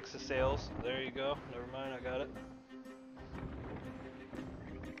 Fix the sails. There you go. Never mind, I got it.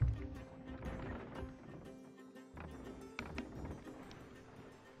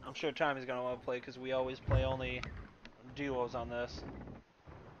 I'm sure Tommy's gonna want to play because we always play only duos on this.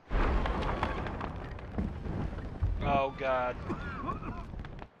 Oh God.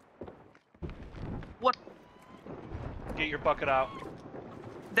 What? Get your bucket out.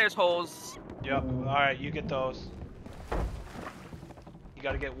 There's holes. Yep. Alright, you get those. You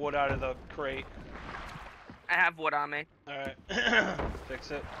gotta get wood out of the crate. I have wood on me. Alright.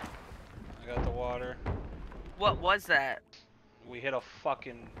 Fix it. I got the water. What was that? We hit a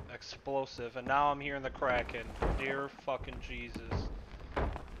fucking explosive, and now I'm hearing the Kraken. Dear fucking Jesus.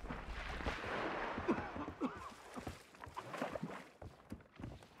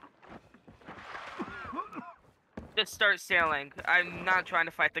 Just start sailing. I'm not trying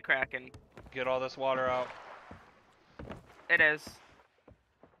to fight the Kraken. Get all this water out. It is.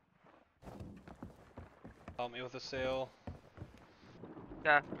 Help me with the sail.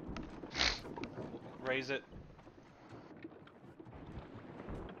 Yeah. Raise it.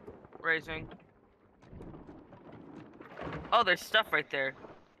 Raising. Oh, there's stuff right there.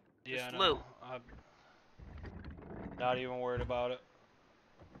 Yeah, Just I loot. know. I'm not even worried about it.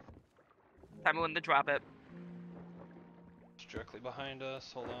 Tell me when to drop it. It's directly behind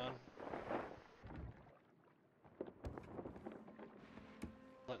us. Hold on.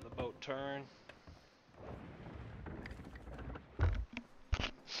 Letting the boat turn.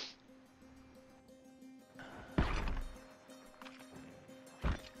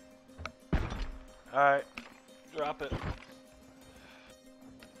 Alright, drop it.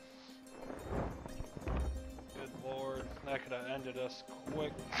 Good lord, that could have ended us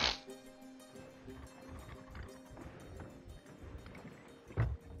quick.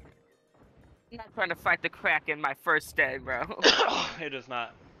 I'm not trying to fight the Kraken my first day, bro. It is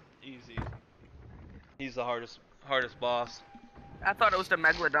not easy. He's the hardest boss. I thought it was the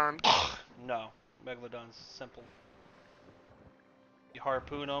Megalodon. No, Megalodon's simple. You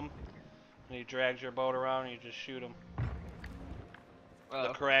harpoon him, and he drags your boat around, and you just shoot him.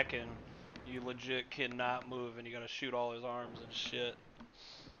 The Kraken, you legit cannot move, and you gotta shoot all his arms and shit.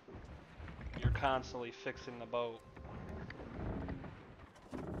 You're constantly fixing the boat.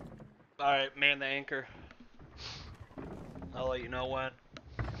 Alright, man the anchor. I'll let you know when.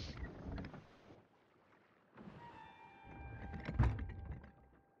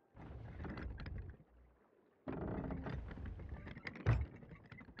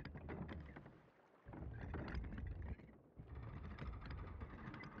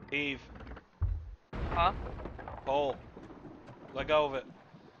 Eve. Huh? Pole. Let go of it.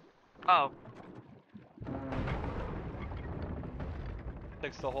 Oh.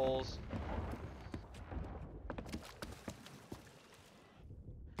 Fix the holes.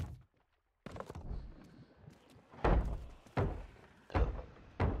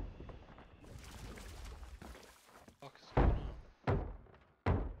 What is going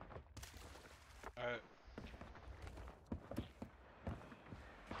on? Alright.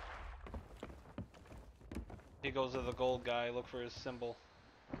 He goes to the gold guy, look for his symbol.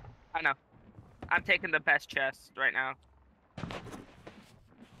 I know. I'm taking the best chest right now.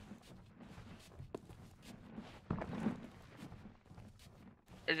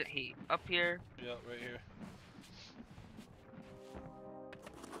 Isn't he up here? Yeah, right here.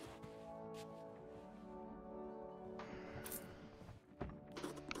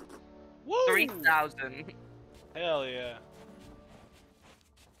 Woo! 3,000. Hell yeah.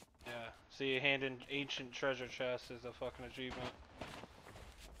 Yeah. See, handing ancient treasure chest is a fucking achievement.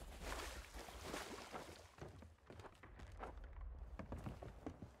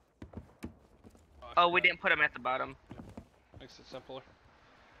 Oh, we didn't put him at the bottom. Makes it simpler.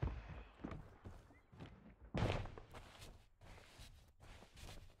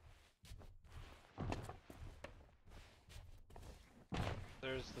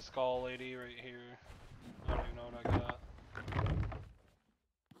 There's the skull lady right here. I don't even know what I got.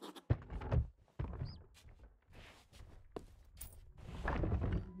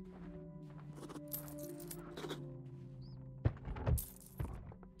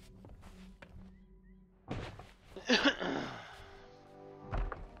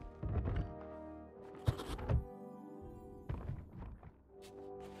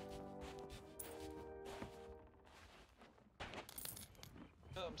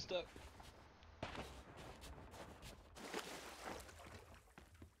 Oh, I'm stuck.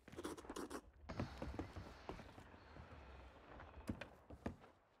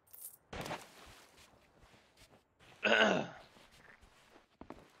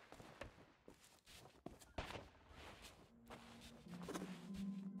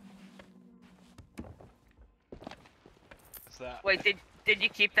 What's that? Wait, did you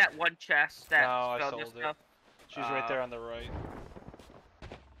keep that one chest that No, I filled your sold it. stuff? She's right there on the right.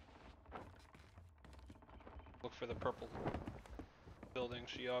 Look for the purple building.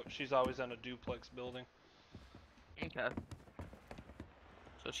 She's always on a duplex building. Okay.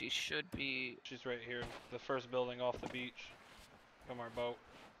 So she should be. She's right here, the first building off the beach from our boat.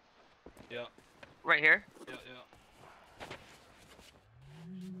 Yeah. Right here? Yeah, yeah.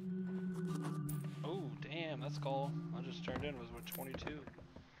 Oh, damn, that's that skull I just turned in was with 22.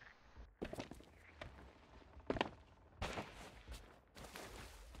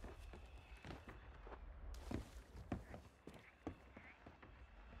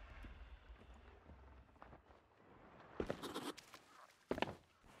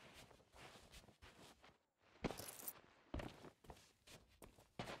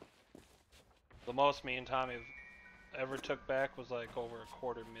 The most me and Tommy have ever took back was like over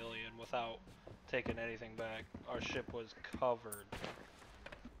 $250,000 without taking anything back. Our ship was covered.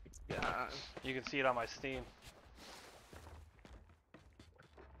 Yeah. You can see it on my Steam.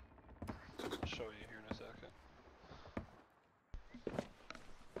 I'll show you here in a second.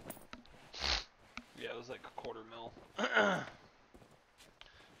 Yeah, it was like $250,000.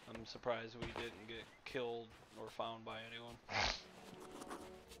 I'm surprised we didn't get killed or found by anyone.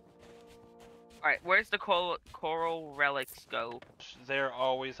 Alright, where's the coral relics go? They're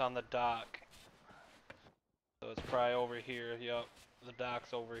always on the dock. So it's probably over here. Yup, the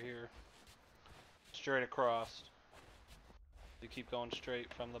dock's over here. Straight across. You keep going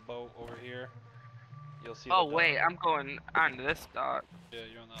straight from the boat over here. You'll see. Oh the wait, dock. I'm going on this dock. Yeah,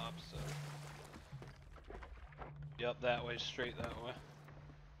 you're on the opposite. Yep, that way, straight that way.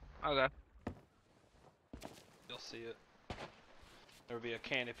 Okay. You'll see it. There'll be a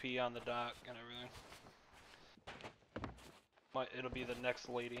canopy on the dock and everything. It'll be the next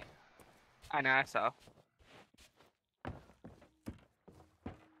lady. I know, I saw.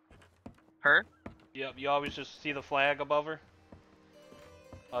 Her? Yep, you always just see the flag above her.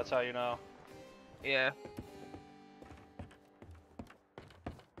 That's how you know. Yeah.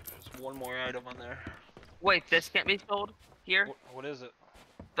 There's one more item on there. Wait, this can't be sold here? What is it?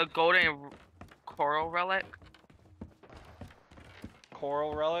 The golden coral relic?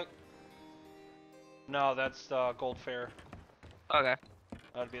 Coral relic? No, that's Gold Fair. Okay.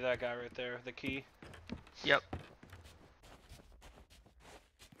 That'd be that guy right there, the key. Yep.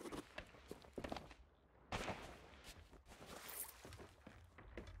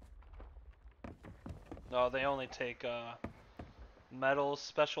 No, they only take metals,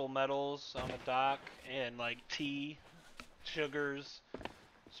 special metals on the dock, and like tea, sugars,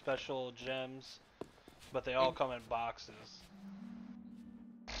 special gems, but they all come in boxes.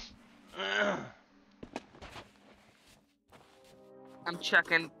 I'm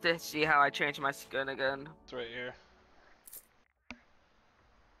checking to see how I change my skin again. It's right here.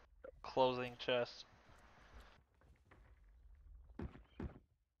 Closing chest.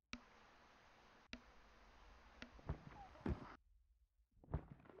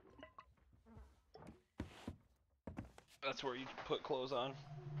 That's where you put clothes on.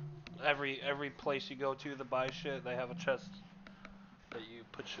 Every place you go to buy shit, they have a chest that you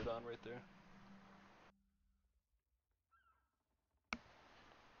put shit on right there.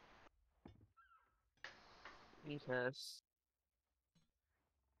 Yes.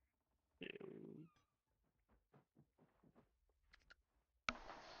 I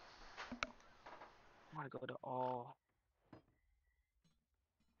want to go to all.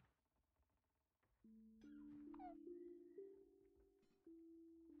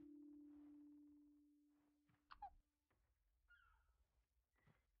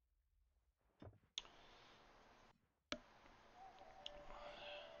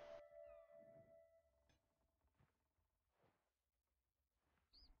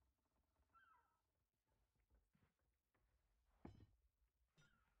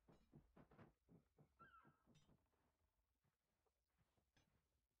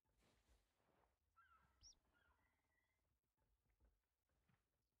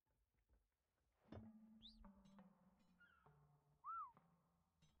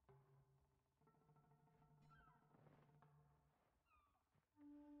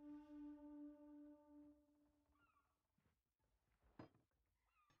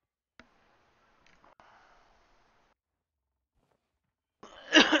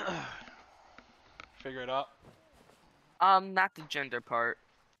 Figure it out. Not the gender part.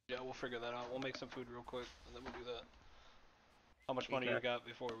 Yeah, we'll figure that out. We'll make some food real quick, and then we'll do that. How much money you got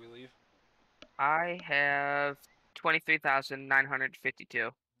before we leave? I have 23,952.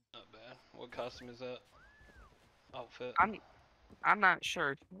 Not bad. What costume is that? Outfit? I'm not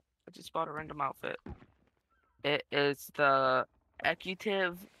sure. I just bought a random outfit. It is the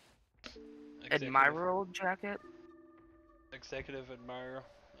Executive Admiral jacket. Executive Admiral.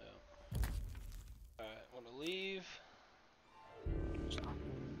 Yeah. Alright, wanna leave. And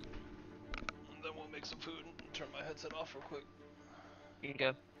then we'll make some food and turn my headset off real quick. You can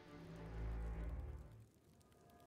go.